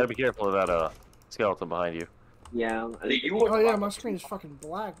 Oh, you gotta be careful of that skeleton behind you. Yeah. Oh yeah, my screen is fucking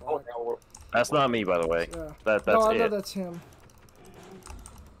black. Oh, That's not me, by the way. Yeah. That's no, I know it. that's him.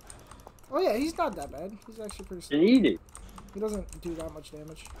 Oh yeah, he's not that bad. He's actually pretty slow. Eat it. He doesn't do that much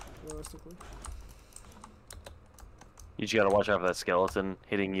damage, realistically. You just gotta watch out for that skeleton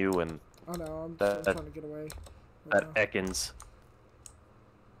hitting you and I know, I'm that, trying to get away. that Ekans.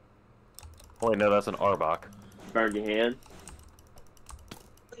 Oh wait, no, that's an Arbok. Burn your hand.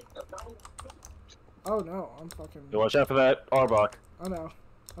 Oh no, I'm fucking... You watch out for that Arbok. I know.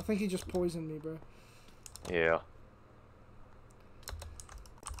 I think he just poisoned me, bro. Yeah.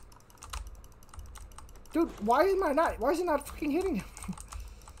 Dude, why is it not fucking hitting him?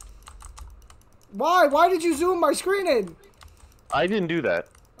 Why? Why did you zoom my screen in? I didn't do that.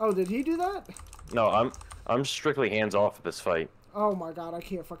 Oh, did he do that? No, I'm strictly hands off at this fight. Oh my god, I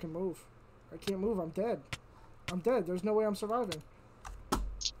can't fucking move. I can't move, I'm dead. I'm dead, there's no way I'm surviving.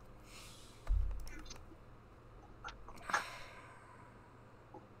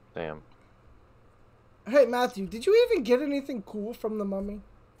 Damn. Hey Matthew, did you even get anything cool from the mummy?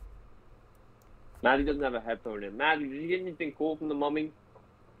 Matthew doesn't have a headphone in. Matthew, did you get anything cool from the mummy?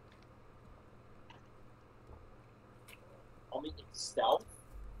 Mummy itself?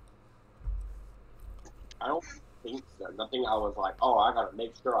 I don't think so. Nothing I was like, oh, I gotta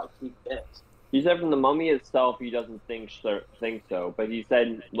make sure I keep this. He said from the mummy itself, he doesn't think so, but he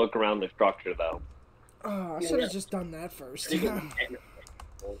said look around the structure though. Oh, I should have just done that first.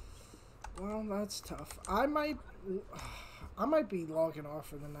 Well, that's tough. I might be logging off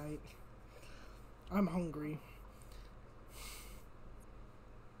for the night. I'm hungry.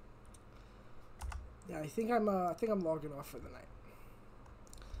 Yeah, I think I'm logging off for the night.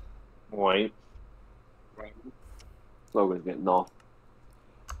 Right. Logan's getting off.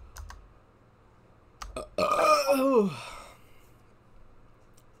 Oh.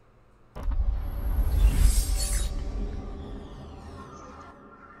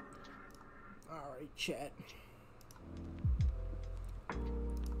 Alright, chat.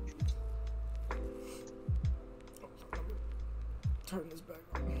 Turn this back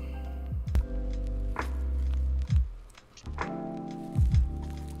on.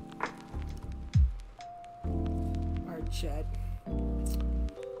 Alright, chat.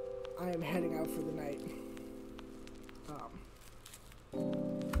 I am heading out for the night.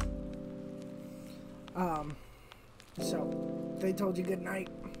 So they told you good night.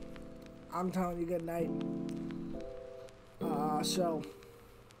 I'm telling you good night. So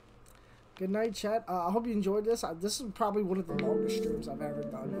good night, chat. I hope you enjoyed this. This is probably one of the longest streams I've ever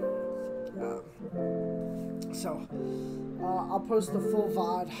done. So I'll post the full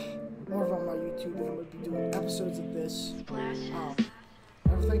VOD over on my YouTube, and I'm gonna be doing episodes of this.